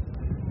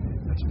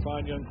 That's a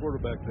fine young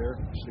quarterback there.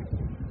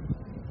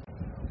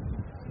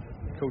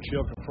 Coach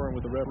Hill confirmed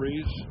with the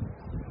referees.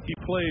 He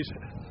plays,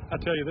 I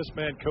tell you, this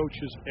man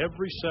coaches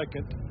every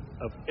second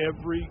of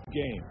every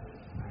game.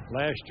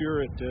 Last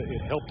year, it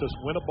helped us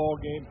win a ball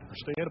game, or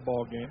stay in a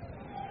ball game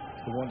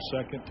for 1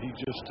 second. He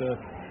just,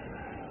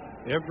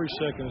 every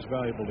second is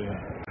valuable to him.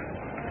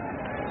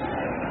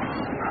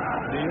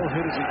 Neal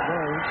hit as he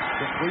throws,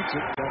 completes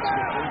it. That's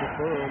the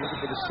Burrow looking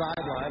for the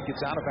sideline.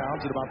 Gets out of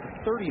bounds at about the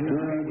 30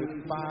 with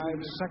 5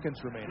 seconds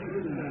remaining.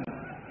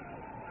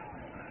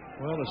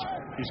 Well,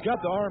 he's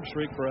got the arm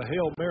streak for a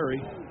Hail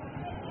Mary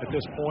at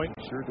this point.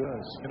 Sure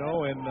does. You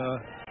know, and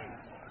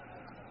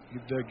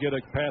you'd get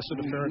a pass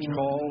interference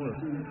call.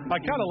 I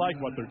kind of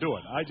like what they're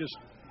doing. I just,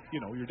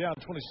 you know, you're down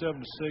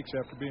 27-6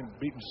 after being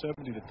beaten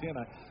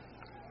 70-10.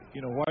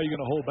 why are you going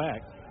to hold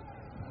back?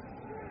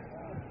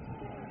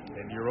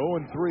 And you're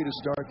 0-3 to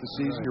start the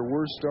season, your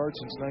worst start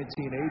since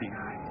 1980.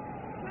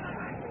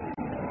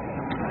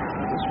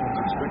 This one's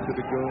expected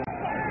to go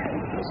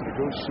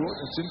short.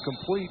 It's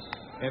incomplete,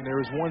 and there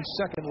is 1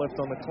 second left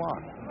on the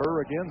clock.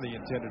 Burr again, the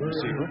intended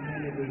receiver.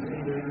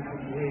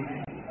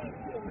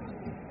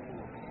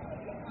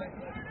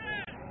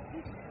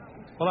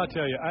 Well, I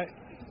tell you,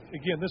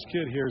 again, this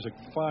kid here is a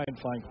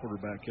fine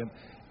quarterback, and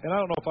I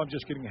don't know if I'm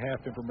just getting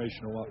half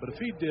information or what, but if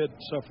he did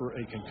suffer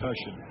a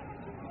concussion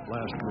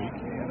last week,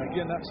 and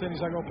again, not saying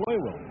he's not going to play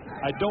well,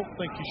 I don't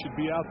think he should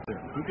be out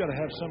there. We've got to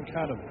have some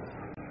kind of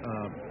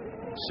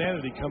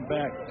sanity come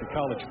back to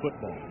college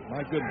football.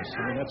 My goodness,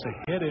 I mean, that's a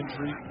head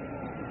injury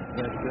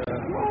that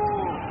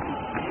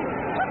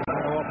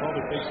I'll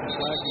probably take some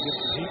flag and get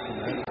some heat from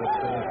that, but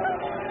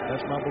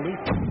that's my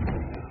belief.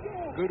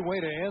 Good way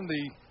to end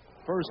the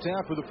first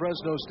half of the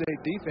Fresno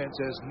State defense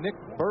as Nick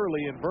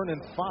Burley and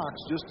Vernon Fox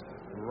just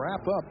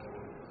wrap up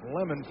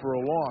Lemon for a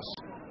loss.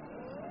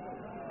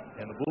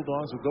 And the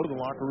Bulldogs will go to the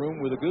locker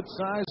room with a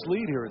good-sized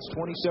lead here. It's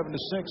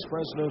 27-6,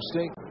 Fresno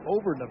State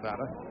over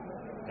Nevada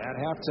at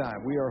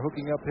halftime. We are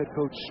hooking up head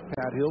coach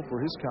Pat Hill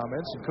for his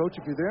comments. And, Coach,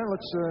 if you're there,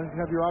 let's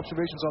have your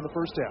observations on the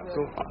first half. So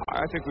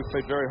I think we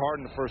played very hard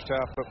in the first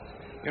half. But,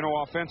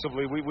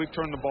 offensively, we've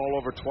turned the ball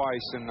over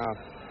twice. And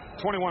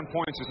 21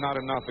 points is not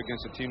enough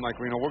against a team like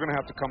Reno. We're going to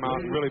have to come out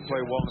and really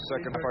play well in the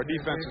second half. Our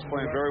defense is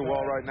playing very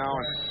well right now,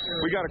 and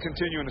we got to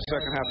continue in the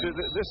second half.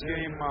 This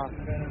game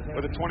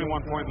with a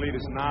 21-point lead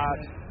is not.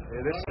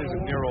 This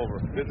isn't near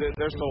over.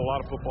 There's still a lot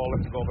of football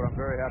left to go, but I'm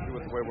very happy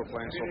with the way we're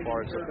playing so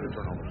far, except for the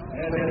turnovers.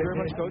 Thank you very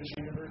much, Coach.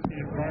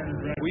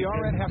 We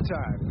are at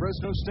halftime.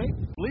 Fresno State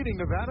leading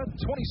Nevada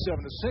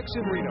 27-6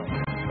 in Reno.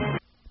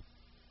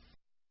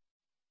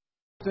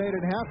 State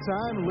at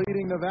halftime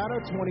leading Nevada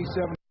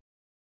 27.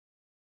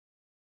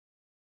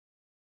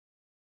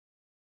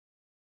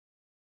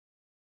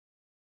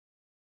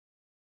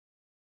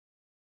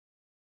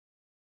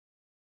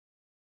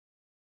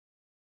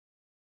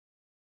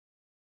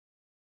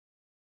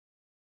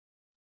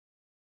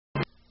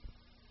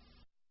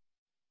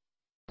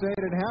 State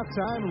at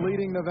halftime,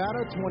 leading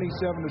Nevada 27-6.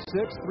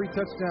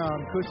 3-touchdown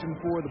cushion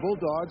for the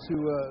Bulldogs,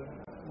 who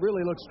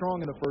really looked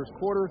strong in the first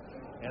quarter,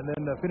 and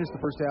then finished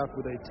the first half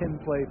with a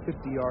 10-play,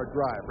 50-yard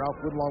drive.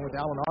 Ralph Wood along with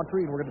Alan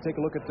Autry, and we're going to take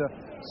a look at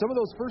some of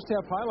those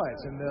first-half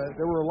highlights, and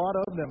there were a lot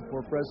of them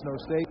for Fresno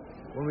State.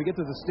 When we get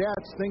to the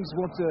stats, things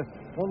won't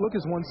look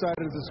as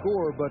one-sided as the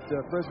score, but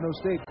Fresno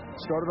State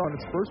started on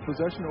its first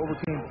possession,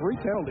 overcame 3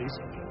 penalties,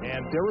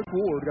 and Derek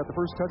Ward got the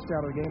first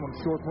touchdown of the game on a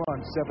short run,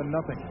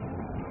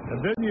 7-0. And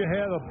then you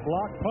had a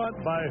block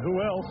punt by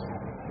who else?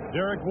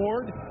 Derek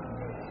Ward,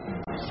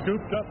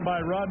 scooped up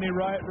by Rodney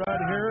Wright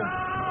right here,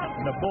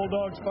 and the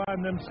Bulldogs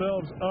find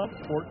themselves up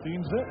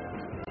 14-zip.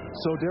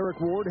 So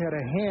Derek Ward had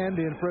a hand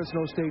in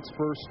Fresno State's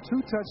first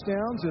 2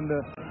 touchdowns, and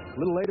a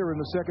little later in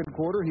the second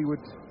quarter, he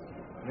would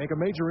make a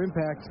major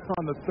impact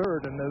on the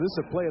third. And this is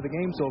a play of the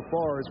game so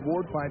far as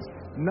Ward finds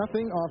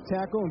nothing off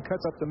tackle and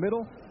cuts up the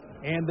middle.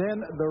 And then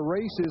the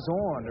race is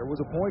on. There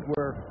was a point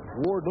where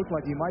Ward looked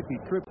like he might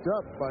be tripped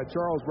up by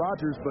Charles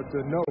Rogers, but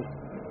no.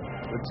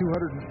 The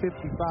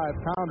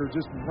 255-pounder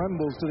just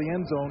rumbles to the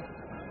end zone.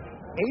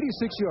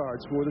 86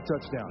 yards for the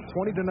touchdown.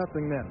 20-0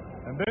 then.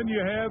 And then you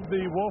have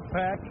the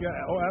Wolfpack,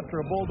 after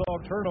a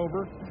Bulldog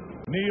turnover,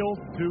 Neal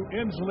to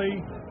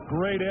Inslee.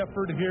 Great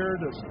effort here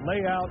to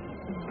lay out.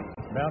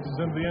 Bounces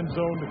into the end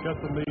zone to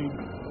cut the lead.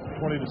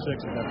 20-6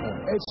 at that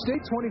point. It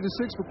stayed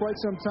 20-6 for quite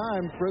some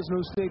time.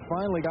 Fresno State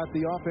finally got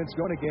the offense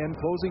going again,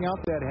 closing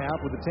out that half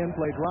with a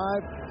 10-play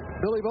drive.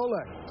 Billy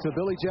Volek to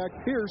Billy Jack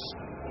Pierce.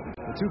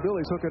 The 2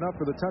 Billies hooking up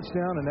for the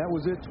touchdown, and that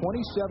was it,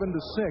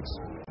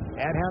 27-6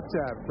 at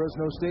halftime.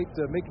 Fresno State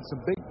making some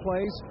big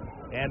plays,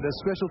 and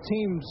special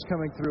teams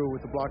coming through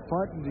with the block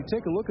punt. And you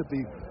take a look at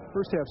the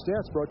first half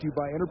stats brought to you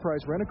by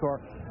Enterprise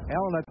Rent-A-Car.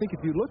 Alan, I think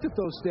if you looked at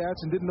those stats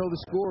and didn't know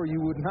the score, you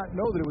would not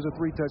know that it was a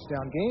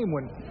 3-touchdown game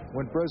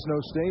when Fresno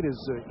State is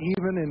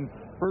even in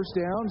first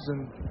downs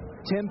and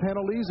 10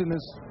 penalties and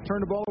has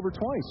turned the ball over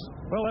twice.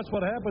 Well, that's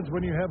what happens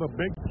when you have a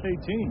big play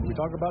team. We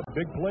talk about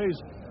big plays.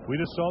 We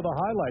just saw the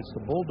highlights.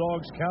 The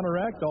Bulldogs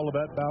counteract all of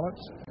that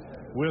balance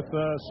with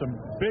some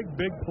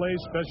big plays,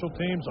 special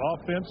teams,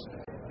 offense,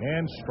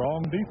 and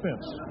strong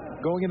defense.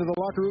 Going into the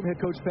locker room, head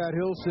coach Pat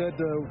Hill said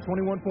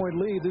 21-point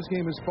lead. This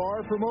game is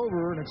far from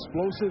over. An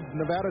explosive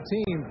Nevada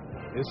team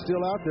is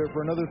still out there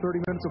for another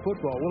 30 minutes of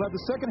football. We'll have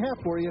the second half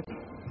for you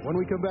when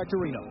we come back to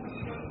Reno.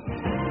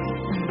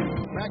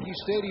 Mackey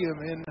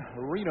Stadium in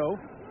Reno.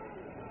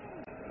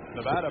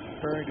 Nevada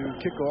preparing to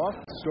kick off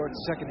to start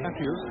the second half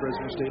here.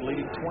 Fresno State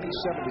leading 27-6.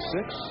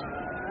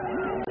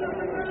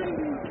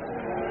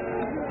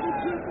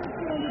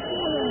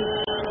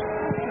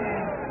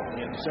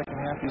 And the second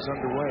half is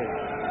underway.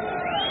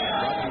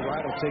 Rodney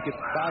Wright will take it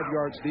 5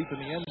 yards deep in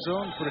the end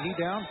zone. Put a knee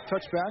down,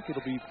 touchback.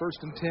 It'll be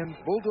 1st and 10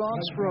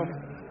 Bulldogs from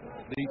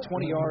the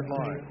 20-yard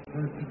line.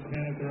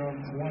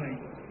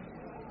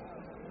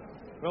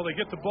 Well, they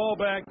get the ball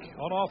back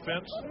on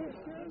offense,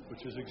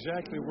 which is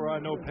exactly where I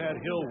know Pat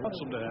Hill wants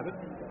them to have it.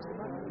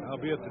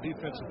 albeit the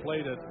defense has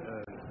played a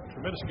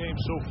tremendous game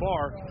so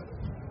far.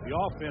 The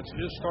offense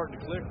is starting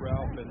to click,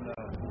 Ralph, and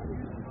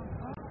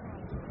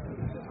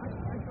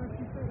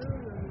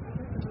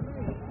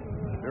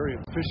very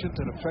efficient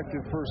and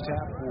effective first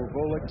half for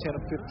Volek, 10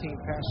 of 15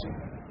 passing.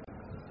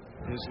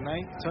 His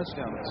 9th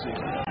touchdown of the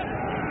season.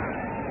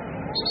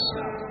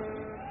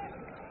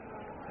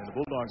 And the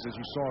Bulldogs, as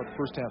you saw at the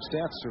first half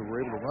stats,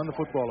 were able to run the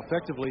football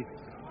effectively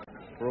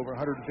for over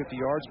 150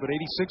 yards, but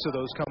 86 of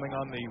those coming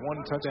on the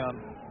one touchdown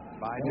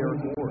by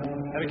Derek Ward.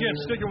 And again,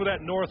 sticking with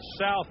that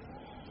north-south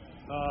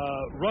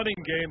running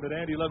game that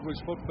Andy Ludwig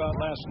spoke about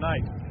last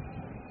night,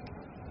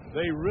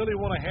 they really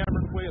want to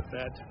hammer away at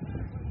that.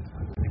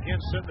 Again,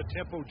 set the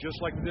tempo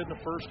just like they did in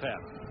the first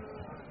half.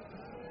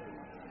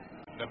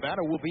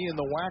 Nevada will be in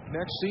the WAC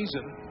next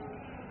season.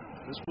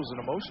 This was an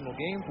emotional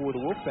game for the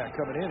Wolfpack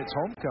coming in. It's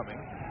homecoming.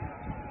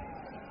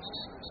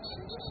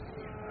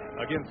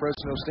 Again,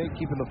 Fresno State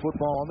keeping the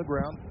football on the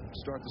ground.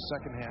 Start the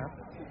second half.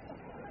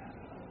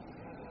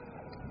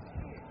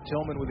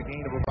 Tillman with a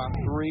gain of about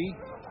 3.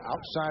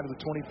 Outside of the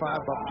 25,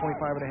 about the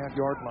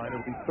 25.5-yard line.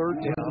 It'll be third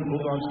down.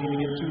 Bulldogs need to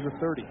get to the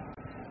 30.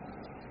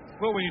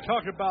 Well, when you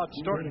talk about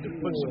starting to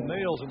put some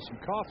nails and some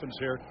coffins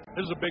here,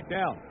 this is a big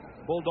down.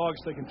 Bulldogs,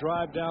 they can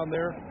drive down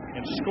there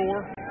and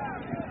score.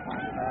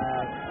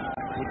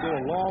 Would go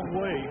a long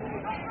way.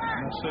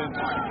 I'm not saying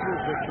to secure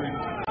victory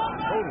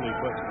totally,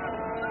 but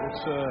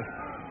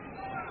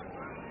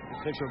it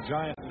takes a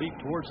giant leap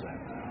towards that.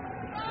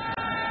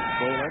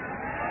 Volek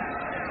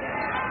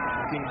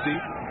looking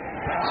deep.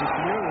 Pass is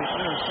nearly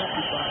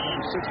intercepted by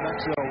number 6,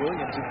 Maxwell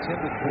Williams,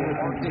 intended for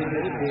Martin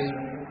Davis.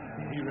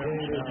 He ran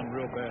me down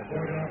real bad.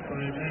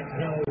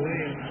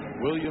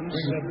 Williams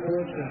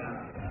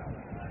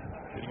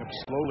getting up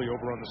slowly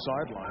over on the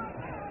sideline.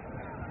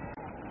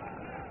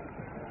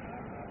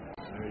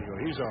 There you go.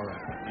 He's all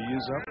right. He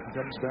is up. He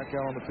comes back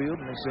out on the field,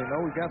 and they say,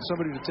 no, we've got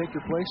somebody to take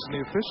your place, and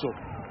the official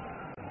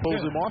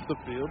pulls him off the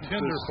field.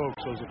 Tender folks,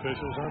 those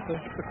officials, aren't they?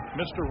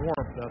 Mr.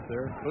 Warmth out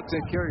there. But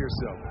take care of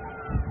yourself.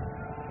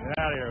 Get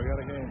out of here. We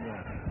got a game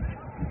going.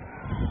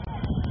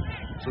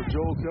 So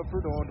Joel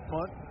Cufford on to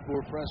punt for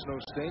Fresno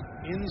State.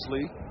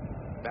 Inslee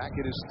back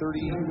at his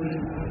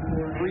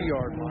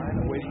 33-yard line,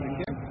 awaiting the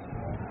kick.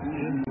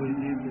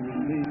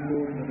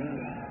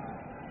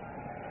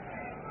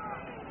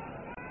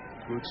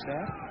 Good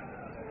snap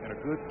and a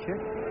good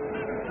kick.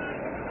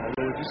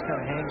 Although it just kind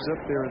of hangs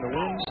up there in the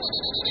wind.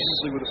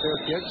 Inslee with a fair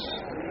catch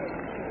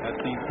at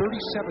the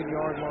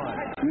 37-yard line.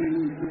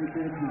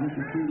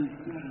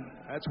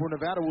 That's where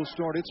Nevada will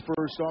start its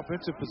first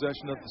offensive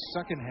possession of the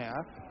second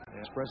half,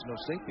 as Fresno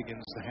State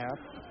begins the half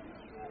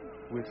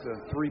with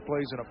 3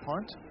 plays and a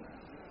punt.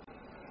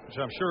 Which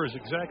I'm sure is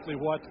exactly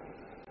what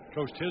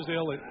Coach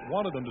Tisdale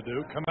wanted them to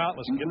do. Come out,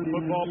 let's get the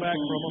football back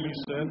from them, he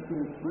said.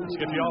 Let's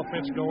get the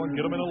offense going,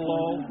 get them in a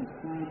lull,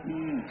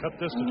 cut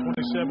this to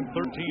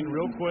 27-13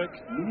 real quick,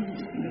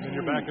 and then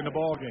you're back in the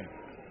ball game.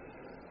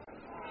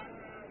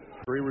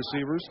 3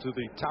 receivers to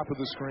the top of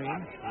the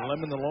screen.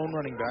 Lemon, the lone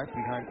running back,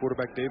 behind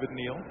quarterback David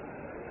Neal.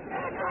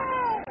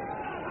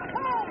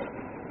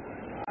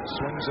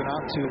 Swings it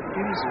out to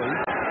Inslee.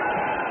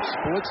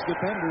 Splits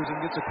defenders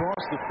and gets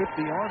across the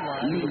 50-yard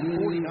line to the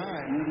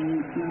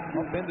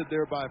 49. Upended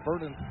there by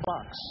Vernon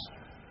Fox.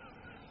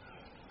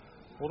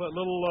 Well, that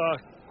little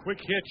quick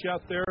hitch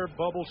out there,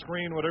 bubble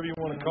screen, whatever you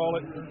want to call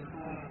it.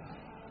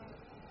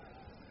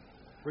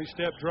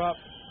 3-step drop.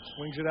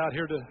 Swings it out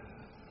here to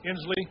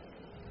Inslee.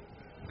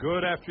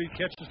 Good after he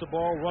catches the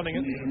ball, running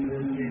it.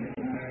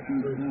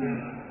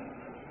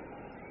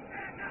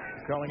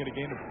 Calling it a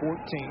gain of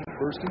 14,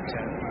 first and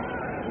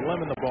 10.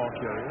 Lemon, the ball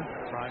carrier,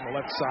 trying the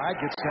left side,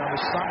 gets down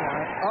the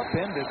sideline,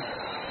 upended,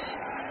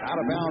 out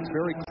of bounds,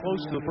 very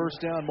close to the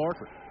first down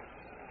marker.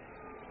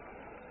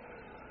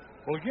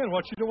 Well, again,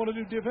 what you don't want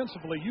to do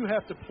defensively, you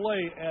have to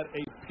play at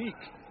a peak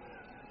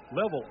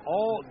level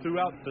all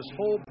throughout this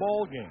whole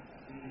ball game.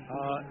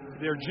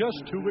 They're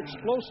just too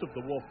explosive,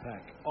 the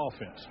Wolfpack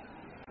offense.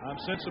 I'm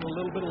sensing a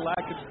little bit of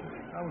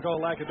I wouldn't call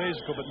it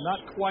lackadaisical, but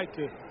not quite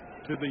to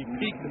the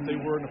peak that they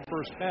were in the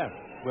first half.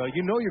 Well,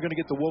 you know you're going to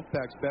get the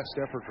Wolfpack's best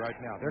effort right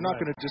now. They're not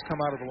going to just come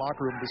out of the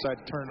locker room and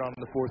decide to turn it on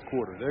in the fourth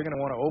quarter. They're going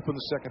to want to open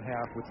the second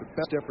half with the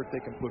best effort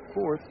they can put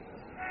forth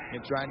and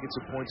try and get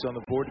some points on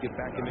the board to get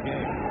back in the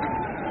game.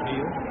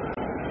 Neal.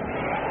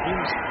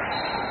 He's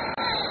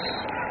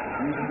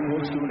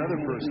close to another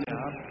first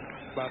down,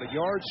 about a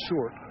yard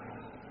short.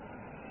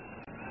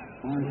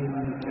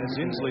 As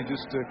Inslee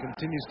just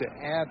continues to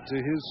add to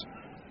his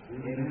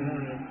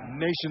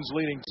nation's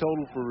leading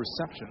total for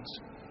receptions.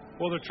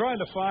 Well, they're trying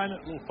to find a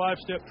little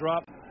 5-step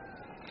drop.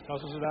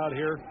 Tosses it out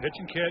here, pitch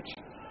and catch.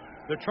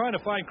 They're trying to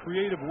find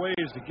creative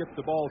ways to get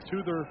the ball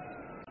to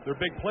their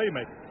big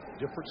playmaker.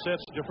 Different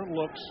sets, different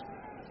looks.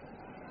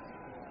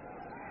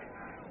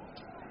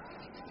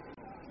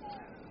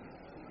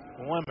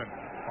 Lemon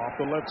off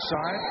the left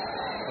side.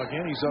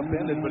 Again, he's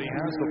upended, but he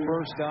has the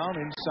first down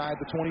inside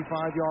the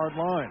 25-yard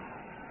line.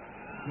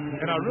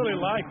 And I really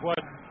like what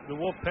the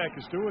Wolfpack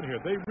is doing here.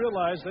 They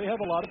realize they have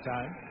a lot of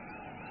time.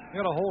 They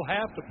got a whole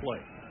half to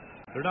play.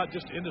 They're not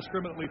just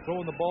indiscriminately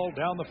throwing the ball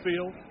down the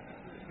field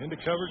into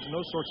coverage and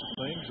those sorts of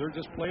things. They're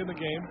just playing the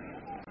game,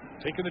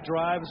 taking the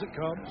drive as it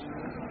comes,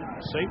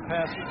 safe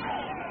passes.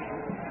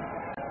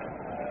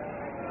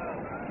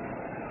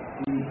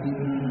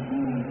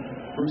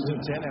 First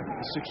and 10 after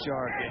the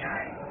 6-yard gain.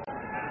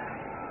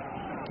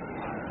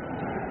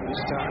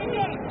 This time,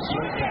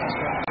 straight pass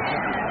comes to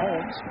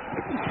Holmes.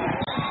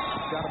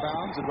 Got out of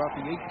bounds at about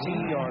the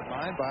 18-yard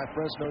line by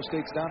Fresno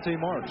State's Dante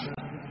Marsh.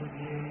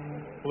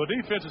 Well, the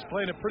defense is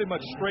playing it pretty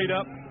much straight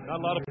up. Not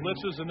a lot of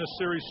blitzes in this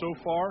series so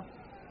far.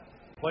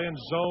 Playing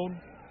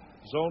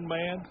zone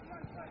man.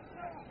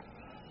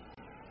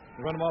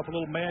 They run them off a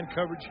little man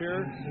coverage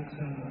here.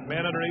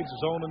 Man underneath,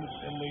 zone in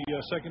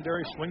the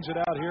secondary, swings it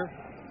out here.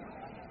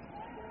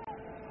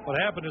 What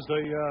happened is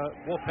the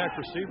Wolfpack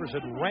receivers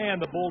had ran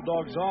the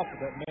Bulldogs off with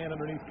that man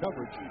underneath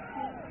coverage.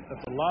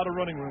 That's a lot of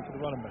running room for the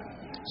running back.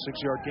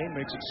 6-yard gain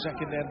makes it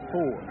 2nd and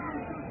 4.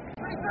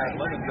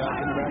 Lemon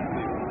back in the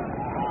backfield.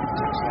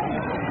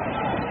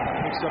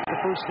 Picks up the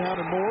first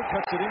down and more,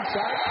 cuts it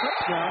inside,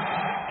 touchdown,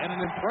 and an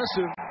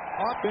impressive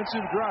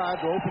offensive drive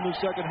to open the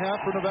second half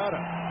for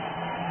Nevada.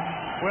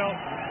 Well,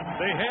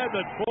 they had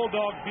the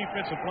Bulldog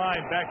defensive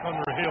line back on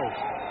their heels.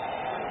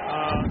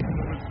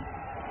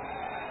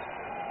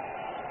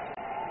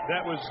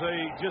 That was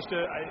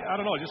I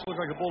don't know, it just looked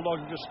like the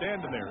Bulldogs were just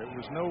standing there. It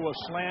was no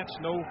slants,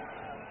 no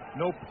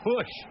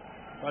push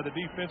by the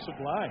defensive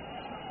line.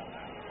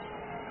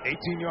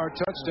 18-yard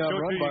touchdown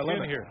run by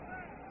Lemon. Here.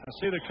 I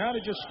see they're kind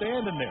of just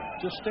standing there,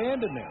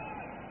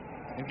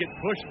 and get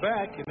pushed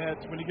back, and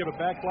that's when you give a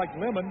back like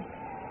Lemon,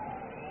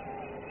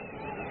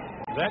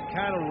 that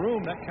kind of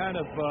room, that kind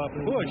of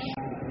push,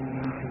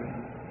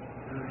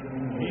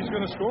 he's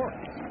going to score.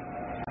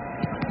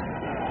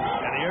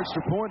 And the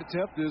extra point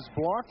attempt is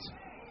blocked.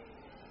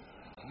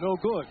 No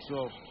good.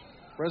 So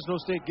Fresno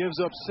State gives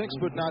up 6,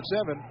 but not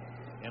 7.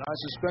 And I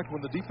suspect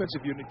when the defensive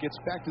unit gets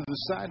back to the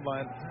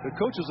sideline, the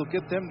coaches will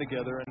get them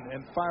together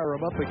and fire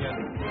them up again.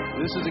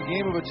 This is a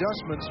game of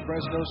adjustments.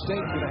 Fresno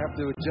State going to have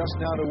to adjust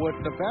now to what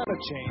Nevada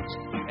changed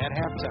at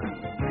halftime.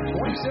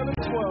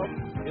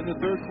 27-12 in the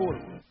third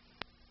quarter.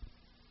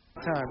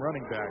 Time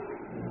running back.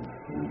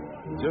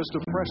 Just a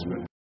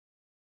freshman.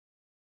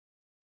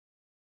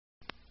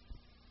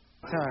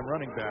 Time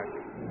running back.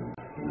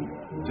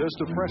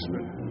 Just a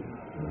freshman.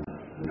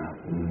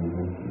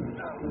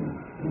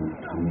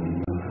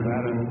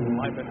 Nevada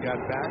lineman got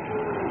back.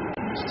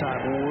 This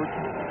time Ward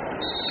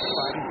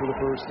fighting for the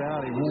first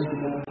down. He was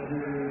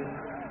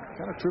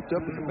kind of tripped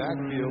up in the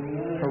backfield.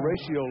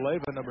 Horatio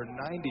Leyva, number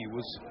 90,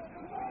 was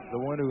the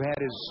one who had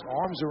his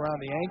arms around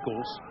the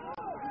ankles.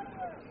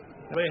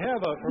 They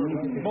have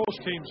most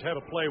teams have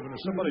a play when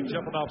there's somebody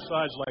jumping off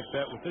sides like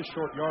that with this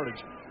short yardage,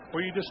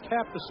 where you just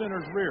tap the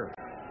center's rear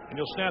and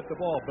you'll snap the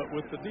ball. But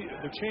with the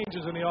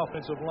changes in the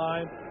offensive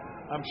line,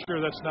 I'm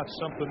sure that's not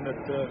something that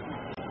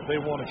they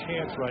want a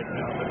chance right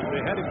now. But if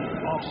they had him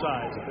off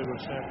sides, if they would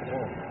have snapped the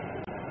ball.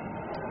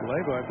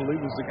 Leyva, I believe,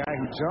 was the guy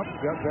who jumped,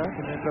 got back,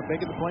 and ended up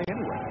making the play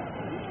anyway.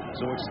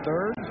 So it's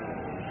third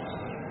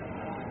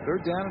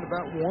down and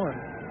about 1.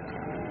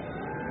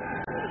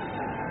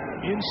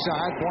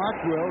 Inside,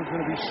 Blackwell is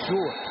going to be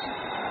short.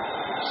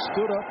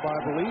 Stood up by,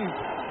 I believe,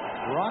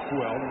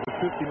 Rockwell, number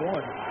 51.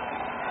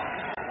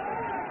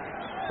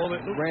 Well,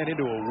 it ran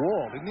into a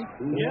wall, didn't he?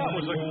 Yeah, it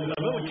was a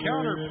little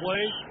counter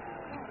play.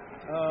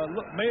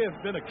 May have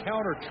been a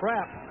counter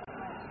trap.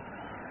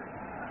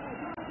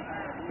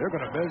 They're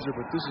going to measure,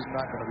 but this is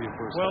not going to be a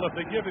first down. Well, if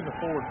they give him the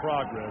forward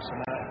progress,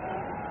 and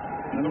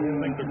I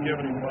don't think they're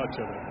giving him much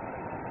of it.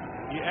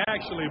 He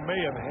actually may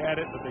have had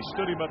it, but they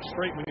stood him up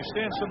straight. When you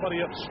stand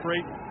somebody up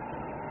straight,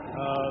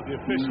 the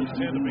officials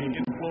tend to be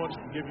influenced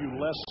and give you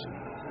less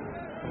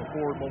of a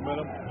forward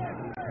momentum.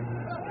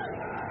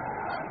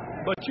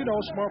 But, you know,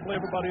 smart play,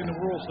 everybody in the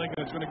world is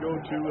thinking it's going to go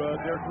to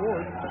Derek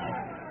Ward,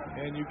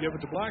 and you give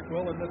it to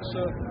Blackwell, and that's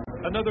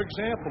another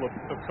example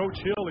of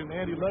Coach Hill and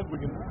Andy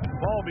Ludwig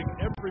involving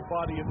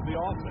everybody into the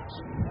offense.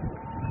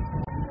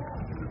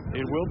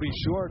 It will be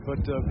short, but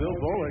Bill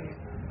Bullock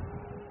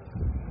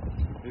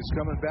is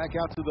coming back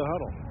out to the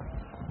huddle.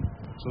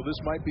 So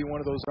this might be one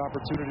of those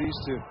opportunities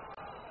to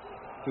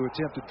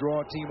attempt to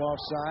draw a team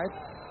offside.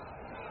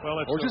 Well,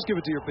 or just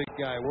give it to your big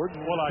guy, Ward,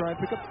 and try and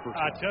pick up the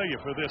first. I tell you,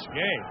 for this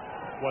game,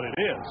 what it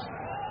is,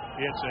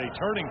 it's a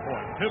turning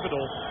point,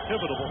 pivotal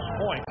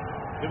point.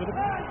 Pivotal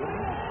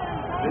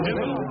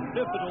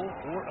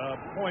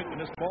point in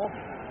this ball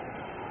game.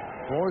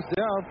 Fourth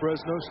down,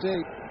 Fresno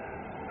State.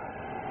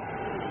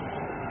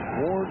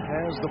 Ward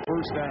has the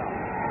first down.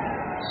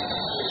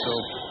 So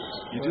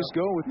you just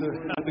go with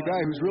the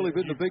guy who's really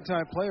been the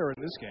big-time player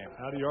in this game.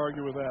 How do you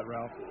argue with that,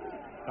 Ralph?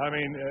 I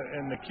mean,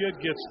 and the kid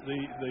gets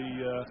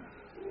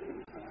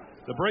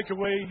the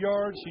breakaway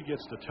yards. He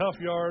gets the tough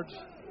yards.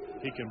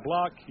 He can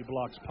block. He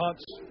blocks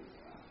punts.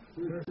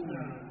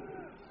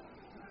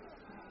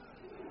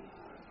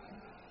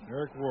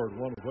 Eric Ward,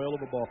 one whale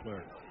of a ball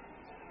player.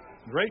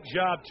 Great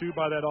job, too,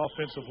 by that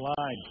offensive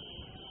line.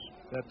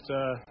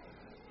 That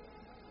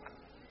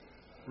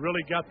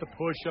really got the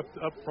push up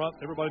front.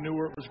 Everybody knew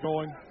where it was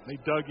going. They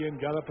dug in,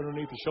 got up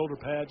underneath the shoulder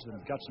pads,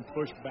 and got some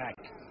push back.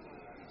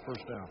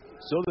 First down.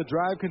 So the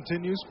drive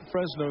continues for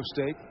Fresno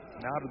State.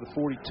 Now to the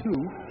 42.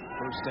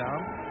 First down.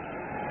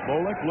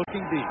 Bolick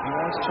looking deep. He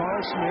wants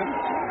Charles Smith.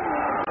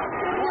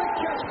 Great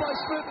catch by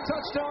Smith.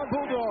 Touchdown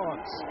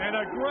Bulldogs. And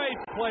a great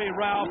play,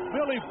 Ralph.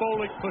 Billy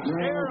Bolick puts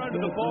air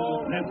under the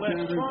ball and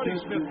lets Charlie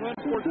Smith run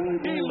for it.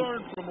 He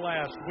learned from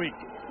last week.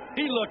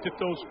 He looked at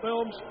those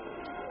films.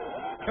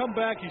 Come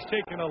back. He's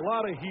taken a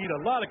lot of heat,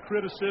 a lot of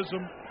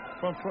criticism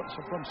from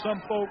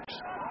some folks.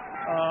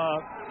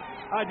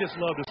 I just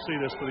love to see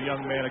this for the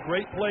young man. A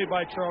great play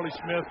by Charlie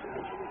Smith.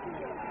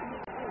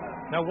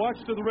 Now watch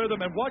to the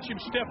rhythm and watch him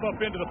step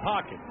up into the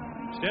pocket.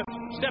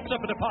 Steps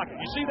up in the pocket.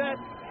 You see that?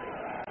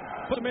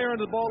 Put some air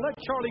into the ball. Let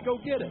Charlie go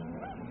get it.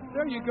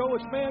 There you go.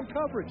 It's man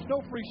coverage. No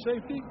free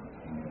safety.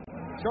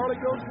 Charlie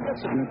goes and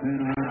gets it.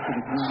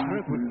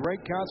 Smith with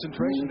great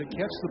concentration to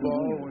catch the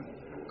ball when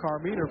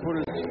Carminer put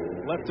his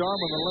left arm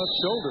on the left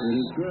shoulder. It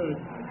is good.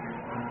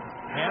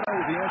 Hannah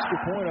with the extra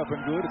point up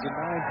and good. It's a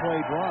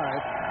 9-play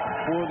drive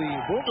for the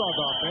Bulldog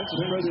offense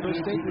as Fresno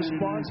State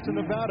responds to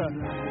Nevada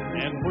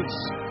and puts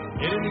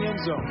it in the end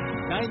zone.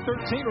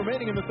 9:13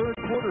 remaining in the third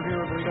quarter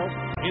here in Reno.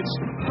 It's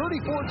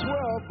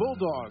 34-12,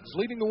 Bulldogs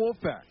leading the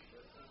Wolfpack.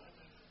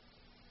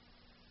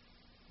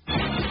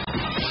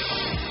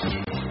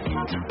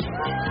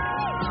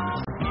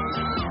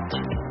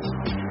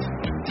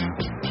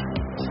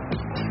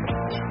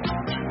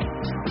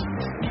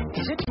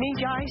 Is it me,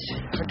 guys?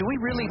 Or do we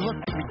really look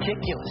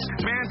ridiculous?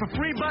 Man, for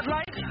free Bud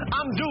Light,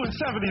 I'm doing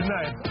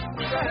 79.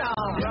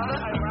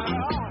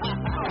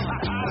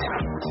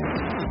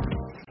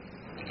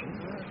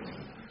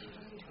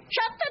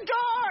 Shut the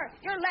door!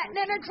 You're letting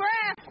in a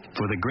draft.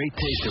 For the great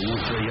taste that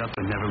won't fill you up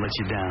and never let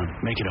you down,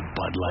 make it a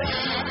Bud Light.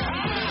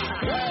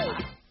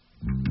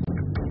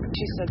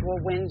 She said, well,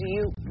 when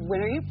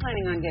are you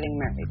planning on getting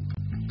married?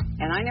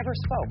 And I never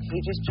spoke.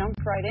 He just jumped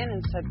right in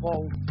and said,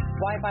 well,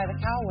 why buy the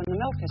cow when the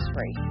milk is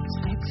free? Does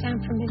that sound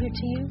familiar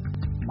to you?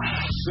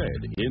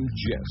 Said in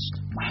jest.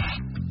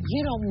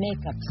 You don't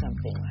make up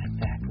something like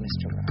that,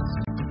 Mr. Ross.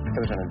 It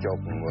was in a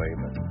joking way,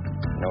 but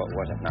no, it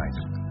wasn't nice.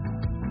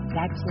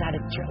 That's not a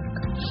joke.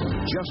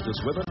 Justice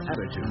with an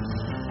attitude.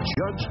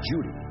 Judge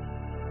Judy.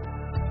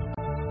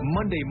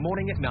 Monday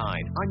morning at 9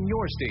 on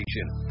your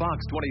station,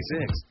 Fox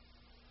 26.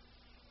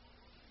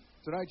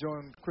 Tonight,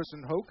 join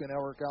Kristen Hoke and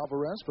Eric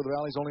Alvarez for the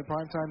Valley's only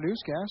primetime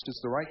newscast.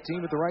 It's the right team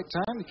at the right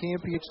time. The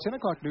KMPH 10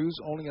 o'clock news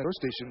only at our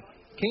station,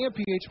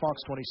 KMPH Fox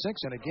 26.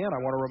 And again, I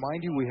want to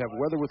remind you, we have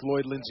weather with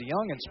Lloyd Lindsey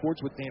Young and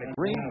sports with Dana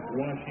Green,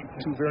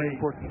 two very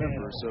important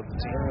members of the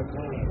team.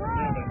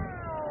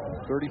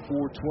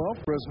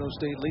 34-12, Fresno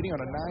State leading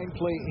on a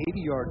 9-play,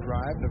 80-yard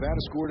drive.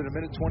 Nevada scored at a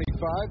minute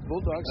 25.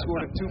 Bulldogs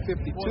scored at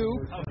 2:52.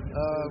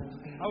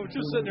 I was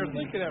just sitting there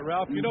thinking that,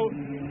 Ralph. You know,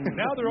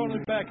 now they're only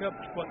back up,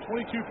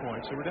 22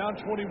 points. They were down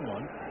 21.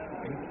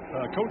 And,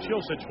 Coach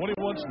Hill said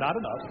 21's not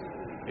enough.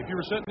 If you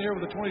were sitting there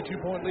with a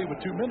 22-point lead with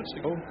 2 minutes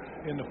to go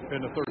in the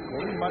third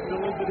quarter, it might be a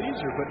little bit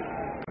easier. But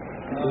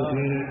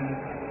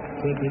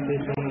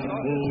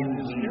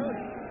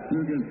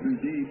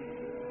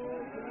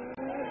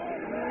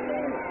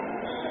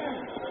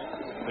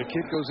the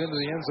kick goes into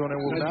the end zone and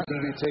will not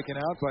be taken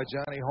out by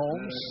Johnny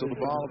Holmes. So the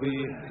ball will be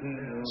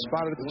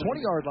spotted at the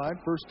 20-yard line.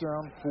 First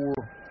down for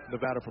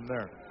Nevada from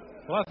there.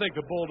 Well, I think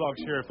the Bulldogs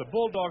here, if the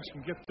Bulldogs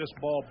can get this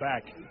ball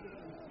back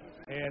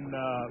and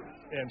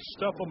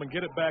stuff them and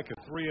get it back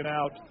at 3 and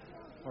out,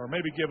 or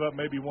maybe give up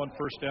maybe one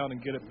first down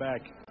and get it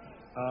back,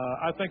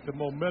 I think the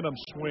momentum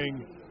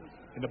swing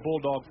in the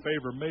Bulldog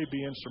favor may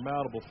be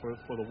insurmountable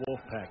for the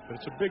Wolfpack. But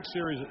it's a big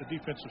series, a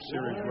defensive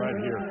series right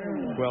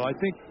here. Well, I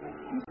think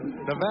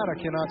Nevada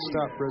cannot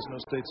stop Fresno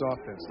State's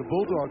offense. The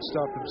Bulldogs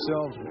stopped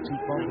themselves with 2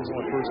 fumbles in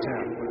the first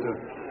half. But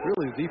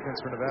really, the defense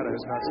for Nevada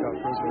has not stopped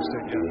Fresno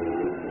State yet.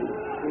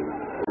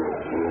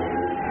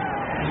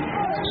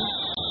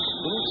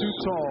 A little too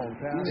tall.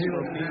 Pass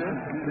from Neal.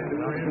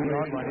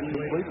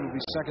 It will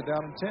be second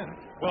down and 10.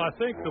 Well, I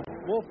think the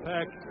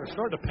Wolfpack are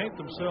starting to paint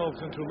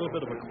themselves into a little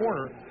bit of a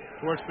corner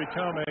where it's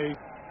become a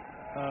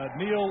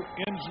Neal,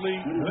 Inslee,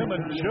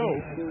 Lemon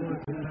joke.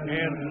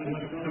 And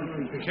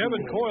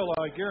Kevin Coyle,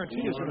 I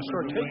guarantee, is going to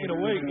start taking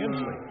away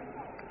Inslee.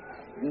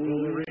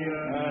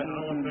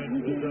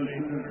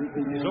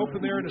 He's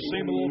open there in the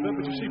seam a little bit,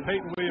 but you see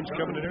Peyton Williams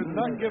coming in here. They're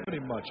not giving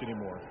him much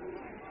anymore.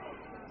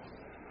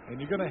 And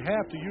you're going to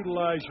have to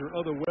utilize your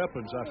other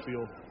weapons, I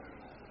feel,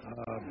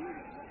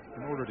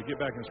 in order to get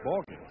back in this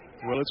ballgame.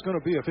 Well, it's going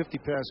to be a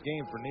 50-pass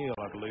game for Neal,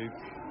 I believe.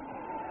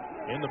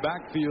 In the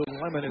backfield,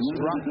 Lemon is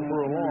dropped for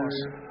a loss.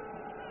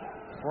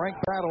 Frank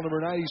Battle, number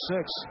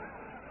 96.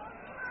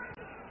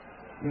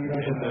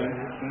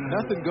 And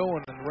nothing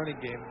going in the running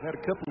game. Had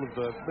a couple of,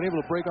 been able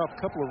to break off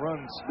a couple of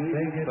runs.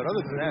 But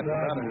other than that,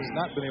 Nevada has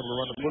not been able to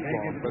run the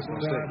football in Fresno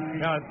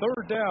State. Now, in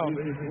third down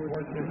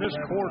in this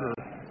quarter,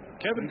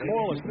 Kevin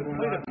Coyle has been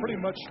playing it pretty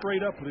much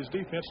straight up with his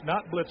defense,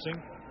 not blitzing,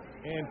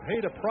 and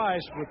paid a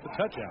price with the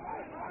touchdown.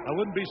 I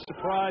wouldn't be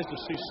surprised to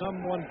see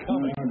someone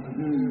coming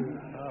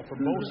from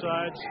both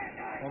sides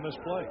on this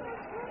play.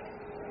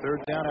 Third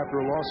down after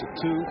a loss of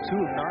 2. 2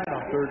 of 9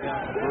 on third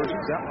down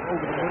conversions. That one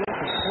over the middle,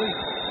 complete.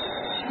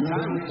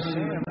 Tyree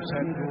Sams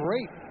had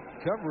great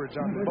coverage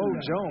on Bo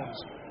Jones,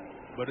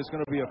 but it's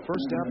going to be a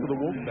first down for the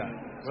Wolfpack.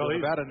 So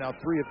Nevada now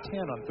 3 of 10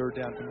 on third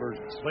down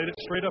conversions. Played it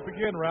straight up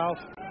again, Ralph,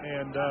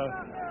 and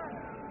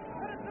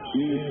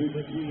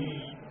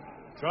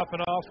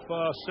dropping off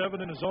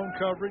 7 in his own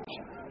coverage.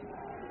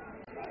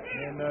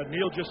 And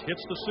Neal just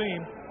hits the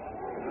seam.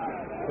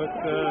 But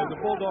the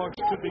Bulldogs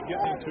could be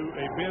getting into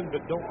a bend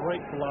but don't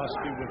break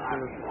philosophy with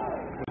their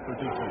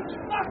defense.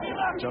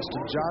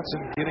 Justin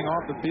Johnson getting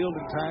off the field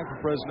in time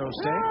for Fresno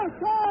State.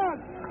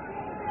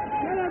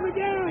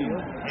 Neal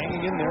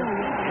hanging in there.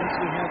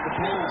 Ainsley had the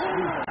pass.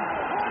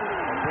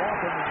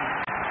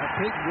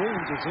 Peyton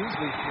Williams as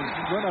Ainsley was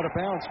run out of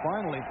bounds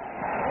finally.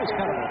 That was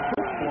kind of a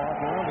foot block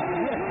around the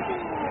neck.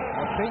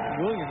 Peyton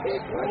Williams, I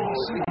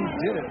didn't see who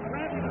did it,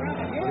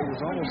 but it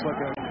was almost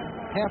like a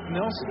half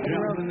Nelson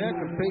around the neck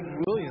of Peyton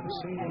Williams.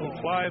 A little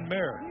flying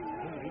mare.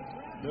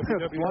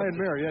 Flying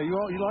mare, yeah, you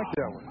like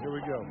that one. Here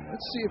we go.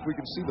 Let's see if we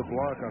can see the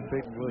block on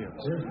Peyton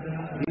Williams.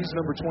 He's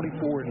number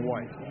 24 in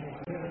white.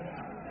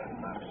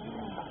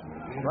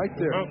 Right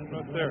there. Oh,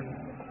 right there.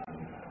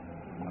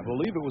 I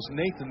believe it was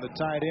Nathan, the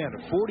tight end. A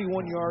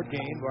 41-yard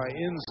gain by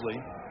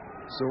Inslee.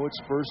 So it's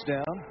first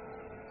down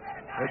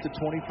at the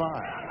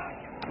 25.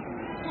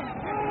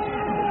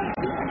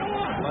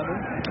 Lemon.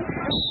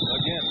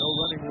 Again, no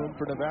running room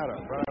for Nevada.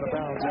 Run out of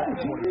bounds at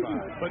the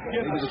 25. But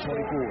get the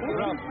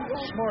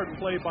 24. Smart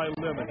play by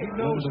Lemon. He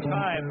knows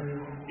time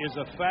is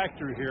a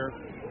factor here.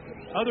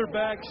 Other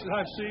backs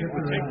I've seen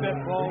would take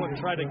that ball and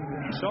try to,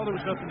 you saw there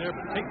was nothing there,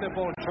 but take that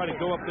ball and try to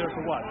go up there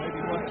for what?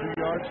 Maybe 1-2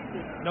 yards?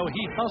 No,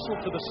 he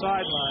hustled to the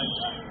sideline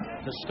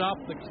to stop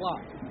the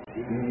clock.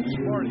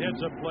 Smart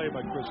heads-up play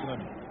by Chris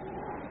Lemon.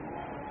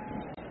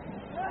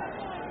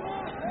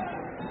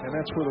 And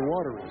that's where the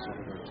water is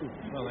over there, too.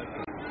 Well, that's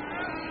good.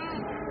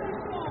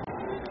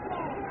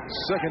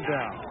 Second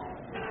down.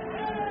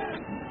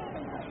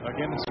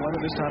 Again, it's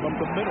Lemon this time up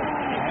the middle.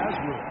 He has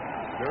room.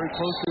 Very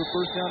close to a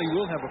first down. He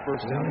will have a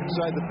first down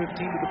inside the 15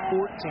 to the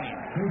 14.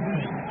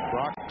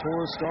 Brock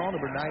Torrestal,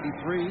 number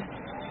 93,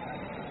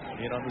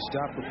 in on the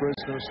stop for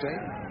Fresno State.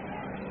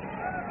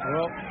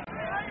 Well,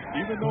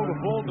 even though the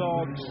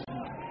Bulldogs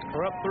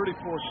are up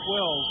 34-12,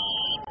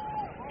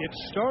 it's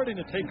starting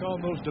to take on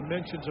those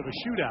dimensions of a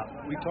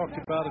shootout. We talked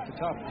about at the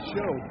top of the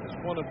show as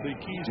one of the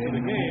keys to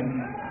the game,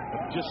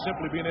 of just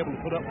simply being able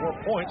to put up more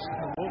points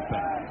than the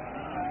Wolfpack.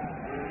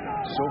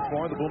 So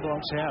far, the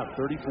Bulldogs have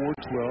 34-12,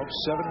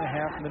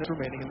 7.5 minutes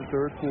remaining in the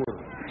third quarter.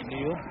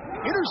 Neal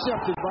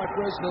intercepted by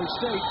Fresno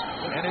State,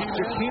 and it's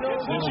Jaquino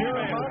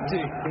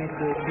Giramonte.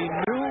 He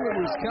knew it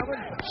was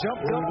coming,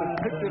 jumped up and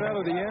picked it out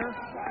of the air,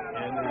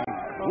 and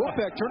the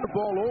Wolfpack turned the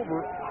ball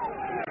over.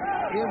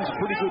 It was a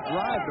pretty good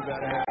drive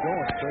Nevada had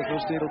going.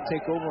 Fresno State will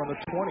take over on the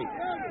 20.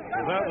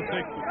 Well, that will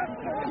take the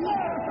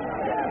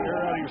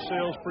air out of your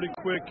sails pretty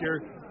quick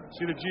here.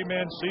 See the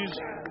G-man sees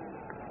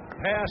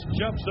pass,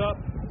 jumps up.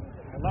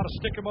 A lot of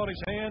stick him on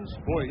his hands.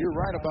 Boy, you're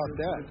right about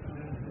that.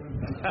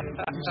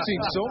 You've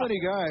seen so many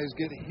guys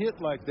get hit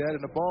like that,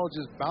 and the ball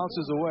just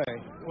bounces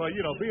away. Well,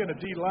 you know, being a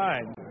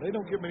D-line, they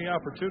don't get many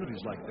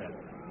opportunities like that.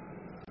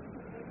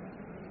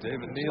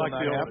 David Neal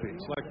not happy.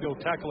 It's like the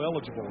old tackle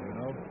eligible, you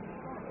know.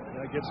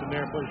 Guy gets in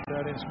there, pushes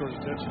that in, scores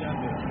a touchdown.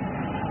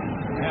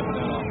 Happen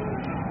that often.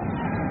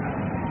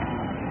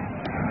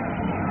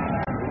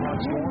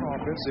 Bulldogs going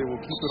offense. They will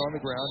keep it on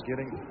the ground,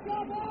 getting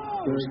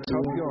those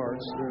tough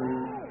yards.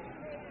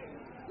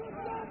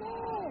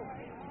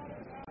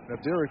 Now,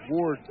 Derek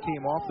Ward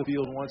came off the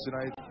field once, and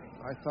I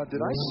thought,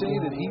 did I say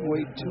that he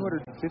weighed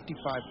 255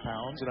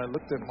 pounds? And I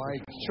looked at my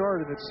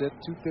chart, and it said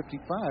 255,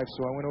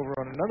 so I went over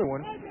on another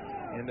one,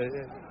 and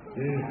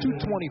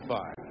 225.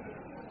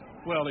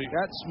 Well,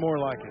 that's more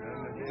like it.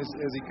 As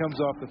he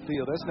comes off the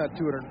field, that's not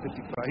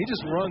 255. He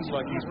just runs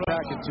like he's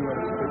packing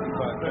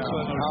 255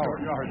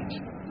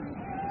 pounds.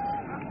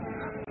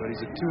 But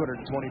he's a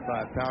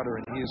 225-pounder,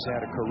 and he has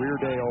had a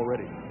career day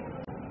already.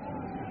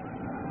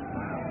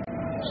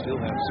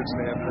 Still have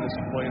 6.5 minutes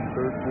to play in the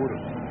third quarter.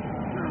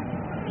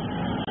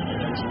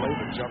 That was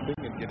Latham jumping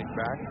and getting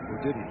back, or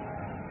did he?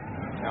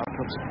 Now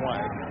comes a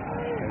flag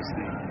as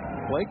the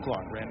play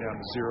clock ran down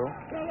to 0.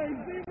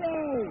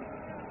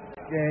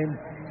 Game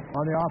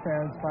on the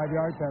offense,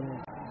 5-yard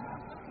penalty.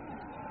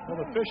 Well,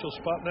 the official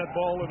spotting that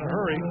ball in a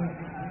hurry.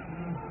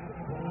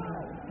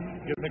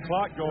 Getting the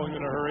clock going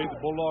in a hurry. The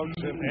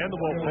Bulldogs and the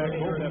Wolfpack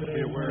both have to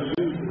be aware of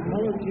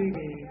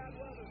that.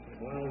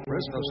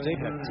 Fresno State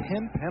had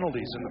 10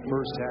 penalties in the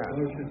first half.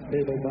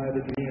 Table by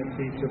the GMC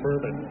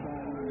Suburban.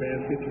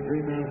 Fans get your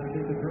green mouse to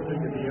the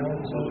building and the yellow.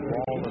 So the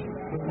ball,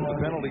 the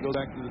penalty goes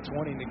back to the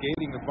 20,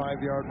 negating the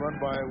 5-yard run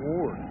by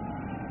Ward.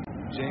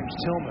 James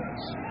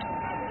Tillman's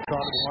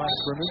caught at the line of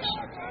scrimmage.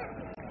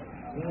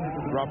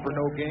 Drop for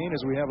no gain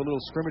as we have a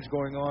little scrimmage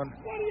going on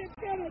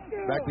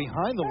back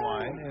behind the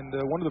line, and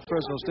one of the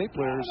Fresno State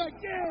players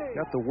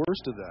got the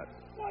worst of that.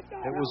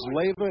 It was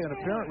Leyva and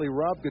apparently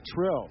Rob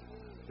Gatrell.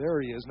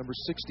 There he is, number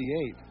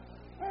 68.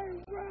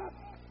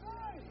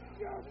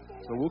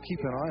 So we'll keep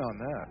an eye on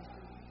that.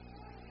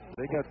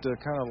 They got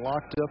kind of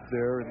locked up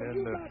there, and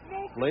then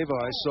Leyva,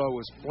 I saw,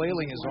 was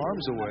flailing his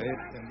arms away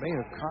and may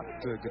have caught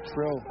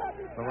Gatrell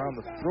around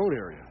the throat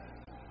area.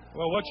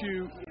 Well, what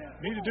you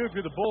need to do if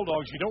you're the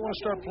Bulldogs, you don't want to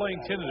start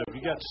playing tentative.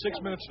 You got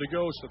 6 minutes to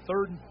go. It's the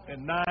 3rd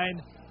and 9.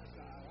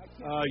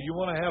 You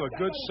want to have a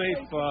good, safe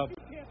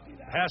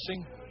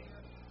passing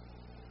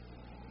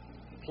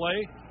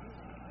play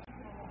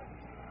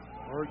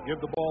or give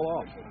the ball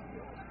off.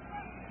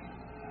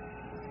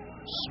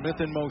 Smith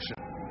in motion.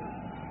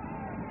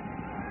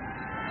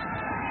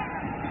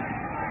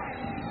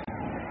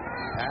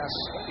 Pass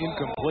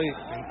incomplete,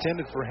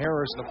 intended for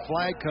Harris. The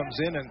flag comes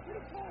in and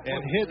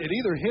hit. It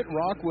either hit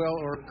Rockwell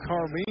or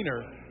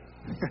Carminer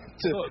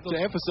to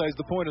emphasize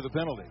the point of the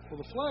penalty. Well,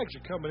 the flags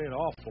are coming in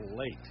awful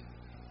late,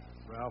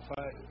 Ralph.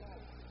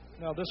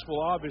 Now, this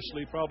will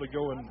obviously probably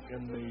go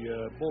in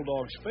the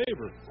Bulldogs'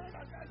 favor.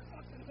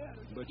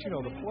 But, you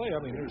know, the play, I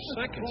mean, there's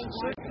seconds and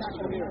seconds.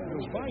 It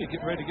goes by. You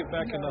get ready to get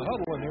back in the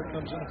huddle, and here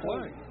comes in a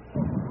flag.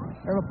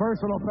 They have a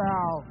personal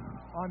foul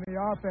on the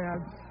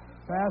offense.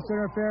 Pass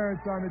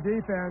interference on the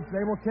defense.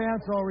 They will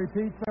cancel.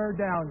 Repeat 3rd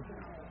down.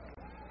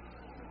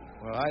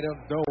 Well, I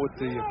don't know what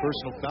the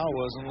personal foul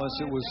was unless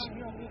it was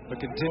a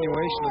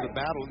continuation of the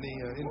battle in the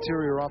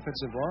interior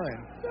offensive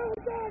line.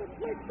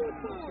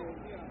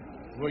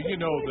 Well, you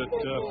know that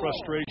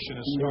frustration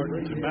is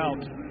starting to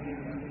mount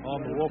on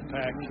the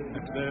Wolfpack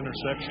at the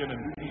interception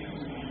and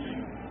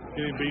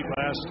getting beat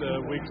last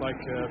week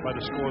by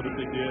the score that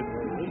they did.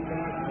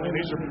 I mean,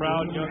 these are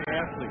proud young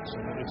athletes.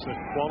 I mean, it's a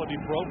quality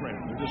program.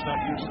 They're just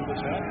not used to this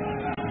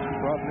happening.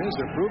 The problem is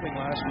they're proving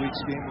last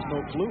week's game was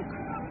no fluke.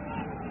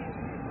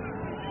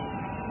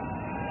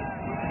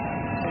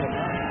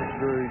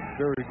 Very,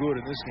 very good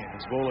in this game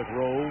as Volek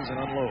rolls and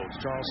unloads.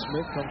 Charles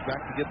Smith comes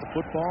back to get the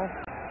football,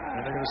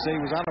 and they're going to say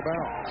he was out of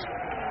bounds.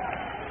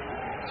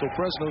 So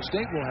Fresno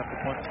State will have to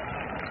punt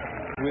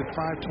with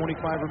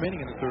 5:25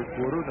 remaining in the 3rd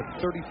quarter and a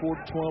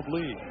 34-12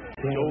 lead.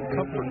 Joe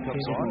Comfort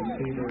comes on.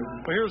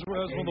 But here's one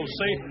of those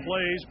safe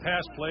plays,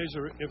 pass plays,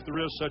 or if there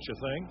is such a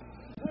thing.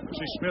 You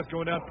see Smith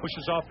going down,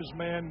 pushes off his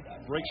man,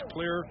 breaks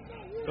clear.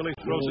 Billy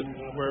throws it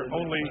where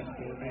only.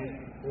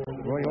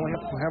 Well, you only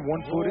have to have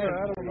 1 foot in.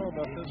 I don't know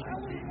about this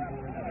one.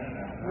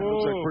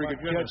 Looks like a pretty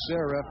good catch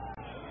there, Ref.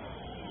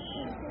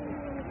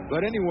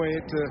 But anyway,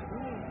 it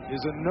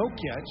is a no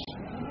catch,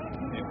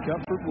 and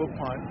Comfort will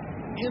punt.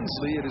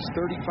 Inslee at his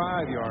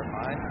 35-yard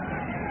line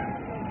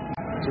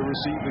to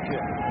receive the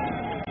kick.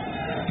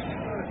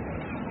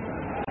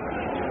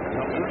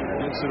 Comfort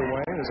gets it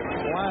away as a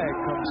flag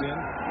comes in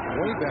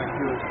way back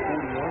here at the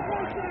 40-yard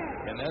line,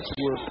 and that's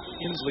where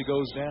Inslee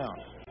goes down.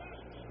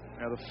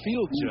 Now the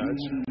field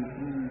judge,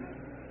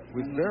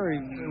 with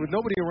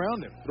nobody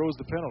around him, throws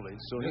the penalty,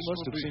 so he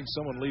must have seen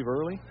someone leave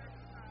early.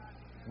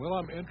 Well,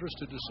 I'm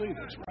interested to see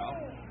this, Ralph,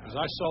 because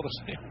I saw the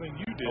same thing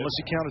you did. Unless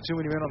he counted too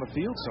many men on the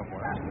field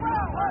somewhere.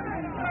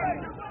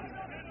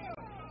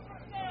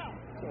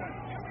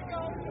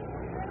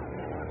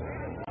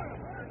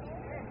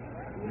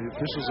 The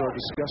officials are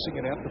discussing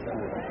it at the 40.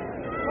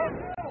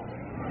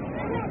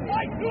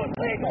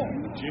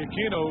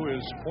 Giacchino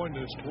is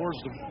pointing us towards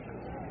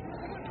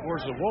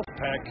the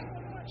Wolfpack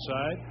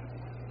side,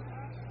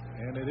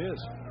 and it is.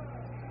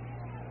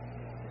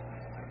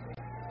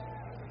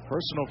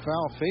 Personal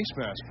foul face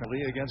mask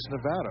penalty against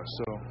Nevada.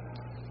 So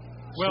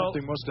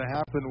something must have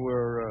happened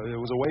where it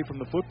was away from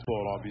the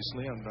football,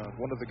 obviously, and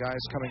one of the guys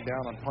coming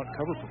down on punt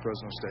cover for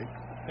Fresno State.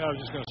 Yeah, I was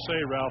just going to say,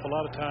 Ralph, a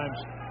lot of times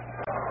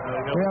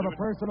we have a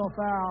personal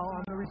foul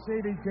on the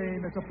receiving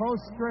team. It's a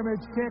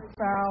post-scrimmage kick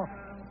foul,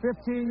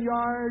 15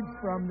 yards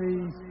from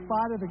the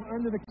spot at the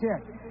end of the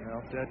kick.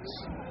 Well,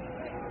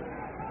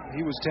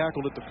 he was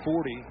tackled at the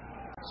 40,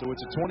 so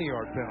it's a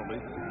 20-yard penalty.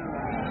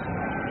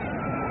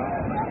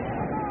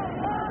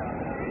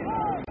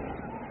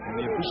 And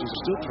the officials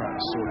are still trying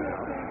to sort it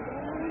out.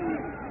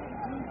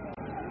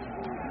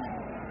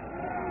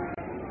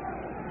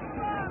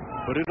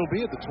 But it'll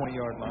be at the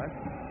 20-yard line.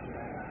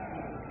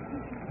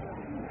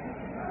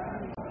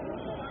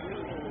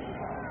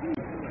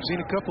 I've seen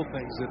a couple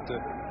things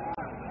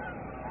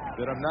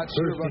that I'm not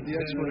sure about the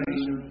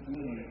explanation.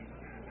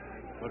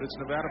 But it's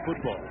Nevada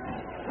football.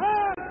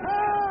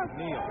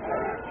 Neal.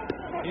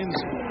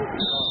 Inslee.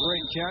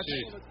 Great catch.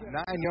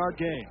 9-yard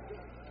gain.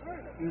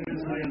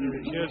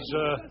 Kid's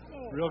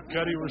real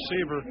gutty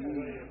receiver.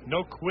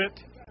 No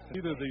quit,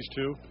 either of these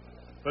two.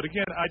 But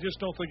again, I just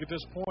don't think at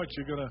this point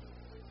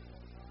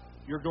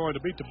you're going to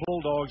beat the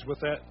Bulldogs with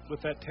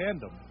that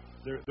tandem.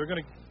 They're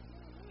going to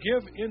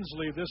give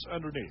Inslee this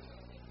underneath.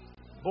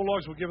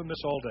 Bulldogs will give him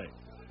this all day.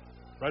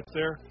 Right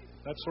there,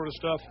 that sort of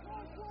stuff.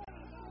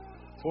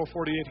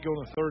 4:48 to go in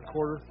the 3rd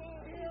quarter.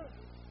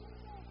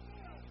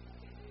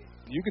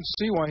 You can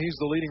see why he's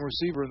the leading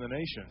receiver in the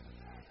nation.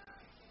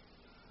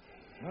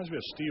 Reminds me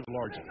of Steve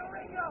Largent.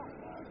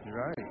 You're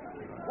right.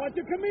 Watch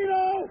it,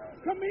 Camino!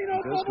 Camino!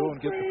 He does go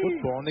and get the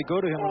football, and they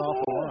go to him an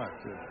awful lot.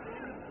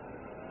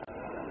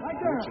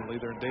 Unfortunately,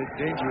 they're in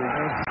danger.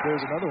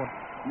 There's another one.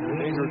 In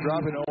danger of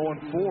dropping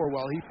 0-4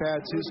 while he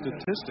pads his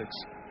statistics.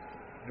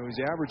 You know, he's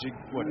averaging,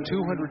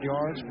 200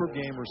 yards per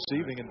game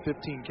receiving and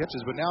 15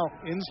 catches, but now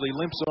Inslee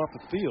limps off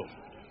the field.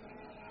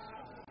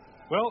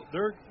 Well,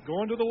 they're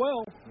going to the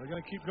well. They're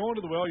going to keep going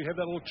to the well. You have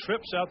that little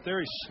trips out there.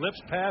 He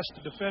slips past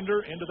the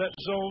defender into that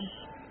zone.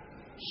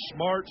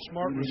 Smart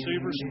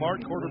receiver,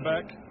 smart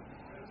quarterback.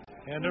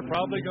 And they're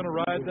probably going to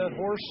ride that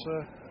horse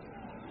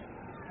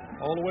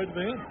all the way to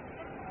the end.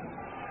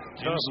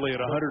 Inslee at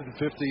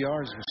 150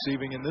 yards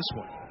receiving in this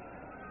one.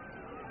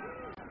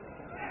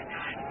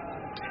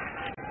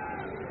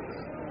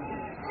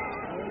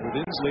 With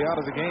Inslee out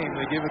of the game,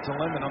 they give it to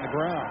Lemon on the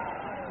ground.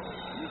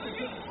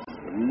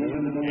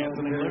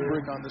 Anthony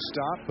Limbrick on the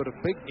stop, but a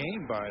big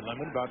gain by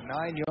Lemon, about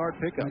 9-yard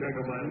pickup.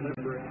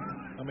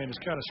 I mean, it's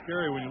kind of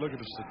scary when you look at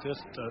the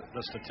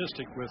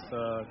statistic with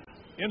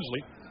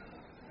Inslee.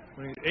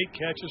 I mean, 8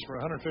 catches for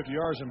 150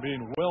 yards and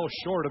being well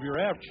short of your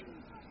average.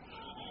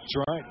 That's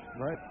right.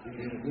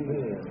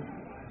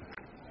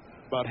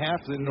 About half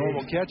the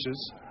normal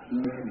catches.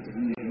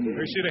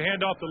 There you see the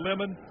handoff to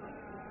Lemon,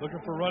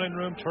 looking for running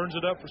room, turns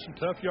it up for some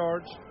tough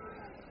yards.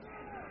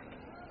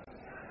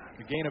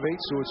 A gain of 8,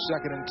 so it's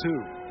 2nd and 2.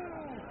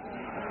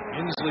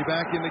 Inslee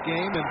back in the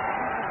game and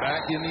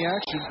back in the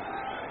action.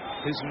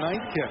 His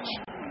 9th catch.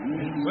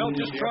 Well,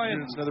 just trying.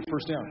 It's another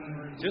first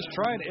down. Just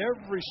trying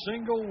every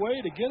single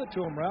way to get it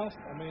to him, Ralph.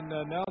 I mean,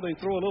 now they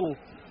throw a little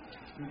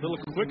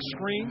quick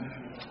screen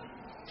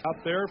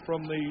out there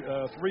from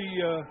the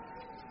 3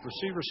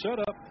 receiver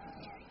setup.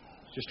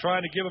 Just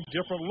trying to give him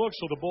different looks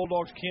so the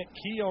Bulldogs can't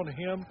key on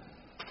him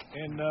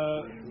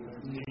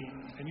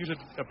and use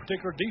a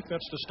particular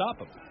defense to stop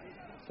him.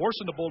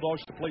 Forcing the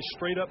Bulldogs to play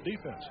straight-up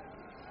defense.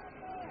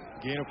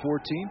 Gain of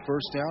 14,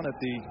 first down at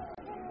the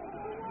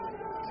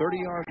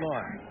 30-yard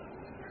line.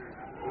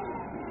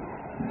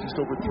 Just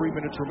over 3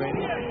 minutes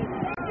remaining.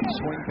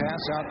 Swing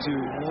pass out to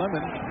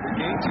Lemon.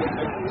 Regains it.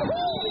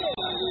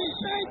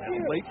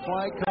 Late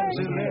flag comes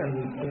in there.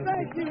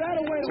 Tapped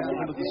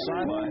into the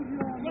sideline.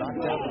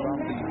 Knocked out about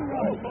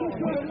the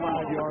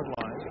 25-yard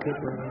line.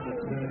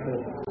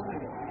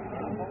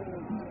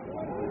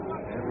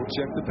 And we'll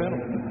check the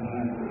penalty.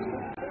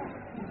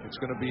 It's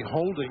going to be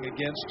holding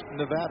against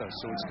Nevada,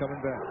 so it's coming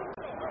back.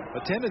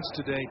 Attendance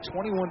today,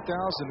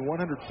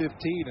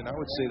 21,115, and I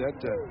would say that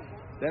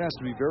has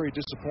to be very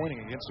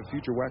disappointing against a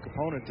future WAC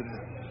opponent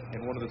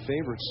and one of the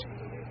favorites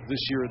this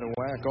year in the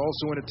WAC.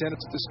 Also in attendance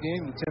at this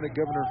game, Lieutenant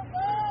Governor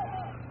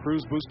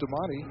Cruz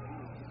Bustamante,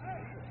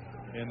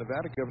 and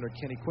Nevada Governor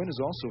Kenny Quinn is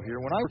also here.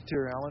 When I worked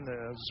here, Alan,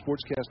 as a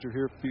sportscaster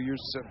here a few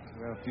years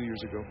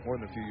ago, more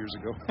than a few years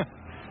ago,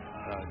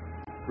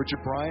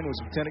 Richard Bryan was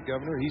Lieutenant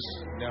Governor. He's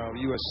now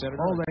U.S.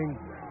 Senator. Holding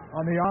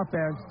on the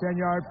offense,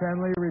 10-yard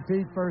penalty,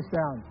 repeat first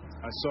down.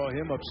 I saw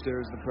him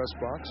upstairs in the press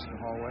box in the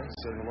hallway.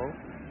 Said hello.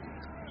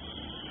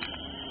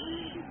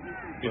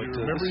 Did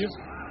you remember you?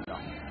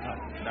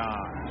 Nah.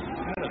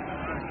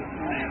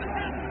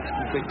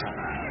 Big time.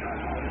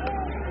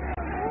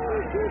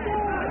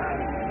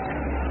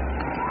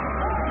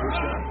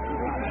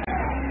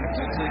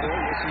 Inslee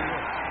there. We'll see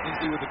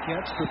Inslee with the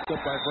catch, tripped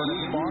up by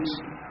Vernon Fox.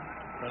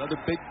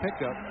 Another big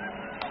pickup.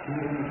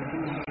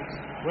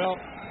 Well,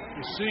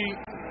 you see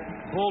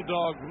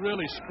Bulldog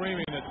really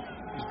screaming that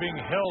he's being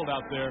held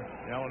out there.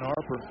 Alan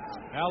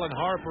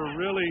Harper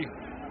really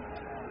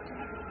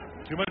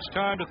too much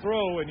time to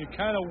throw, and you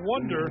kind of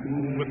wonder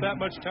with that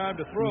much time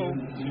to throw,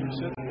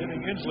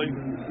 hitting Inslee,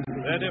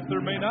 that if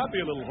there may not be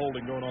a little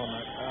holding going on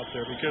out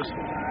there, because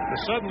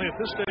suddenly at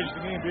this stage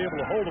of the game be able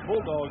to hold the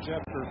Bulldogs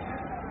after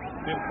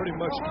being pretty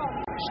much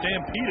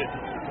stampeded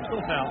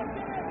until now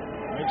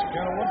makes you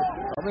kind of wonder.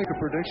 I'll make a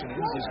prediction.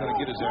 Inslee's going to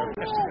get his average.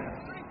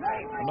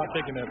 I'm not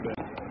taking that bet.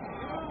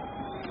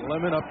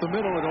 Lemon up the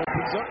middle. It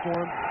opens up for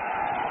him.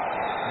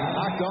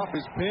 Knocked off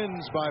his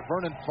pins by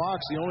Vernon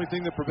Fox. The only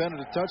thing that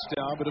prevented a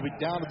touchdown, but it'll be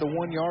down at the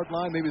 1-yard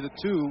line, maybe the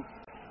 2.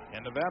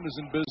 And Nevada's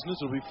in business.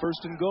 It'll be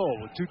first and goal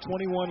with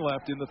 2:21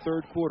 left in the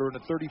third quarter and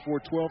a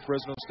 34-12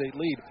 Fresno State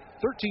lead.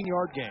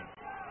 13-yard game.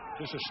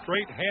 Just a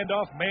straight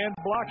handoff, man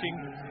blocking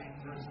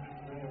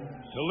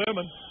to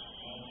Lemon.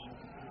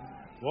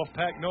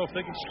 Wolfpack know if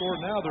they can score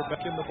now, they're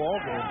back in the ball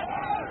game.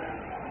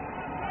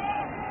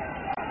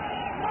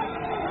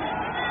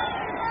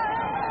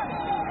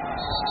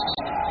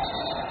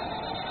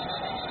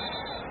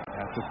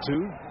 At the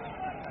 2.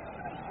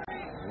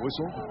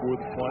 Whistle before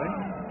the play.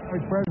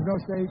 Fresno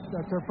State,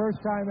 that's their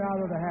first time out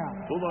of the half.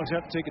 Bulldogs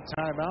have to take a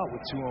timeout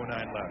with 2:09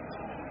 left.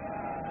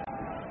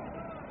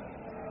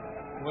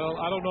 Well,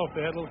 I don't know if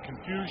they had a little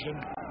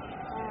confusion.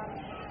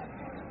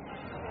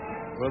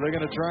 Well, they're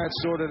going to try and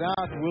sort it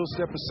out. We'll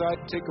step aside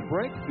and take a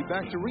break. We'll be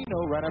back to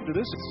Reno right after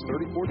this. It's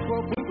 34-12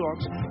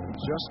 Bulldogs.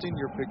 Justin,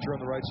 your picture on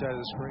the right side of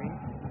the screen.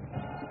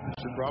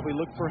 Should probably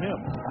look for him.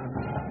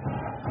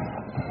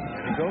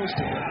 And he goes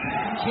to him.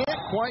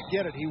 Can't quite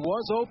get it. He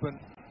was open.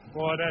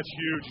 Boy, that's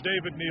huge.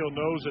 David Neal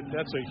knows it.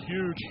 That's a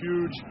huge,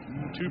 huge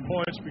 2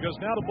 points because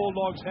now the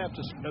Bulldogs have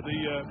to, the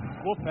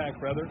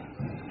Wolfpack rather,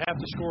 have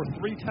to score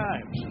 3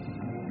 times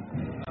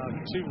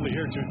conceivably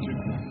here to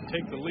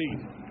take the lead,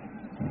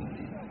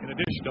 in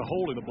addition to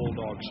holding the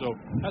Bulldogs. So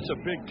that's a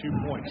big 2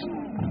 points.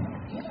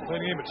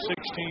 Playing a game at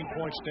 16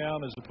 points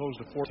down as opposed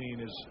to 14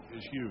 is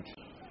huge.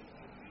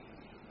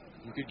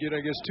 You could get,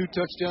 I guess, 2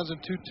 touchdowns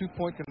and 2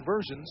 two-point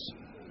conversions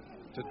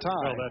to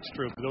tie. Well, that's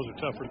true, but those are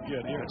tougher to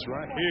get here. That's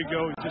right. Here you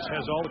go. He just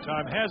has all the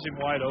time, has him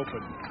wide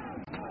open,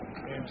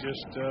 and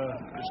just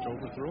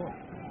overthrew him.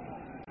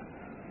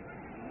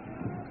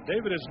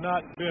 David has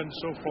not been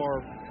so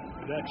far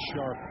that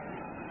sharp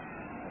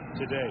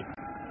today.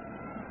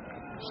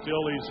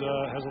 Still, he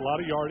has a lot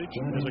of yardage.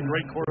 As a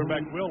great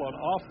quarterback will, on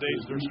off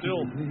days, they're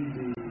still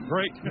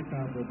great.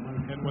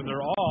 And when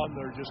they're on,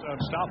 they're just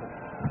unstoppable.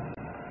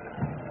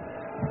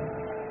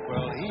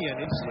 Well, he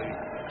and Inslee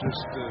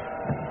just,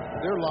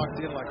 they're locked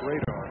in like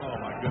radar. Oh,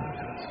 my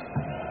goodness.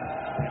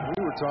 And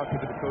we were talking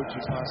to the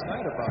coaches last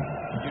night about,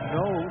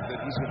 that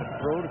he's going to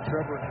throw to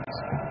Trevor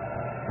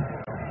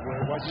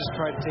Inslee. Why just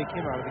try to take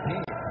him out of the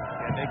game?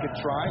 And they can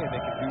try, and they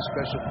can do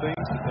special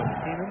things to double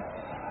team him,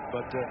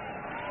 but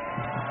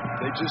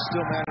they just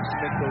still manage to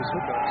make those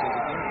hookups as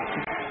the game.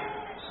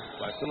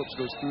 Phillips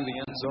goes through the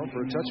end zone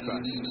for a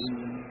touchback.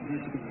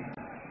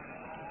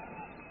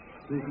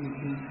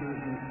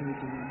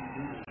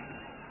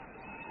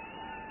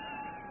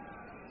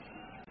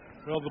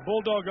 Well, the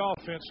Bulldog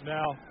offense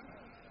now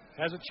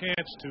has a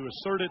chance to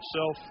assert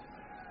itself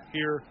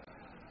here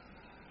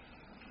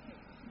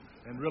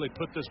and really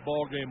put this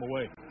ball game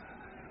away.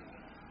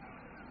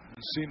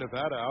 You see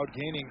Nevada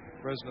outgaining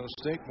Fresno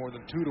State more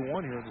than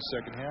 2-1 here in the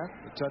second half.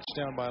 A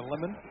touchdown by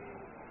Lemon.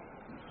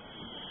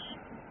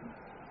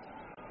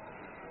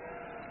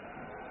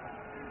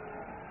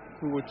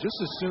 Who would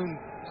just as soon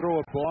throw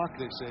a block,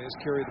 they say, as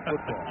carry the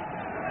football.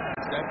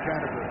 It's that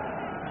kind of a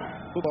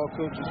football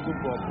coach's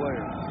football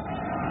player.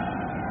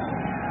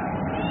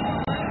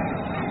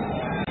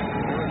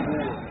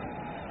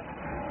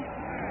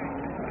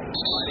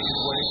 Fighting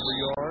his way for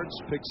yards,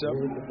 picks up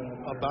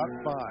about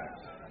 5.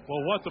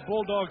 Well, what the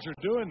Bulldogs are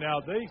doing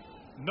now, they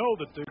know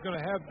that they're going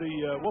to have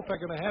the Wolfpack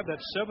going to have that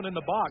 7 in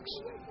the box,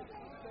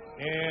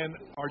 and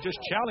are just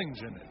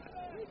challenging it,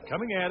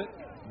 coming at it,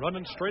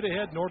 running straight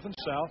ahead, north and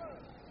south.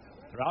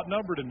 They're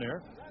outnumbered in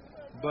there,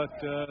 but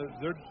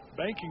they're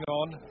banking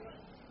on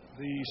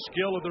the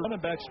skill of the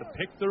running backs to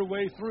pick their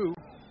way through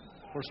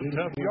for some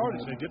tough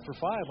yardage. They get for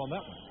 5 on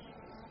that one.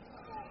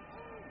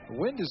 The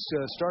wind is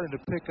starting to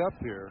pick up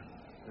here.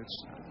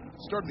 It's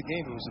started the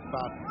game, it was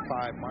about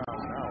 5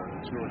 miles an hour.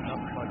 It's really not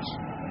much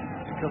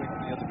coming from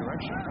the other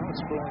direction. Now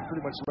it's blowing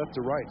pretty much left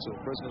to right. So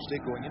Fresno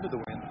State going into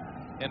the wind,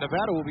 and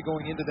Nevada will be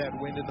going into that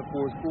wind in the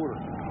fourth quarter.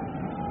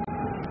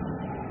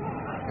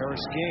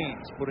 Harris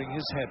Gaines putting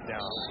his head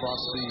down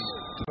across the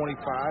 25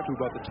 to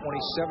about the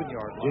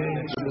 27-yard line.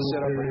 That should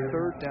set up a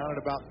third down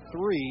at about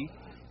 3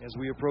 as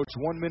we approach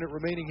 1 minute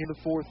remaining in the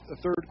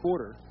third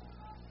quarter.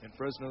 And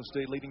Fresno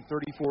State leading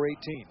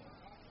 34-18.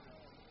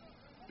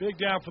 Big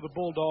down for the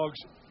Bulldogs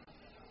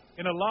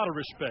in a lot of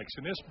respects.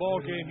 In this ball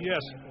game,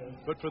 yes,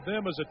 but for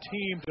them as a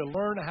team to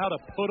learn how to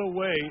put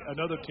away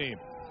another team.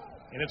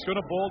 And it's going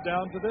to boil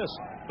down to this: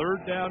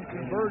 third down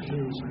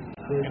conversions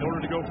in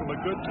order to go from a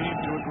good team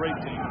to a great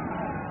team.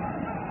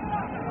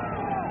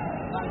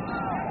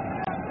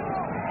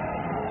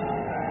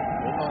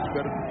 Bulldogs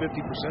better than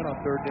 50% on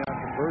third down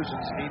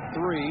conversions. Need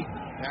 3.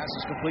 Pass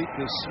is complete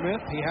to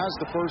Smith. He has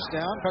the first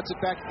down, cuts it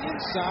back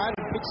inside,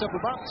 and picks up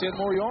about 10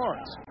 more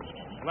yards.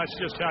 Well, that's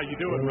just how you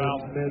do it,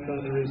 Ralph.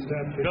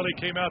 Billy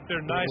came out there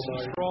nice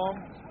and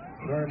strong.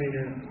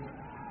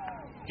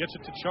 Gets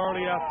it to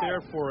Charlie out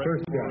there for a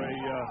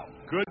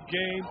good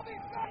game.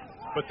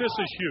 But this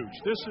is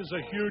huge. This is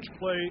a huge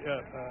play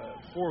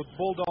for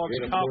Bulldogs'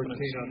 confidence.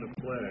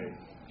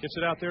 Gets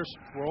it out there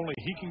where only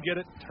he can get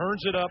it,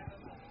 turns it up.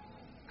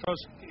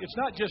 Because it's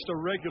not just a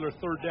regular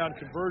third down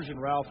conversion,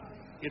 Ralph.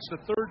 It's the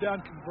third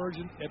down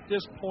conversion at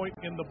this point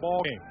in the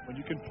ball game when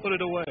you can put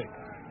it away.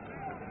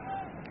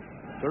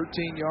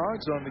 13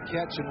 yards on the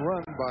catch and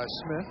run by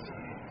Smith.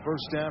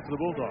 First down for the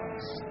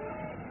Bulldogs.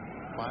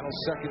 Final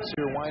seconds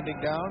here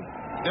winding down.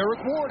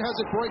 Derek Ward has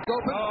it break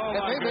open,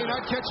 and they may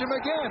not catch him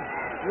again.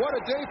 What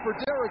a day for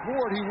Derek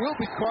Ward. He will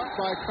be caught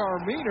by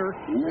Carminer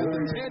at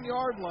the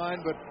 10-yard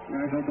line, but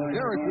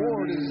Derek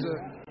Ward has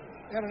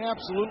had an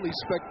absolutely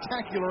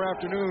spectacular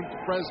afternoon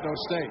for Fresno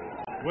State.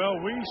 Well,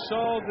 we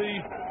saw the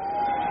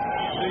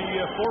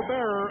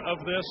forebearer of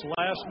this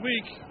last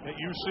week at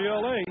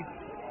UCLA.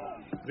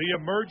 The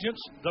emergence,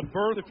 the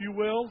birth, if you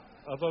will,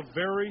 of a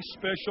very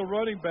special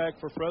running back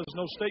for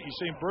Fresno State. You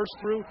see him burst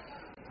through.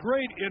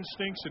 Great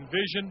instincts and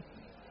vision,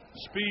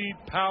 speed,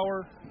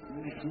 power,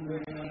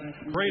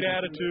 great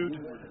attitude.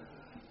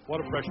 What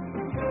a freshman.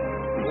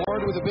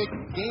 Ward with a big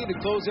gain to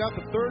close out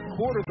the third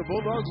quarter. The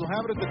Bulldogs will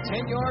have it at the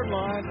 10-yard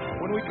line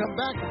when we come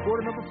back to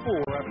quarter number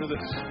 4 after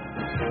this.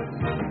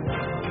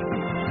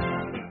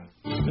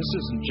 This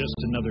isn't just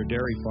another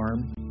dairy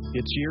farm.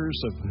 It's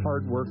years of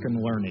hard work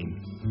and learning.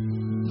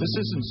 This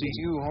isn't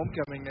CU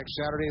homecoming next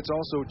Saturday. It's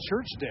also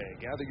Church Day.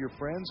 Gather your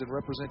friends and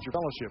represent your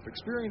fellowship.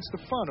 Experience the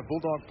fun of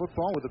Bulldog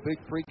football with a big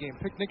pregame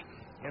picnic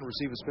and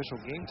receive a special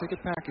game ticket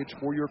package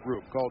for your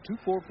group. Call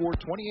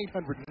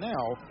 244-2800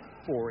 now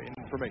for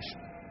information.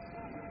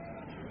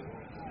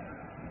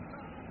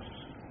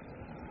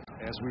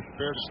 As we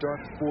prepare to start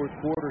the fourth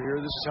quarter here,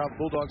 this is how the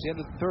Bulldogs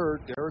ended the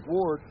third. Derek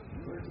Ward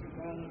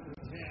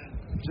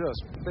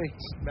just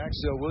fakes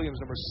Maxwell Williams,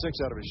 number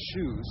 6, out of his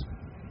shoes.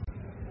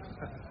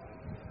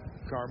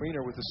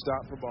 Carminer with the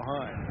stop from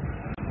behind.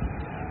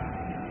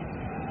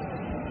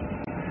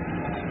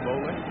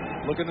 Bowling,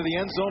 looking to the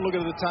end zone, looking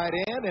to the tight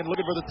end, and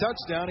looking for the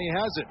touchdown. He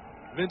has it.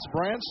 Vince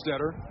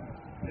Brandstetter.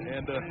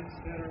 And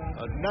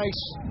a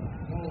nice,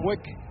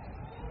 quick,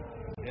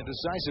 and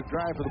decisive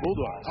drive for the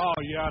Bulldogs.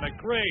 Oh, yeah, and a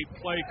great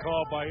play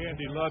call by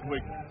Andy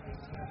Ludwig.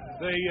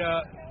 They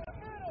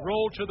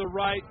rolled to the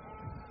right,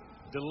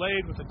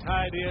 delayed with the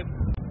tight end,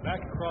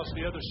 back across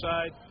the other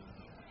side.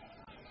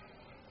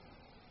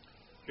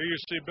 Here you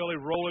see Billy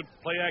rolling,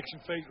 play action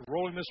fake,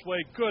 rolling this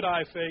way, good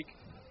eye fake.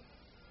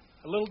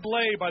 A little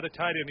delay by the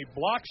tight end. He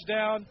blocks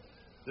down.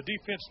 The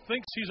defense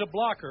thinks he's a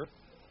blocker.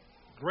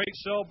 Great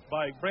sell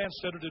by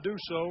Brandstetter to do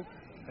so.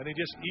 And he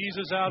just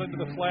eases out into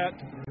the flat.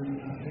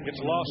 Gets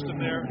lost in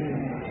there.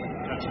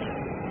 Touchdown.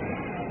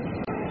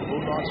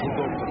 Bulldogs will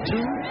go for 2.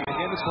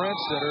 Again, it's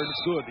Brandstetter, and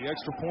it's good. The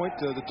extra point,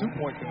 the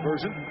 2-point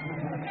conversion.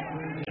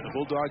 And the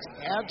Bulldogs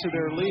add to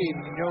their lead.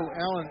 You know,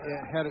 Allen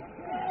had it.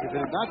 If it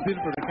had not been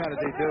for the kind of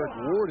day Derek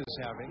Ward is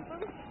having,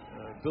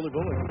 Billy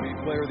Bullock would be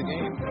player of the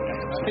game.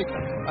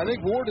 I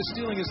think Ward is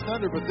stealing his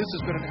thunder, but this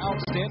has been an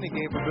outstanding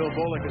game for Bill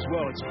Bullock as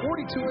well. It's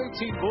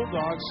 42-18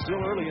 Bulldogs, still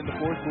early in the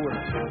fourth quarter.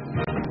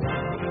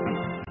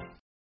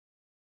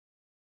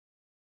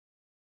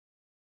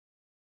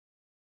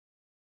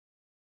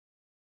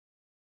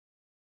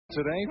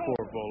 Today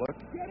for Bullock.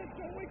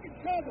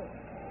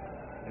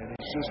 And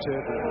he's just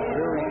had a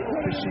very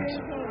efficient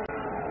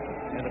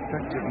and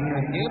effective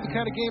game. The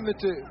kind of game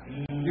that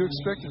you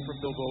expected from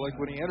Bill Bullock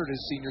when he entered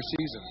his senior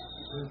season.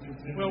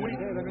 Well, we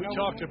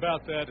talked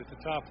about that at the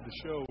top of the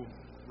show,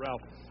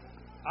 Ralph.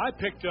 I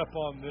picked up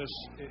on this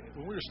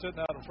when we were sitting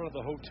out in front of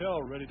the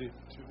hotel ready to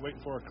wait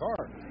for a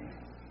car.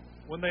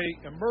 When they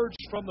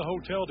emerged from the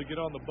hotel to get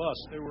on the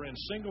bus, they were in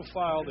single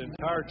file, the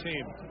entire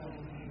team.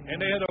 And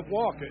they had a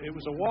walk. It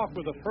was a walk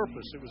with a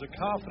purpose. It was a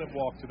confident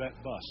walk to that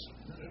bus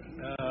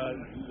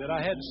that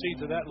I hadn't seen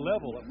to that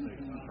level up there.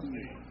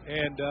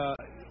 And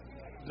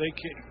they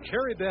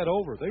carried that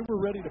over. They were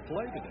ready to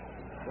play today.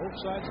 Both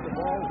sides of the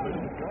ball were ready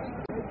to play.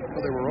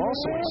 Well, they were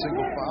also in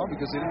single file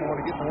because they didn't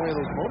want to get in the way of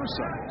those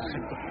motorcycles.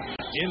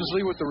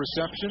 Inslee with the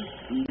reception.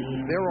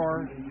 There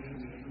are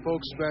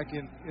folks back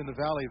in the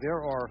valley. There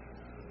are,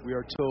 we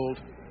are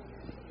told,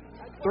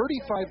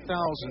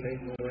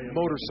 35,000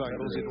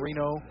 motorcycles in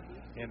Reno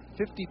and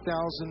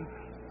 50,000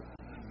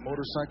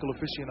 motorcycle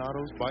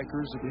aficionados,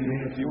 bikers,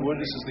 if you would.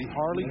 This is the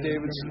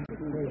Harley-Davidson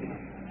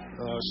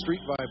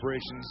Street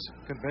Vibrations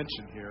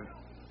Convention here,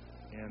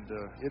 and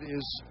it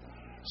is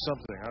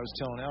something. I was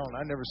telling Alan,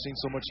 I've never seen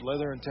so much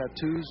leather and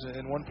tattoos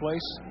in one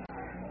place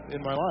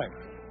in my life,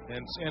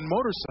 and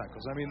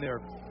motorcycles. I mean, they're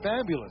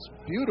fabulous,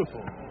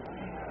 beautiful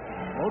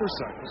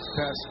motorcycles.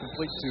 Pass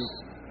complete to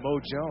Mo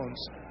Jones,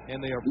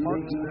 and they are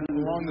parked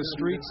along the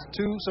streets,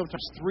 2,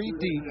 sometimes 3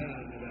 deep,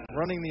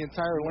 running the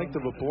entire length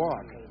of a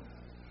block.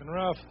 And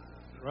Ralph,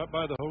 right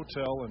by the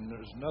hotel, and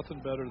there's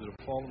nothing better than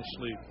falling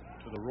asleep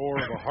to the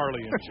roar of a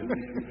Harley engine.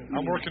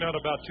 I'm working on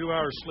about 2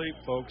 hours sleep,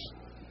 folks.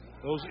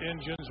 Those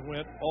engines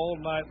went all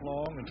night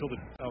long until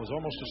I was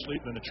almost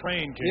asleep, and the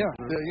train came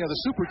through.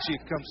 The Super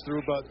Chief comes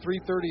through about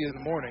 3:30 in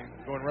the morning,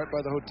 going right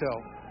by the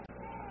hotel.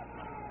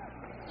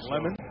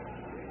 Lemon,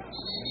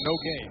 no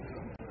game.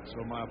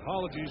 So my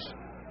apologies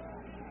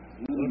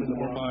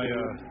for my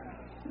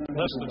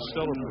less than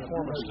stellar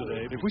performance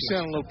today. If we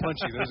sound a little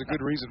punchy, there's a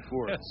good reason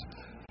for it.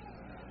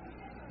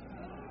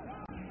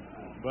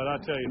 But I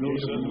tell you,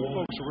 those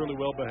folks are really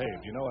well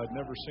behaved. You know, I'd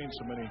never seen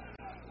so many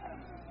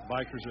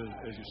bikers,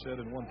 as you said,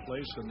 in one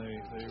place, and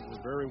they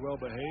were very well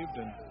behaved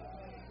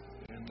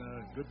and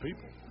good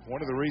people.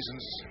 One of the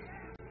reasons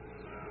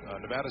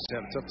Nevada's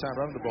had a tough time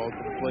running the ball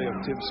for the play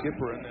of Tim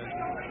Skipper, and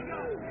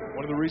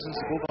one of the reasons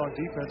the Bulldog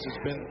defense has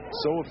been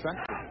so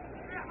effective.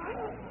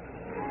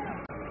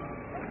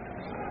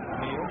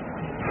 Neal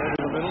over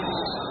the middle,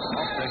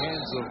 off the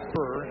hands of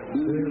Burr,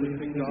 clearly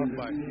picked off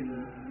by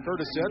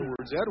Curtis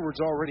Edwards. Edwards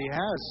already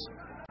has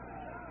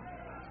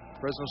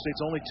Fresno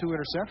State's only 2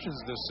 interceptions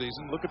this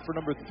season. Looking for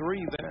number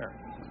 3 there.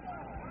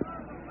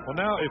 Well,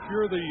 now, if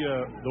you're the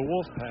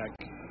Wolfpack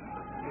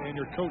and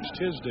you're Coach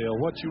Tisdale,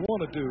 what you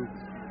want to do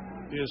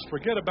is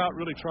forget about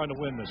really trying to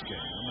win this game.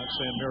 I'm not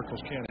saying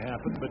miracles can't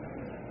happen, but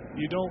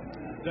you don't.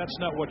 That's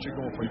not what you're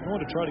going for. You're going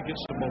to try to get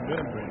some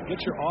momentum going,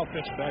 get your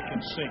offense back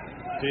in sync,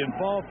 to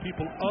involve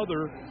people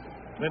other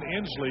than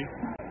Inslee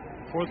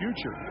for the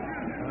future.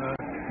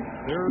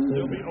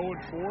 They'll be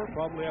 0-4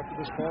 probably after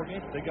this ball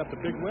game. They got the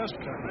Big West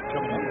coming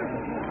up.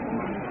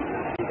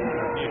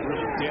 He's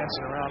really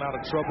dancing around out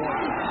of trouble.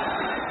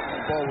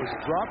 The ball was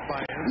dropped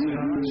by Inslee.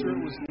 I'm sure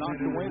it was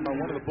knocked away by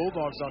one of the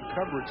Bulldogs on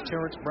coverage.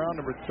 Terrence Brown,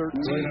 number 13,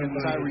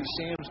 and Tyree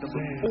Sams,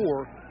 number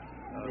 4,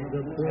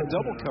 had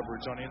double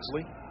coverage on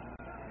Inslee.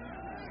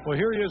 Well,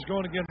 here he is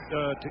going again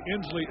to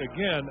Inslee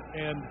again,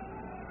 and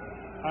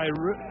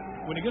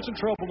when he gets in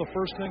trouble, the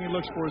first thing he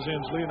looks for is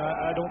Inslee, and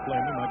I don't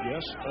blame him, I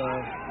guess.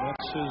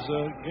 That's his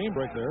game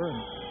break there.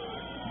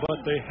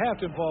 But they have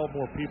to involve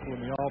more people in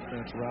the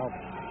offense, Ralph,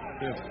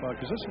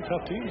 because there's some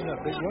tough teams in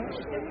that Big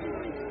West.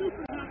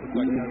 Looked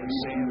like that was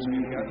Sam's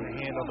maybe got a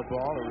hand on the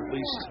ball, or at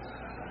least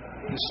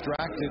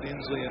distracted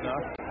Inslee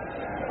enough.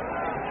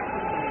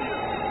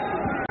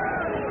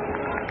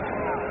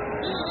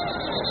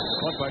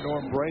 Punt by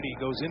Norm Brady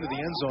goes into the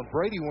end zone.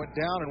 Brady went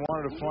down and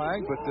wanted a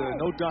flag, but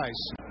no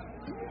dice.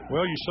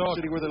 Well, you saw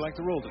city where they like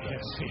to roll the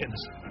dice. Yes,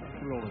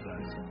 roll the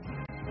dice.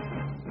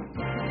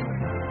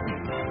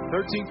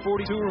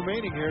 13:42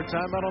 remaining here.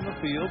 Timeout on the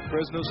field.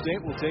 Fresno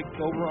State will take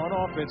over on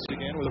offense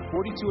again with a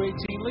 42-18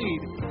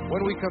 lead.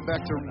 When we come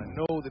back to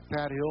know that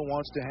Pat Hill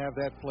wants to have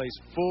that place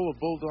full of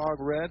Bulldog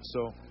Red,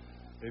 so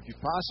if you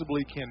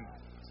possibly can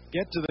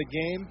get to the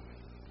game,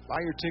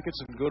 buy your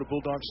tickets and go to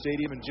Bulldog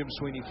Stadium and Jim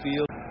Sweeney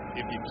Field.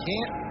 If you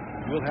can't,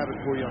 we'll have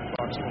it for you on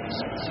Fox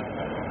 26.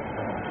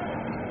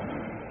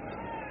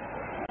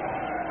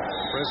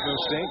 Fresno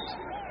State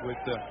with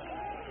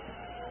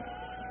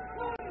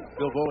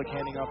Bill Volek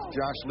handing off to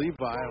Josh Levi,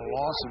 a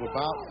loss of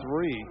about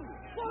 3.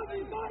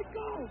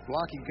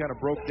 Blocking kind of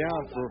broke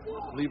down for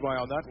Levi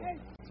on that one.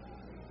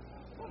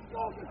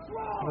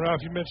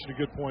 Ralph, you mentioned a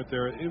good point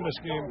there. In this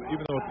game,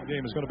 even though the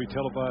game is going to be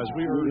televised,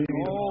 we urge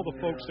all the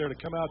folks there to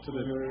come out to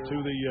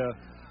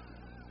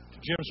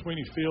Jim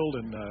Sweeney Field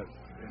and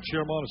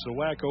cheer them on. It's a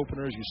WAC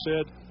opener, as you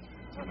said.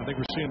 I think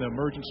we're seeing the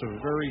emergence of a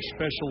very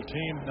special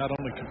team, not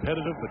only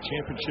competitive but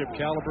championship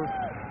caliber.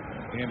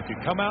 And if you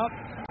come out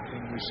and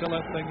we sell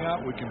that thing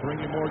out, we can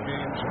bring you more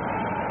games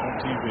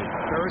on TV.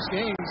 Ferris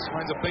Gaines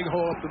finds a big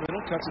hole up the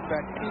middle, cuts it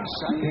back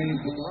inside,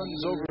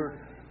 runs over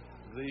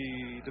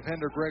the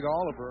defender Greg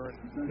Oliver. And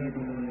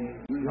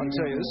I'll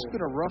tell you, this has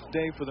been a rough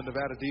day for the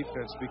Nevada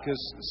defense because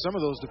some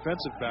of those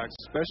defensive backs,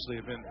 especially,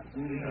 have been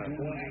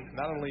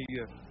not only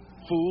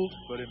fooled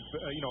but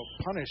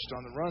punished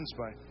on the runs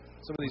by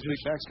some of these big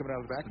backs coming out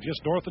of the back.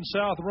 Just north and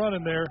south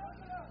running there.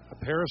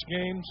 Paris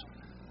Gaines.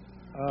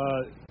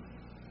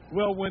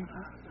 Well, when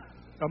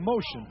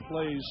emotion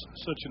plays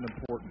such an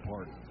important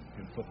part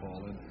in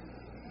football, and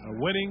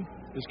winning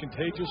is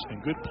contagious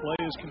and good play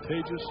is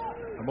contagious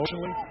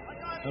emotionally.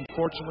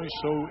 Unfortunately,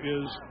 so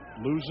is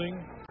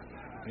losing,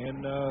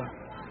 and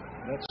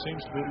that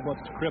seems to be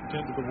what's crept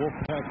into the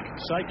Wolfpack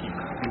psyche,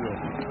 if you will.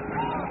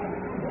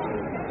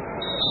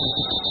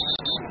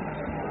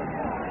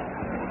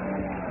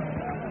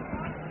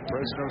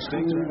 Fresno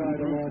State's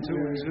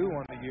 2-2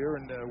 on the year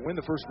and win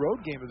the first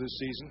road game of this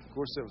season. Of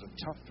course, that was a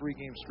tough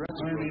 3-game stretch of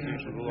road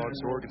games for the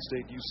Bulldogs, Oregon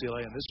State,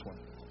 UCLA, and this one.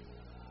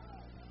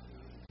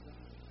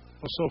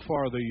 Well, so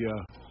far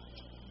the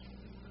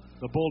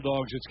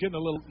Bulldogs, it's getting a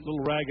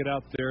little ragged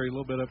out there, a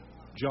little bit of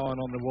jawing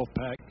on the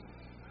Wolfpack.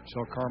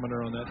 Saw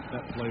Carminer on that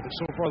play. But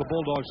so far the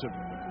Bulldogs have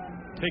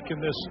taken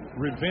this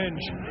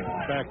revenge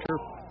factor,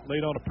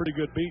 laid on a pretty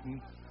good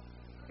beating,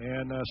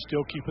 and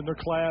still keeping their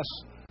class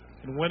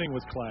and winning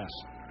with class.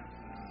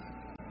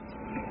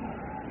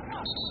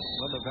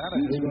 Well, Nevada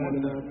has won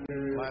the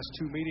last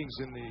 2 meetings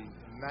in the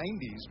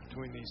 90s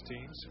between these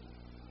teams.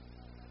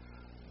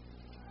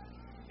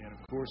 And, of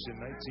course, in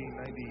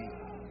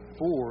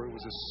 1994, it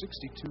was a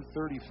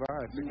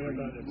 62-35 victory.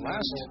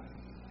 Last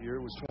year,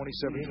 it was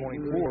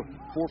 27-24.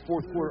 2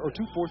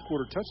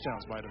 fourth-quarter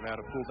touchdowns by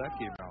Nevada pulled that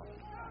game out.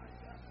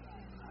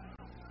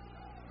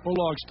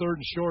 Bulldogs 3rd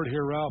and short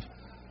here, Ralph.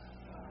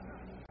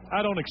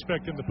 I don't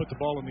expect them to put the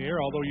ball in the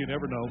air, although you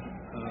never know.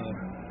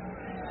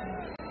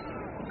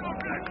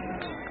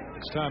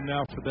 It's time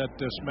now for that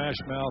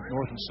smash mouth,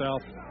 north and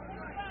south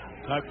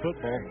type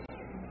football.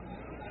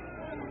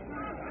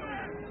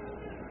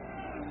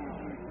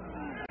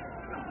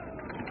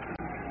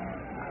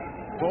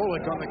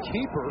 Volek on the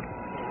keeper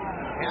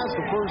has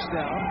the first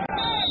down.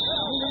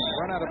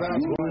 Run out of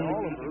bounds by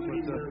Oliver, but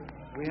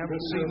we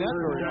haven't seen that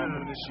very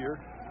often this year.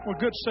 Well,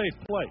 good safe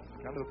play.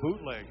 Kind of the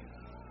bootleg.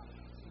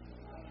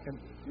 And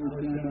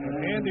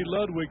Andy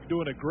Ludwig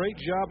doing a great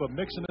job of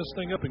mixing this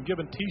thing up and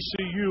giving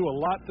TCU a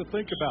lot to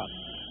think about.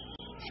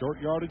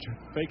 Short yardage,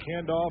 fake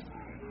handoff.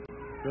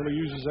 Really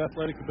uses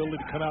athletic ability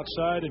to come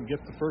outside and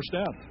get the first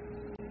down.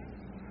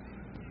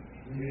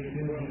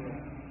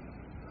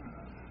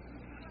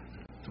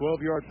 –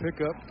 12-yard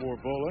pickup for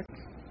Volek.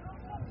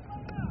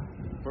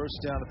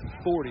 First down at the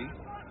 40.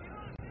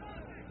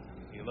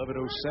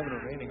 11:07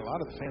 remaining. A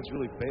lot of the fans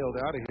really bailed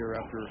out of here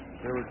after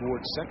Eric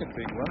Ward's second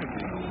big run of the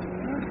game when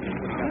he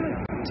got down to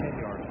the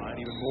 10-yard line.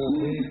 Even more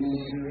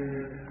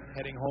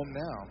heading home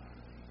now.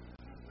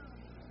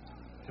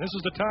 This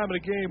is the time of the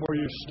game where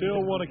you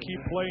still want to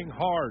keep playing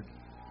hard.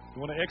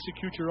 You want to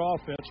execute your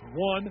offense,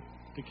 1,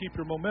 to keep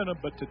your momentum,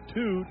 but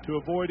 2, to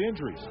avoid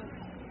injuries.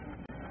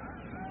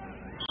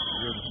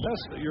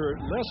 You're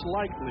less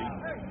likely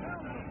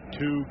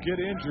to get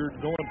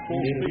injured going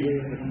full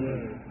speed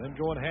than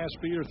going half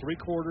speed or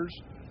 3/4.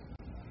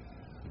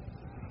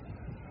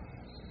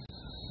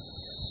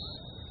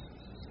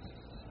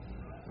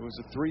 It was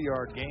a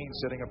 3-yard gain,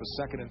 setting up a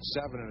 2nd and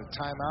 7, and a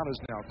timeout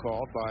is now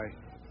called by,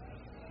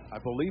 I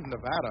believe,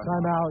 Nevada.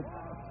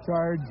 Timeout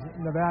charge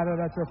Nevada.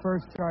 That's their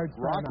first charge.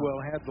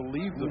 Rockwell had to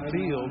leave the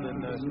field,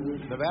 and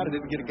Nevada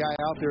didn't get a guy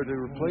out there to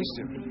replace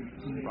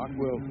him.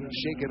 Rockwell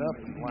shaken up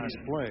in the last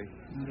play.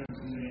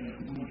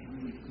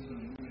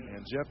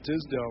 And Jeff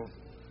Tisdale,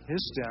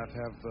 his staff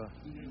have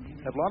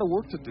a lot of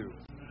work to do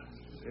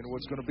in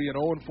what's going to be an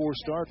 0-4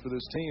 start for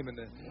this team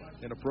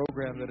in a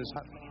program that is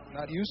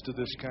not used to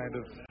this kind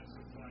of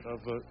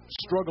a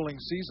struggling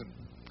season.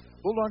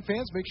 Bulldog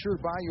fans, make sure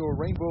to buy your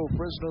Rainbow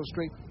Fresno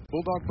Straight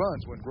Bulldog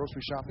buns when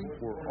grocery shopping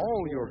for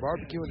all your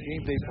barbecue and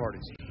game day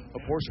parties. A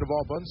portion of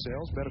all bun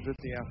sales benefit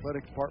the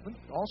athletic department.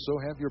 Also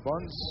have your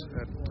buns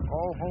at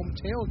all home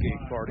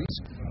tailgate parties,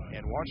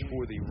 and watch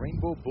for the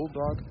Rainbow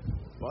Bulldog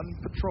Bun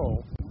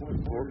Patrol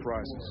for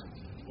prizes.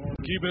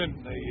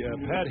 Keeping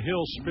the Pat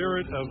Hill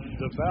spirit of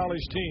the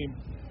Valley's team,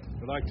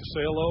 we'd like to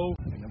say hello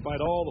and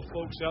invite all the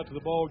folks out to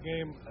the ball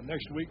game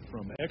next week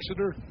from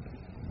Exeter,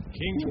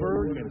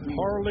 Kingsburg, and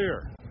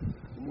Parlier.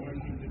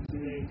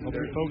 Hope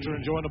you folks are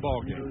enjoying the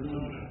ball game.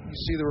 You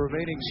see the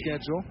remaining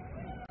schedule,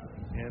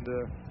 and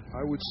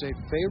I would say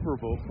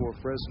favorable for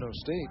Fresno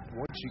State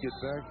once you get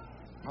back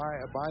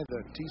by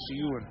the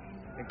TCU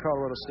and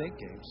Colorado State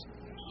games.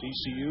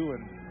 TCU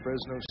and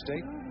Fresno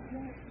State,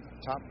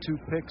 top 2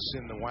 picks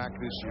in the WAC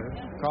this year.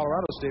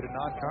 Colorado State, a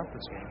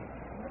non-conference game.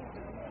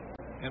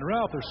 And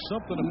Ralph, there's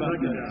something about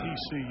that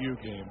TCU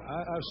game.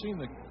 I've seen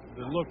the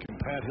look in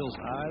Pat Hill's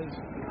eyes.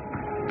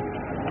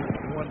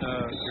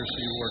 Here's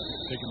you were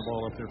taking the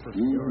ball up there for a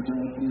few yards.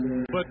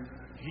 But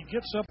he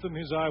gets something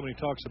in his eye when he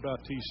talks about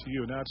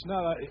TCU. Now, it's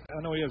not.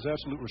 I know he has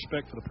absolute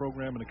respect for the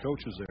program and the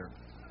coaches there,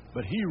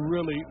 but he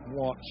really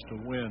wants to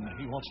win.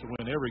 He wants to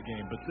win every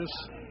game. But this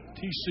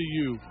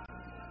TCU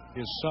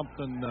is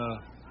something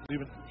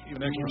even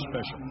extra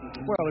special.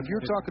 Well, if you're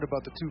talking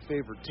about the 2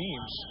 favorite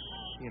teams,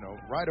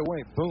 right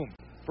away, boom,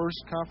 first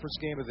conference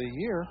game of the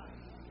year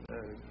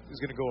is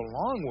going to go a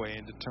long way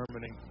in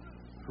determining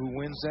who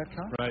wins that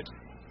conference. Right.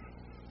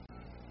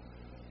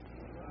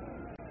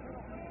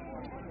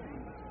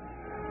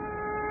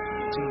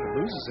 The team that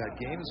loses that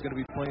game is going to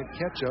be playing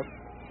catch-up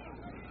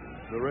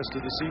the rest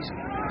of the season.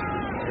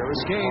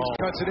 Harris Gaines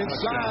cuts it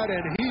inside,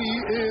 and he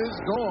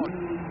is gone.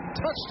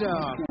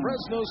 Touchdown,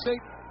 Fresno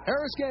State,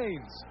 Harris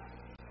Gaines.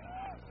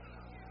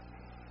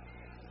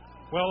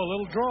 Well, a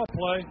little draw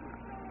play,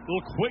 a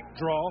little quick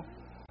draw,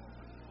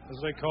 as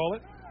they call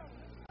it,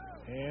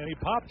 and he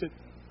popped it.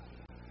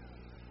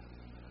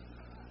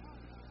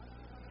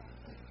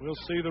 We'll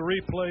see the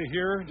replay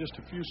here in just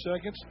a few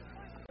seconds.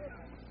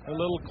 A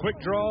little quick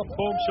draw,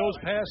 boom, shows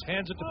pass,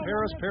 hands it to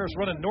Paris. Paris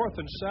running north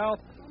and south.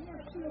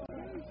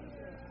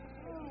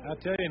 I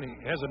tell you, and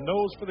he has a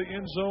nose for the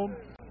end zone.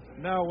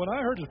 Now, when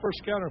I heard the first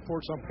scouting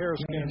reports on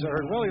Paris Gaines, I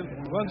heard, well, he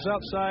runs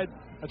outside.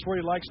 That's where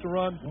he likes to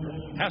run.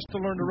 Has to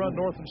learn to run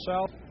north and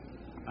south.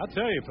 I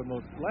tell you, from the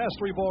last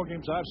 3 ball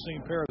games I've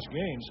seen Paris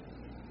Gaines,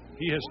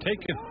 he has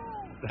taken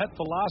that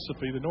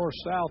philosophy, the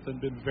north-south, and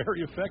been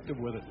very effective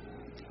with it.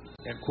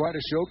 And quite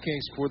a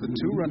showcase for the 2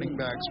 running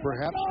backs.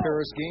 Perhaps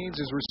Paris Gaines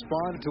has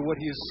responded to what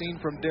he has seen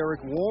from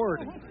Derek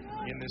Ward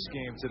in this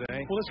game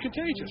today. Well, it's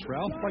contagious,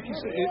 Ralph. Like you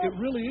said, it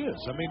really is.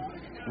 I mean,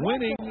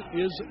 winning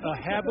is a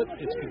habit.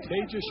 It's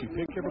contagious. You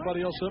pick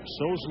everybody else up.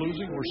 So's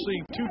losing. We're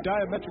seeing 2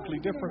 diametrically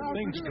different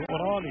things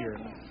going on here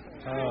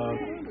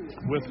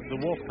with the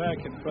Wolfpack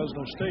and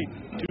Fresno State.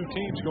 2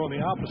 teams going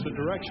the opposite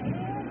direction.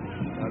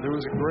 There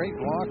was a great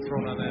block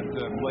thrown on that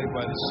play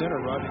by the center,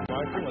 Rodney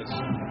Michael, as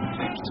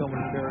James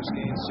Tillman and Paris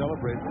Gaines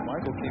celebrated.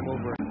 Michael came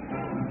over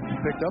and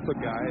picked up a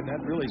guy, and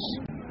that really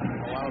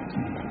allowed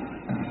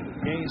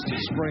Gaines to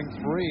spring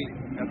free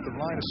at the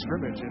line of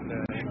scrimmage, and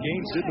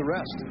Gaines did the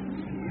rest.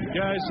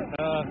 Guys,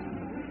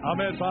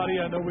 Ahmed Badi,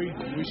 I know we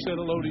said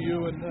hello to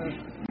you and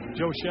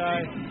Joe Shai,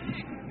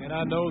 and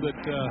I know that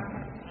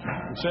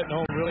you're sitting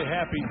home really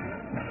happy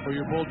for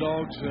your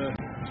Bulldogs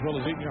as well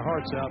as eating your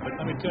hearts out. But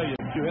let me tell you,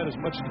 you had as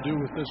much to do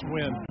with this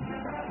win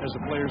as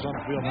the players on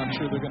the field. I'm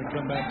sure they're going to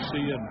come back to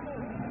see you and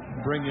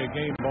bring you a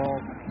game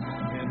ball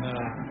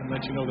and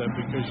let you know that,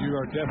 because you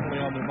are definitely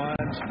on their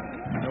minds.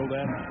 You know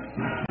that.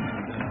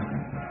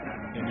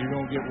 And you're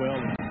going to get well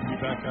and be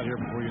back out here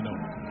before you know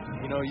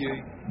it. You know,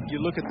 you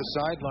look at the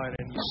sideline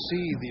and you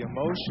see the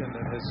emotion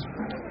that has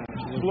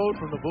flowed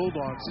from the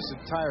Bulldogs this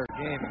entire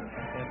game.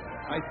 And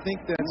I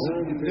think that's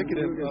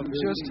indicative of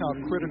just how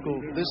critical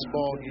this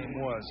ball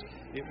game was.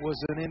 It was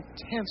an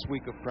intense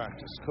week of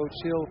practice. Coach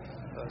Hill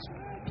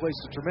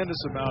placed a tremendous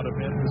amount of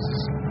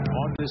emphasis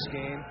on this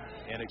game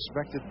and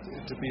expected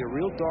it to be a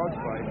real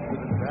dogfight with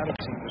the Nevada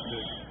team that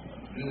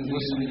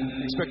was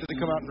expected to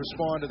come out and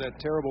respond to that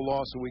terrible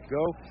loss a week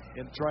ago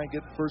and try and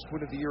get the first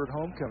win of the year at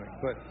homecoming.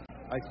 But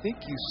I think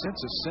you sense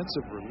a sense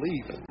of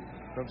relief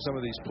from some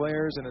of these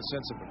players and a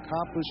sense of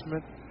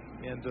accomplishment,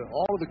 and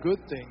all of the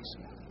good things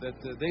that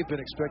they've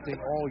been expecting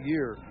all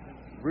year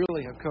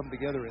really have come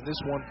together in this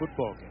one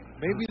football game.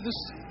 Maybe this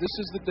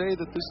is the day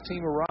that this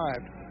team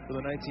arrived for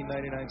the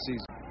 1999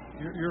 season.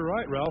 You're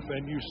right, Ralph,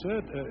 and you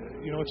said,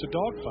 it's a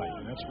dogfight,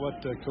 and that's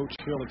what Coach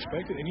Hill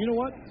expected. And you know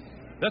what?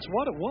 That's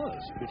what it was.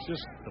 It's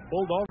just the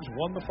Bulldogs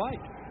won the fight.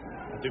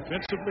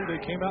 Defensively, they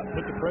came out and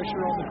put the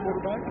pressure on the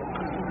quarterback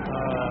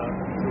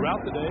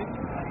throughout the day.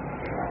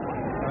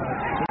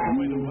 Took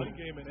away the running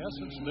game in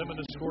essence. Lemon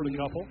has scored a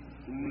couple.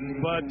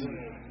 But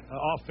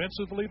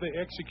offensively, they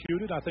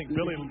executed. I think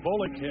Billy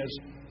Volek has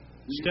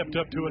stepped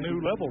up to a new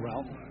level,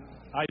 Ralph.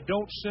 I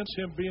don't sense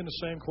him being the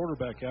same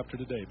quarterback after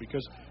today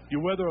because you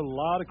weather a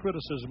lot of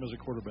criticism as a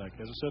quarterback.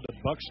 As I said, the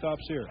buck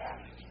stops here.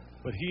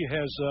 But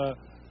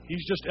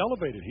he's just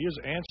elevated. He has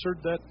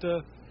answered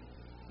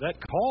that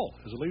call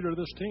as a leader of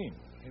this team.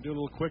 He do a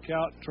little quick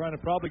out, trying to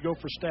probably go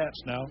for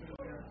stats now.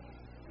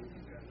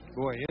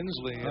 Boy,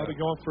 Inslee. I'll be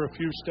going for a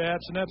few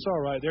stats, and that's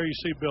all right. There you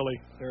see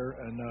Billy there.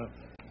 And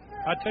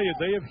I tell you,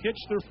 they have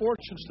hitched their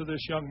fortunes to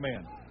this young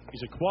man.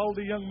 He's a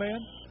quality young man.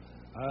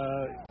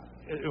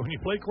 When you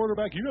play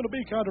quarterback, you're going to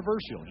be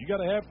controversial. You got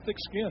to have thick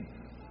skin.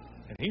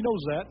 And he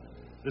knows that.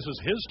 This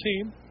is his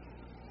team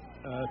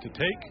to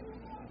take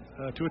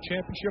to a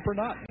championship or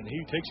not. And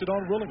he takes it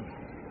on willingly.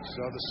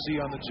 Saw the C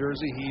on the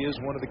jersey. He is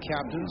one of the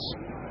captains.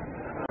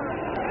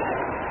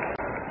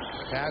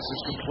 Pass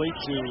is complete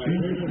to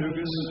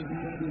Dugas,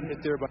 hit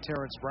there by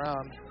Terrence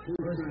Brown.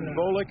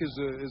 Volek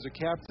is a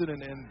captain,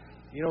 and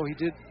you know, he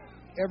did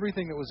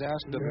everything that was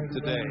asked of him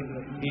today.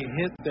 He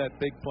hit that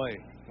big play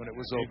when it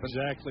was open.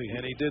 Exactly.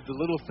 And he did the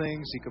little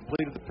things. He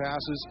completed the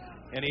passes,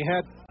 and he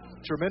had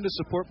tremendous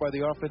support by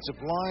the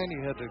offensive line.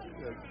 He had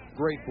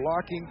great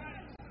blocking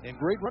and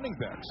great running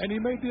backs. And he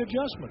made the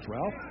adjustments,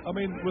 Ralph. I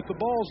mean, with the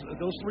balls,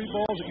 those 3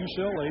 balls at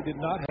UCLA did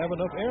not have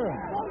enough air in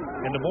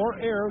them. And the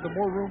more air, the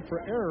more room for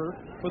error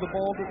for the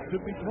ball that could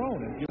be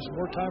thrown. It gives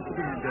more time for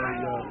the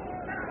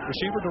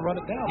receiver to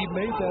run it down. He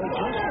made that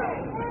adjustment.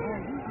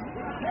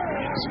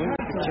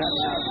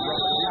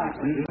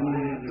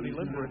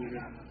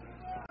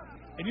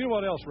 And you know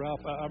what else,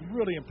 Ralph? I'm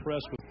really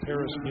impressed with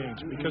Paris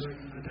Gaines because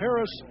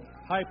Paris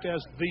hyped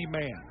as the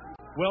man.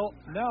 Well,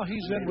 now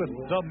he's in with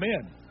the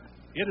men.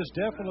 It is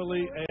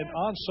definitely an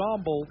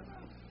ensemble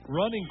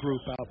running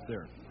group out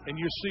there. And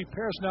you see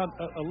Paris now,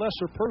 a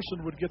lesser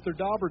person would get their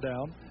dauber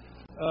down,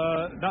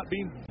 not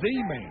being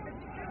the man.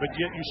 But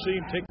yet you see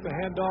him take the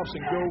handoffs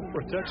and go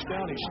for a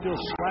touchdown. He's still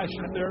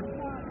slashing it there,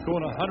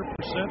 going 100%.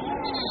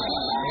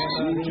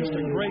 And just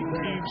a great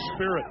team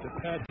spirit that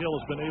Pat Hill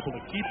has been able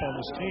to keep on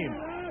this team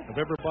of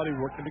everybody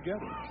working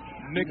together.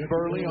 Nick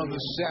Burley on the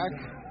sack.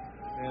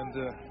 And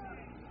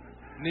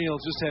Neal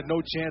just had no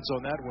chance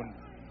on that one.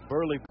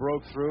 Burley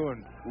broke through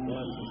and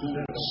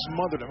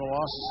smothered him. A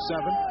loss of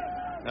 7.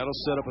 That'll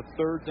set up a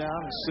 3rd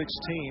down and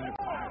 16.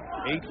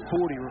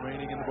 8:40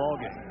 remaining in the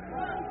ballgame.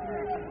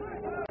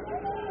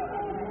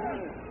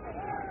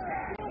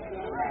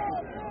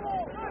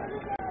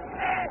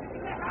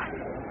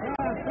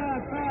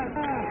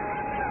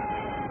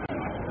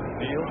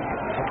 Neal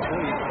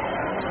complete.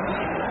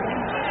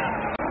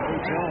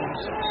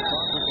 Jones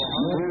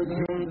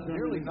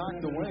nearly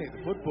knocked away.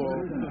 The football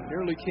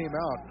nearly came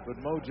out, but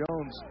Mo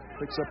Jones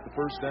picks up the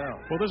 1st down.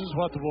 Well, this is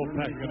what the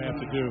Wolfpack are going to have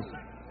to do.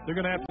 They're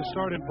going to have to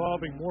start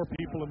involving more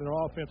people in their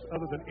offense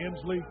other than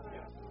Inslee.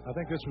 I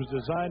think this was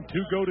designed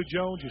to go to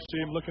Jones. You see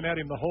him looking at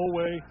him the whole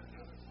way.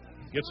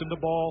 Gets him the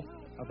ball.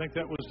 I think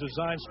that was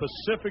designed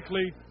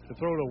specifically to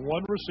throw to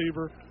one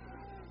receiver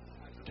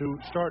to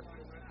start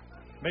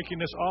making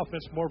this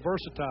offense more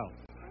versatile.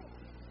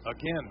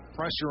 Again,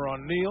 pressure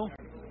on Neal,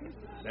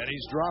 and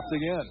he's dropped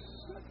again.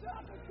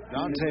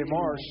 Dante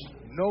Marsh,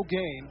 no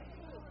gain.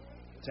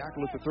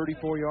 Tackle at the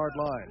 34-yard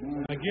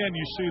line. Again,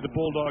 you see the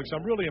Bulldogs.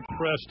 I'm really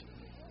impressed.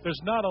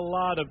 There's not a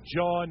lot of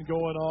jawing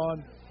going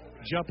on,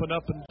 jumping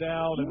up and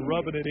down and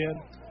rubbing it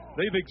in.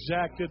 They've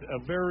exacted a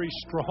very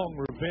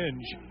strong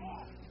revenge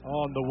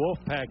on the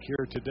Wolfpack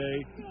here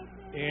today,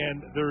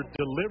 and they're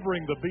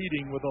delivering the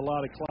beating with a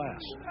lot of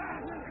class.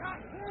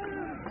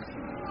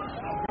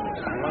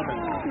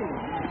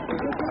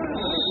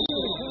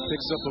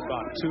 Picks up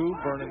about 2.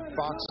 Vernon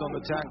Fox on the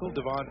tackle.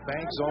 Devon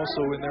Banks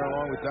also in there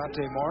along with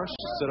Dante Marsh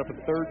to set up a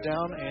 3rd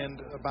down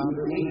and about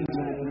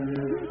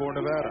 8 for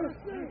Nevada.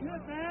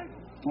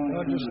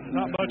 Just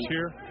not much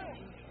here.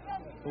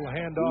 A little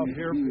handoff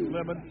here from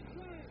Lemon.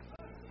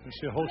 You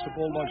see a host of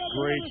Bulldogs.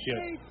 Great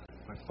hit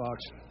by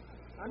Fox.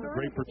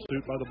 Great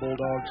pursuit by the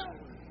Bulldogs.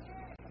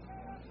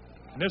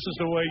 And this is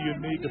the way you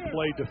need to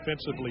play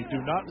defensively.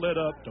 Do not let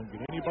up. Don't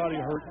get anybody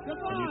hurt.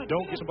 And you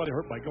don't get somebody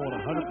hurt by going 100%.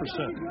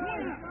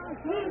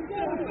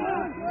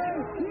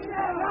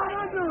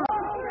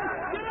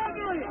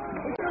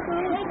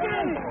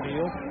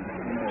 Neal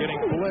getting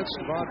blitzed.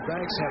 Devon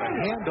Banks had a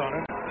hand on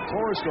him.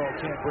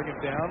 Forrestal can't bring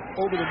him down.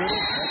 Over the middle.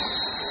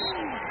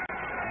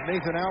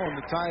 Nathan Allen,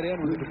 the tight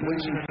end, with a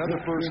completion. Another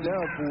 1st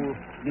down for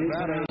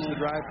Nevada as the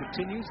drive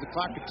continues. The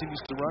clock continues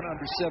to run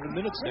under 7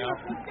 minutes now.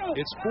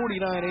 It's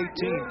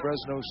 49-18,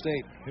 Fresno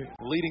State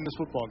leading this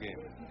football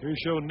game. Here's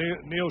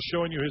Neal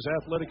showing you his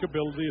athletic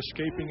ability,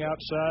 escaping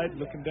outside,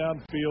 looking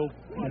downfield.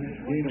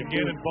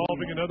 Again,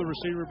 involving another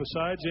receiver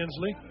besides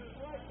Inslee.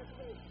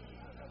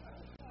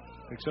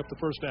 Picks up the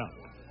 1st down.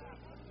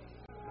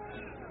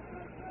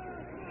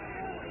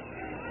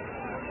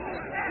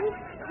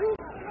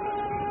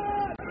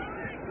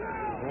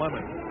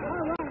 Lemon.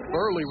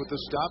 Burley with the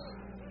stop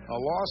A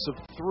loss of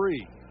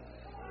 3.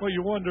 Well,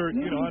 you wonder,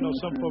 I know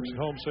some folks at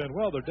home saying,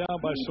 well, they're down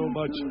by so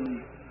much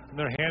and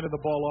they're handing the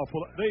ball off.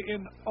 Well,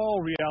 in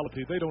all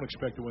reality, they don't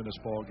expect to win this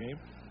ball game.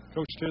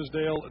 Coach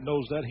Tisdale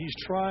knows that. He's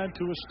trying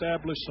to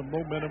establish some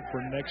momentum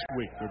for next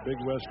week, their Big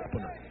West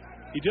opener.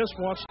 He just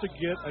wants to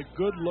get a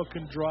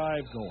good-looking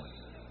drive going.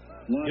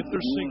 Get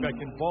their sink back,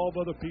 involve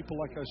other people.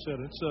 Like I said,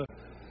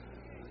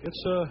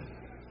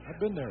 I've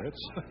been there.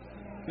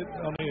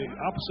 On the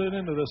opposite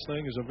end of this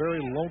thing is a very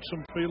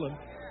lonesome feeling.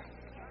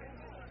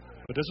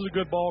 But this is a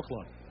good ball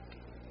club.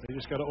 They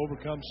just got to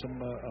overcome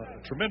some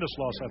tremendous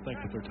loss, I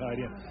think, with their tight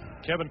end.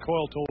 Kevin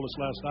Coyle told us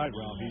last night,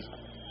 Rob,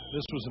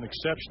 this was an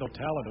exceptional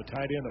talent, a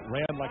tight end that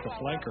ran like a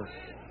flanker.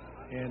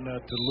 And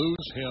to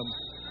lose him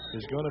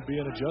is going to be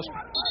an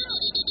adjustment.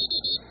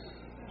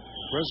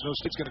 Fresno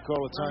State's going to call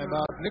a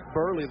timeout. Nick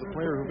Burley, the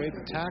player who made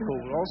the tackle,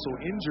 was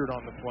also injured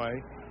on the play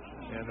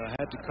and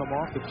had to come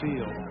off the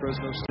field.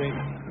 Fresno State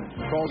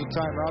calls a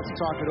timeout to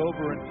talk it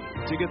over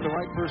and to get the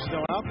right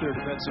personnel out there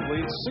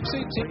defensively. It's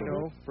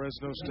 6:18.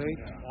 Fresno State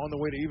on the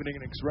way to evening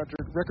innings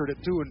record at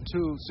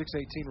 2-2.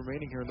 6:18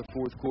 remaining here in the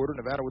fourth quarter.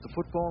 Nevada with the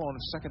football on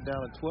a second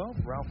down and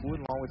 12. Ralph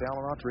Wood along with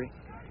Alan Autry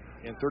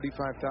and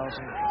 35,000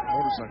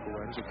 motorcycle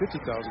riders, or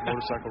 50,000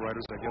 motorcycle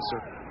riders, I guess,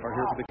 are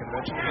here for the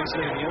convention. Inside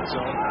in the end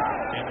zone,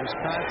 and there's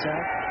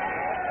contact.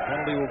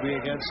 Penalty will be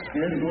against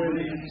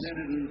Williams.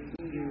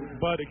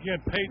 But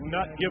again, Peyton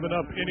not giving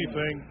up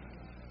anything.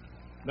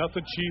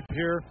 Nothing cheap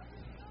here.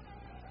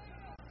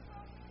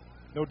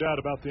 No doubt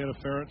about the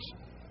interference.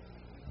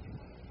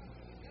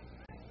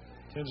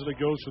 Tinsley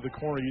goes to the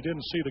corner. You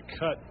didn't see the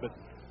cut, but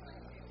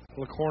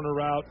the corner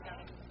route,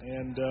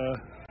 and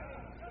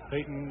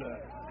Peyton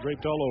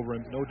draped all over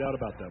him. No doubt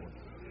about that one.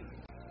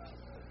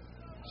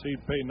 See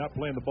Peyton not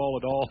playing the ball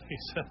at all.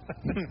 He's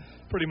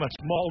pretty much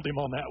mauled him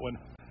on that one.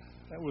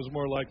 That was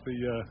more like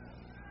the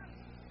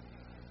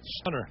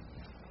center.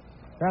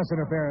 Pass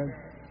interference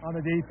on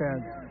the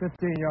defense.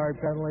 15-yard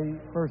penalty,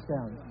 first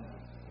down.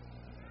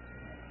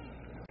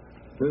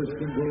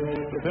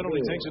 The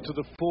penalty takes it to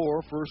the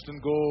 4. First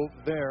and goal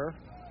there.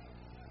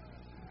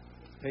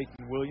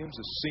 Peyton Williams,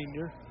 a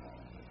senior,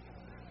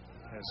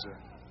 has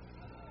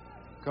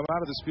come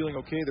out of this feeling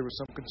okay. There was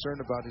some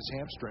concern about his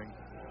hamstring,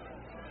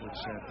 which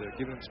had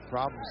given him some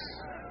problems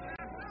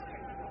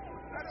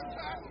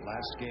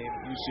last game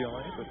at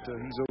UCLA, but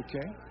he's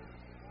okay.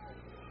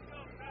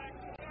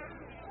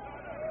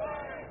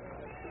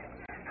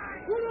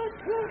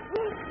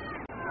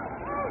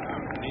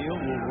 Neal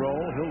will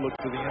roll. He'll look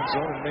for the end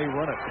zone and may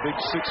run it. The big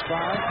 6'5".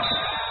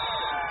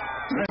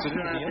 That's it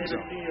into the end zone.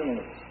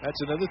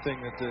 That's another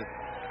thing that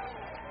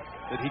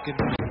he can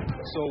do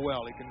so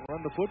well. He can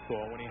run the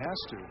football when he has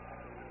to.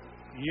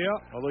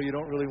 Yeah. Although you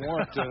don't really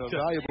want a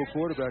valuable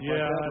quarterback like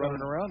that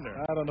running around there.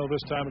 I don't know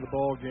this time of the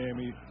ball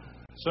game.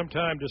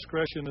 Sometimes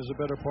discretion is a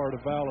better part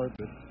of valor,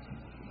 but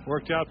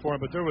worked out for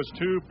him. But there was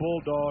 2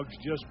 Bulldogs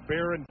just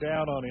bearing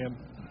down on him.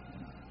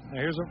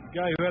 Now here's a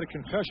guy who had a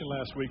concussion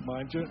last week,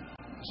 mind you.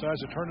 Decides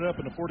to turn it up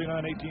in the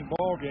 49-18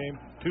 ball game.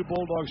 2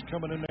 Bulldogs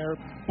coming in there.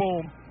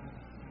 Boom.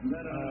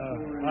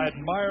 I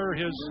admire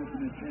his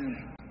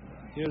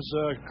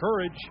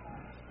courage,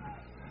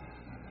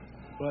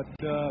 but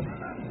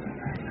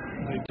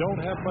they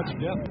don't have much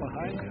depth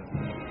behind him.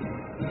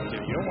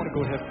 Yeah, you don't want to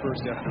go head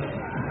first after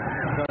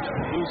concussion.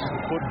 Loses the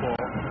football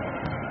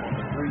on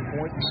the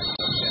 3-point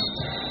attempt.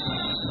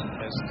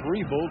 As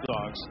 3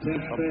 Bulldogs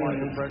applying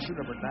the pressure.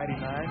 Number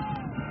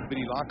 99,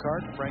 Biddy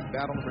Lockhart. Frank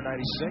Battle, number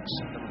 96.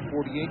 Number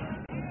 48,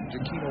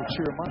 Giacchino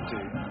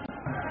Chiramonte.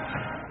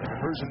 And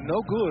conversion no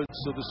good,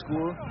 so the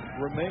score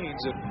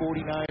remains at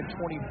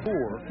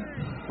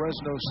 49-24.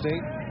 Fresno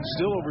State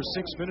still over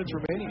 6 minutes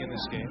remaining in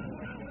this game.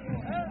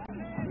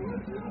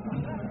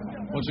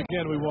 Once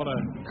again, we want to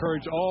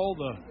encourage all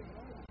the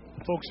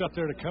folks out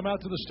there to come out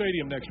to the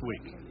stadium next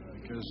week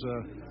because,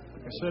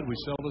 like I said, we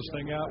sell this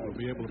thing out. We'll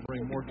be able to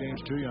bring more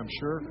games to you, I'm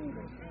sure,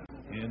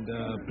 and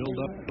build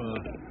up.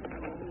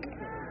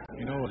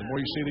 The more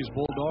you see these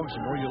Bulldogs,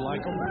 the more you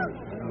like them. You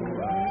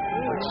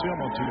like to see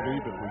them on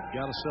TV, but we've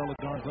got to sell the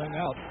darn thing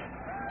out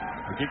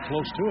or get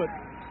close to it.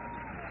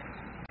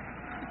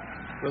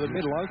 Well, they've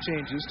made a lot of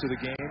changes to the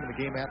game and the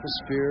game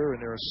atmosphere,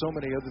 and there are so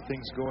many other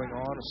things going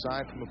on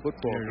aside from a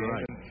football game.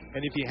 Right.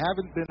 And if you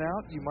haven't been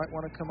out, you might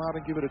want to come out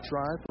and give it a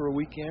try for a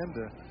weekend.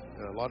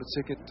 A lot of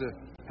ticket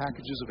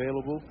packages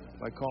available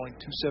by calling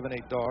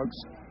 278-DOGS.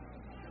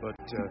 But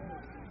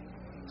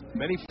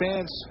many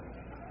fans,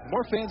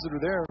 more fans that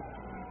are there,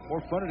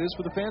 more fun it is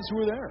for the fans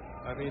who are there.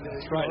 I mean,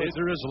 that's right.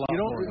 There is a lot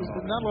more.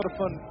 Not a lot of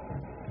fun.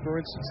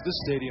 For instance, this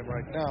stadium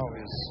right now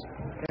is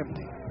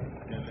empty.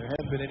 And there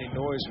hasn't been any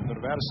noise from the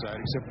Nevada side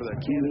except for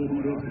that cannon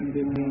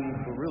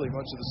for really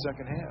much of the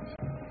second half.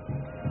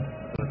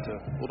 But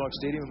Bulldog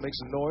Stadium makes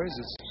some noise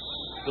as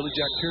Billy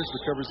Jack Pierce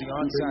recovers the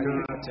onside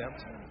kick attempt.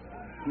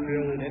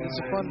 And it's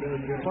a fun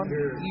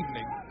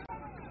evening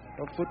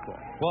of football.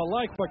 Well,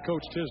 I like what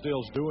Coach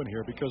Tisdale's doing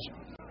here because,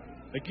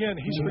 again,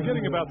 he's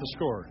forgetting about the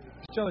score.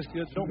 He's telling his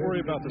kids, don't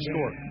worry about the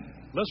score.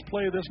 Let's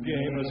play this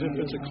game as if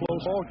it's a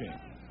close ball game.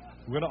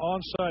 We're going to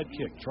onside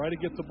kick. Try to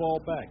get the ball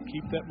back.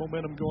 Keep that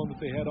momentum going that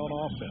they had on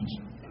offense.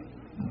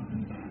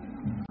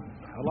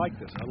 I like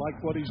this. I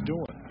like what he's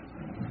doing.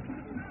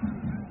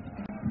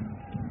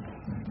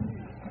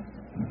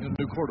 A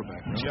new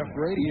quarterback. Jeff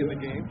Brady in the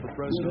game for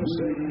Fresno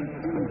State.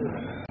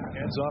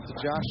 Hands off to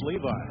Josh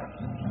Levi.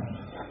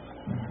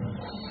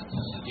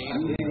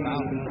 Gain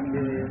about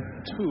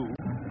 2.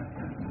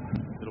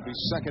 It'll be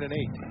 2nd and 8.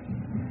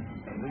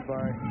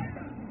 Levi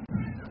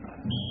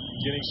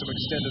getting some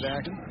extended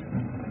action.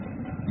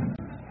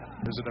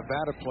 There's a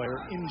Nevada player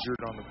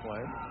injured on the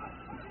play.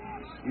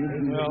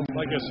 Well,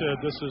 like I said,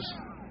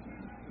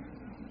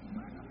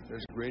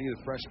 There's Grady, the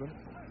freshman,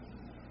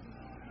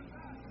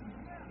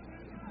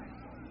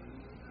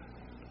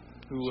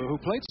 who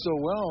played so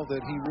well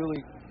that he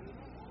really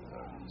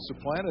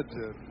supplanted.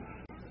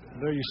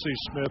 There you see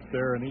Smith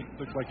there, and he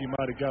looked like he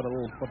might have got a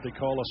little, what they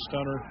call a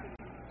stunner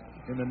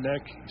in the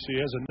neck. You see, he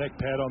has a neck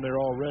pad on there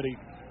already.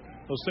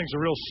 Those things are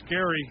real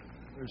scary.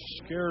 They're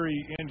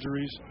scary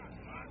injuries.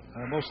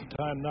 Most of the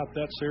time, not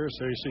that serious.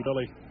 There you see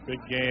Billy, big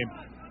game.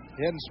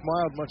 He hadn't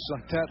smiled much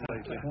like that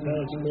lately. Oh,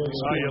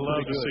 you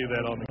love to see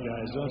that on the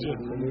guys, don't you?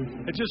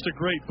 It's just a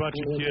great bunch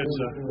of kids.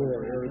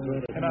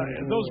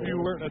 And those of you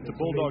who weren't at the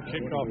Bulldog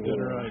kickoff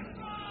dinner, I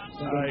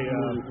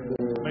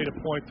made a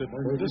point that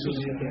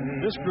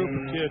this group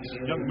of kids,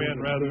 young men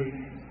rather,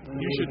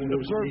 you should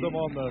observe them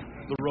on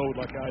the road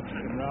like I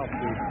and Ralph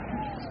do.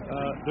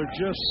 They're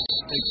just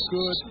a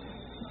good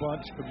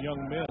bunch of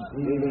young men.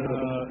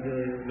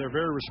 They're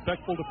very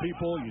respectful to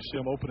people. You see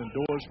them opening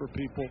doors for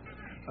people.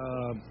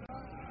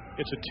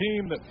 It's a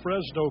team that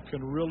Fresno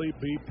can really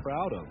be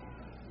proud of.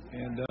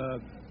 And,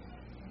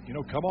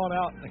 come on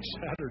out next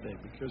Saturday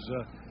because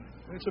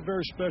it's a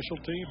very special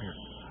team here.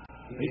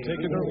 They've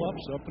taken their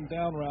lumps up and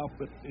down, Ralph,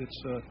 but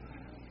it's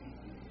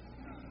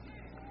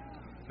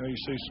there you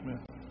see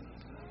Smith.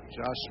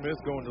 Josh Smith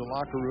going to the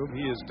locker room.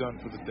 He is done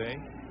for the day.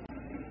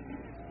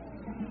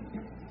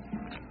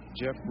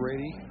 Jeff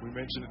Brady, we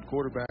mentioned at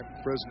quarterback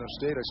Fresno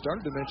State. I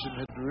started to mention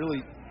had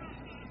really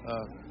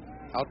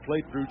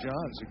outplayed Drew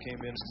Johns, who came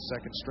in as the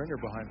second stringer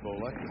behind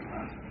Bolek.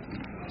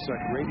 Looks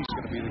like Brady's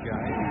going to be the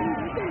guy.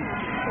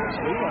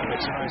 Levi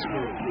makes a nice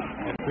move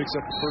and picks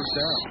up the first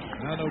down.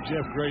 I know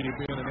Jeff Brady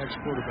being an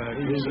ex-quarterback.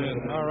 He said,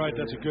 all right,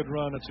 that's a good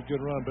run,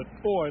 but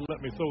boy, let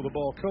me throw the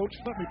ball. Coach,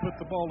 let me put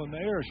the ball in the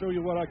air, show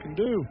you what I can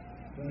do.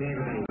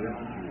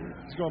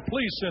 He's going,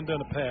 please send in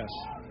a pass.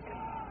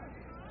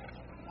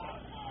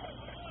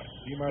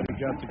 He might have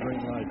got the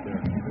green light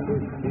there.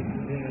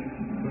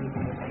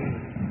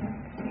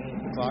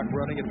 Clock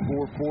running at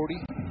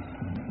 4:40.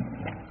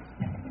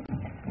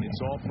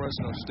 It's all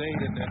Fresno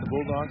State, and the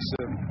Bulldogs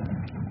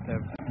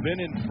have been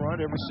in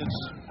front ever since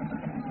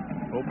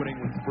opening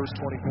with the first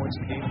 20 points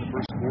of the game in the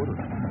first quarter.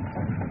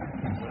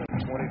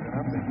 20-0.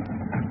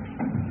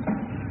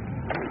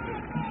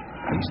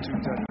 These 2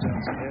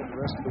 touchdowns ahead the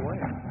rest of the way.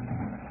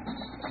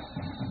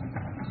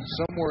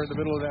 Somewhere in the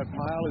middle of that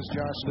pile is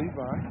Josh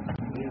Levi.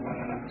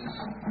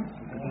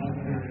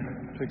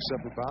 Picks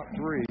up about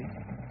 3.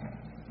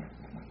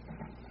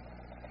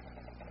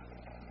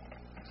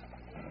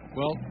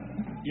 Well,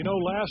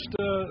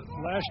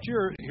 last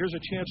year, here's a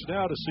chance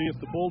now to see if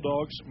the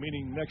Bulldogs,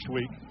 meaning next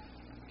week,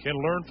 can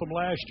learn from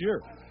last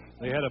year.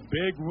 They had a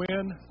big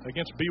win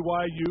against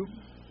BYU,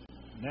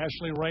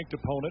 nationally ranked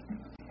opponent,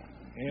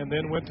 and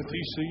then went to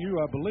TCU,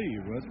 I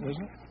believe, wasn't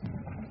it?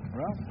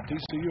 Well,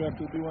 TCU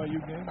after the BYU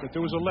game, but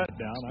there was a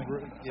letdown.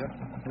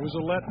 There was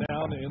a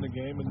letdown in the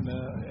game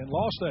and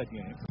lost that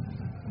game.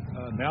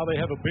 Now they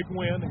have a big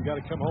win and got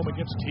to come home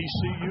against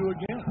TCU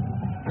again.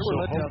 There were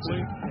letdowns.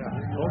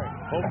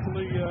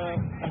 Hopefully,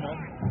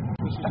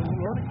 this is a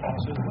learning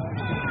process. They're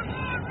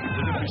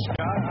going to be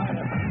sky high.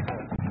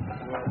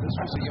 Well, this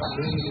was a young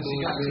team. It's a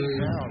young team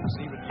now. It was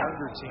an even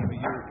younger team a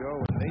year ago,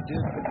 and they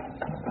did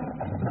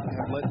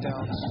have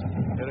letdowns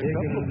at a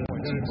couple of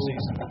points in the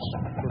season, which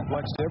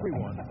perplexed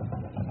everyone.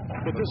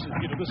 But this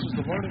is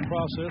the learning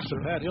process that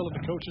Matt Hill and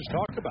the coaches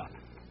talk about.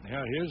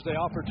 Now, here's the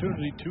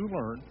opportunity to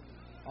learn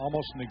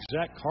almost an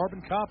exact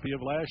carbon copy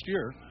of last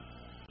year.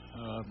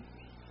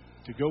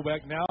 To go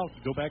back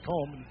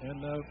home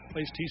and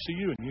face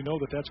TCU, and you know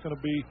that's going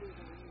to be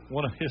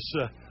one of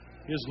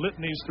his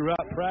litanies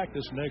throughout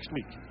practice next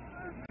week.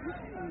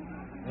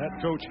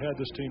 That coach had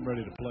this team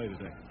ready to play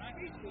today.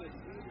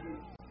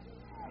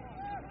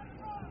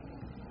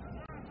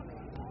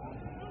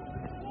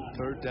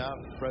 Third down,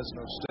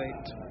 Fresno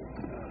State.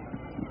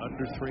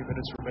 Under 3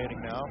 minutes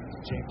remaining now.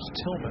 James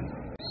Tillman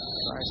tries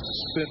to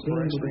spin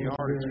for extra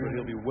yardage, but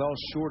he'll be well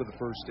short of the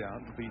first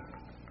down. It'll be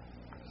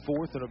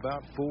 4th and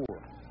about 4.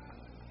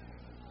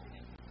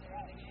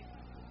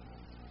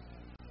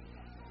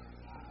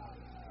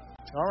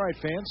 All right,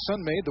 fans.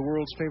 Sunmaid, the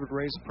world's favorite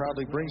raisin,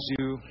 proudly brings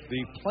you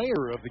the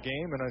player of the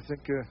game, and I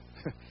think it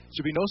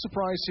should be no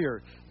surprise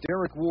here.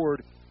 Derek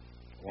Ward,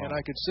 and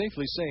I could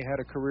safely say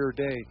had a career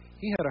day.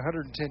 He had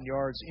 110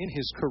 yards in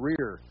his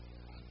career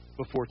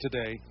before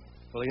today.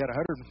 Well, he had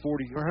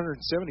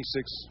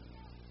 176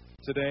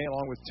 today,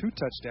 along with 2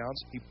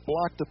 touchdowns. He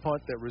blocked a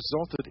punt that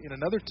resulted in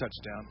another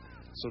touchdown.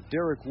 So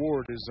Derek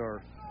Ward is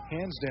our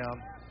hands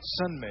down,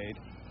 Sun-Maid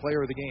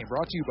player of the game.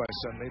 Brought to you by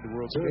Sun-Maid, the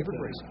world's favorite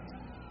racer.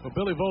 Well,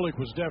 Billy Volek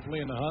was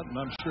definitely in the hunt, and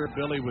I'm sure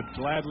Billy would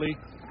gladly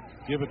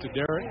give it to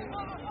Derek.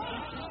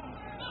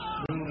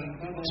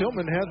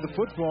 Tillman had the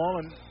football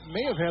and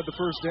may have had the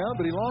first down,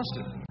 but he lost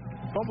it.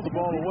 Fumbled the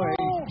ball away,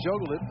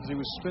 juggled it as he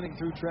was spinning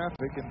through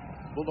traffic, and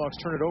Bulldogs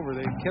turned it over.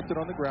 They kept it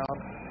on the ground,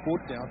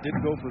 4th down,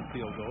 didn't go for the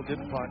field goal,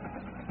 didn't punt.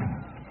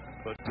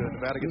 But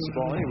Nevada gets the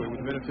ball anyway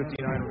with a minute 59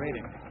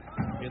 remaining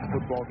in the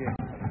football game.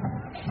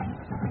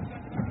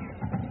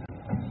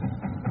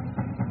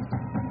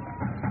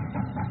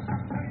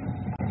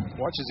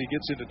 Watch as he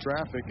gets into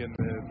traffic, and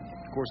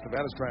of course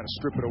Nevada's trying to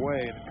strip it away,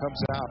 and it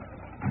comes out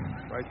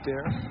right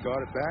there,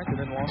 got it back, and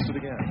then lost it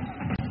again.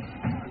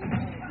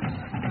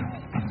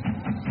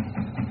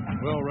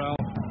 Well, Ralph,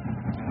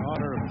 in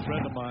honor of a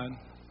friend of mine,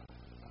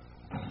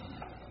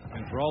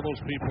 and for all those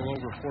people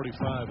over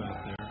 45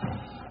 out there,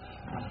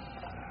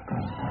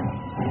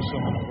 here's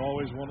something I've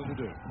always wanted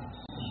to do.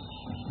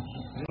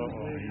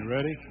 Uh-oh, you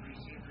ready?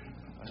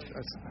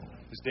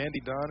 Is Dandy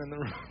Don in the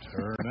room?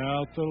 Turn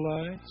out the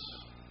lights.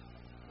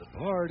 The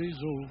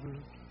party's over.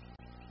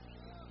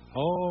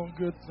 All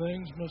good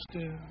things must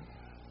end.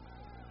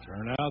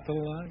 Turn out the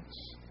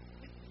lights.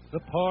 The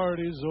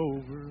party's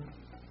over.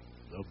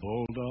 The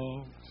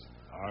Bulldogs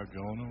are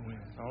gonna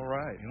win. All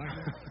right. You like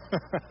that?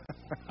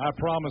 I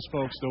promise,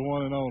 folks, the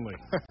one and only.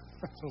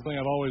 It's something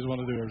I've always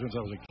wanted to do ever since I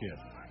was a kid.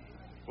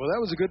 Well, that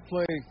was a good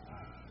play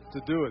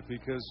to do it,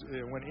 because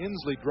when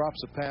Inslee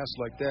drops a pass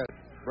like that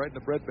right in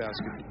the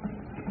breadbasket,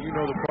 you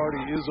know the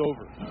party is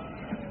over.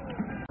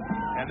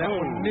 And that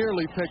one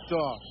nearly picked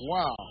off.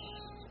 Wow.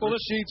 Well,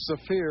 Rashid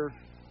Safir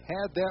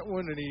had that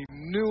one, and he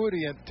knew it,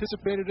 he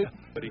anticipated it,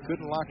 but he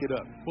couldn't lock it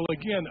up. Well,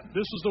 again,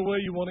 this is the way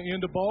you want to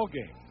end a ball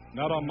game.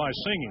 Not on my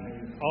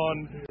singing,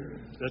 on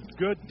the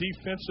good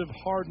defensive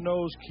hard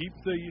nose, keep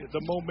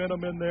the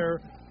momentum in there,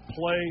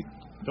 play,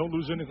 don't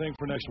lose anything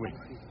for next week.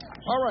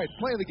 All right,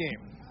 play of the game.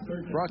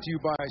 Brought to you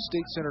by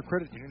State Center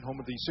Credit Union, home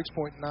of the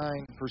 6.9%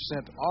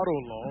 auto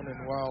loan.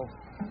 And while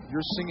your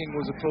singing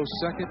was a close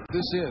second,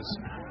 this is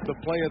the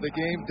play of the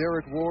game.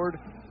 Derek Ward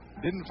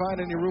didn't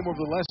find any room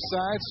over the left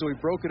side, so he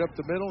broke it up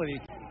the middle, and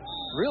he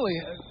really,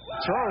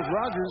 Charles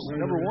Rogers,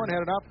 number one,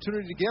 had an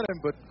opportunity to get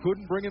him, but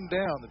couldn't bring him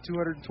down. The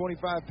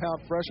 225-pound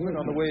freshman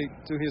on the way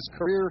to his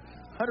career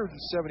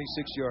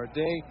 176-yard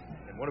day,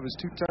 and one of his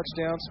 2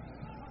 touchdowns.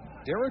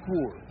 Derek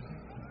Ward,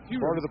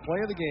 part of the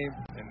play of the game,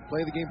 and play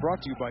of the game brought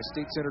to you by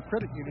State Center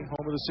Credit Union,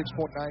 home of the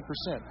 6.9%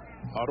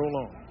 auto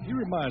loan. He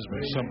reminds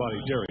me of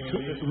somebody, Derek,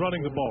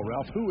 running the ball.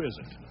 Ralph, who is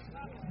it?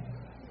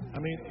 I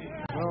mean,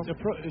 is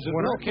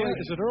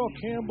it Earl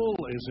Campbell?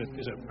 Is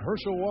it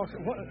Herschel Walker?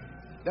 What?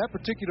 That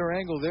particular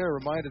angle there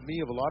reminded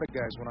me of a lot of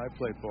guys when I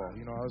played ball.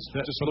 You know, I was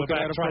just looking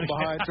at him from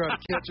behind, trying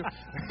to catch him.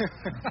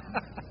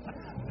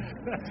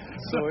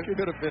 So it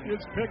could have been.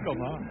 It's Pickle,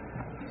 huh?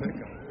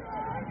 Pickle.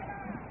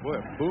 Boy,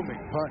 a booming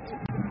punt.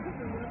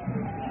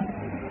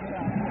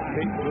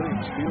 Peyton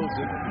Williams fields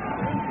it.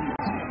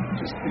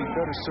 Just be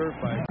better served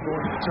by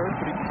going to the turf,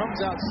 but he comes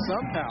out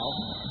somehow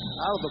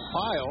out of the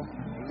pile.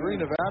 3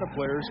 Nevada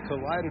players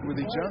collided with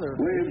each other.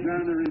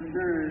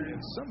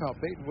 And somehow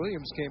Peyton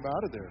Williams came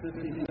out of there.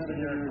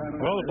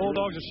 Well, the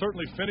Bulldogs are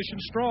certainly finishing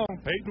strong.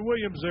 Peyton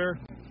Williams there,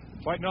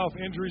 fighting off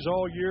injuries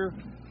all year.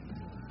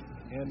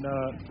 And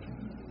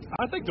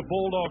I think the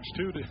Bulldogs,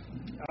 too,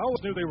 I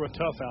always knew they were a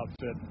tough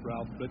outfit,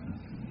 Ralph, but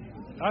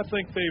I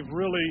think they've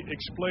really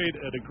displayed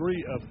a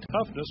degree of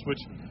toughness,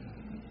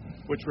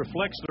 which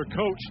reflects their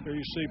coach. There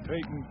you see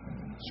Peyton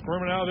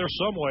squirming out of there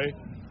some way.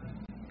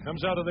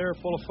 Comes out of there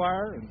full of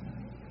fire.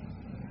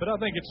 But I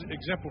think it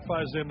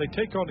exemplifies them. They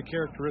take on the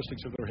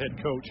characteristics of their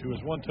head coach, who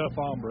is one tough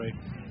hombre.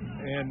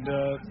 And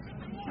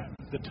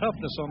the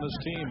toughness on this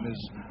team is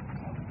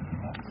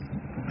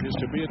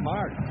to be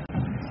admired.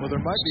 Well, there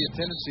might be a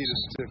tendency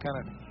to kind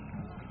of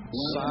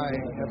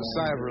have a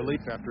sigh of relief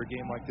after a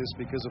game like this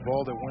because of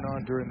all that went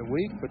on during the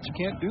week. But you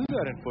can't do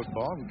that in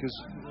football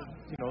because,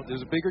 you know,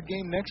 there's a bigger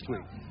game next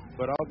week.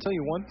 But I'll tell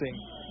you one thing.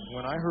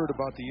 When I heard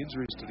about the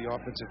injuries to the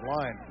offensive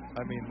line,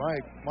 I mean,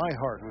 my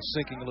heart was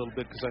sinking a little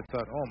bit because I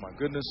thought, oh, my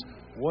goodness,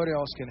 what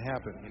else can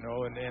happen? You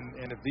know, and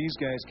if these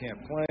guys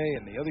can't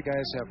play and the other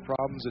guys have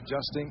problems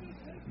adjusting,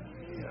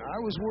 you know, I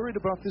was worried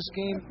about this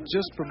game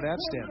just from that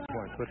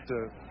standpoint. But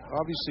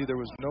obviously there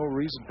was no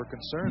reason for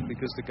concern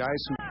because the guys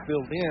who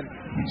filled in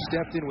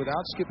stepped in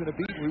without skipping a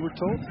beat. We were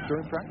told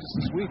during practice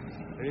this week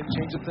they didn't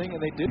change a thing, and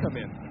they did come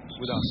in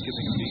without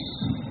skipping a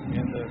beat.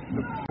 And the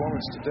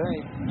performance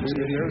today just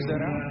bears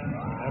that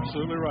out.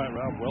 Absolutely right,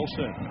 Ralph. Well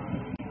said.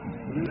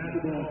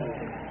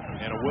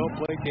 And a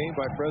well-played game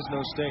by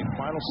Fresno State.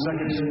 Final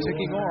seconds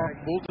ticking off.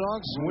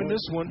 Bulldogs win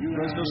this one.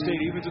 Fresno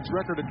State evens its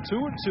record at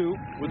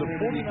 2-2 with a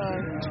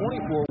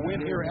 49-24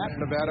 win here at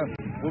Nevada.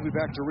 We'll be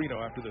back to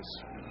Reno after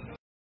this.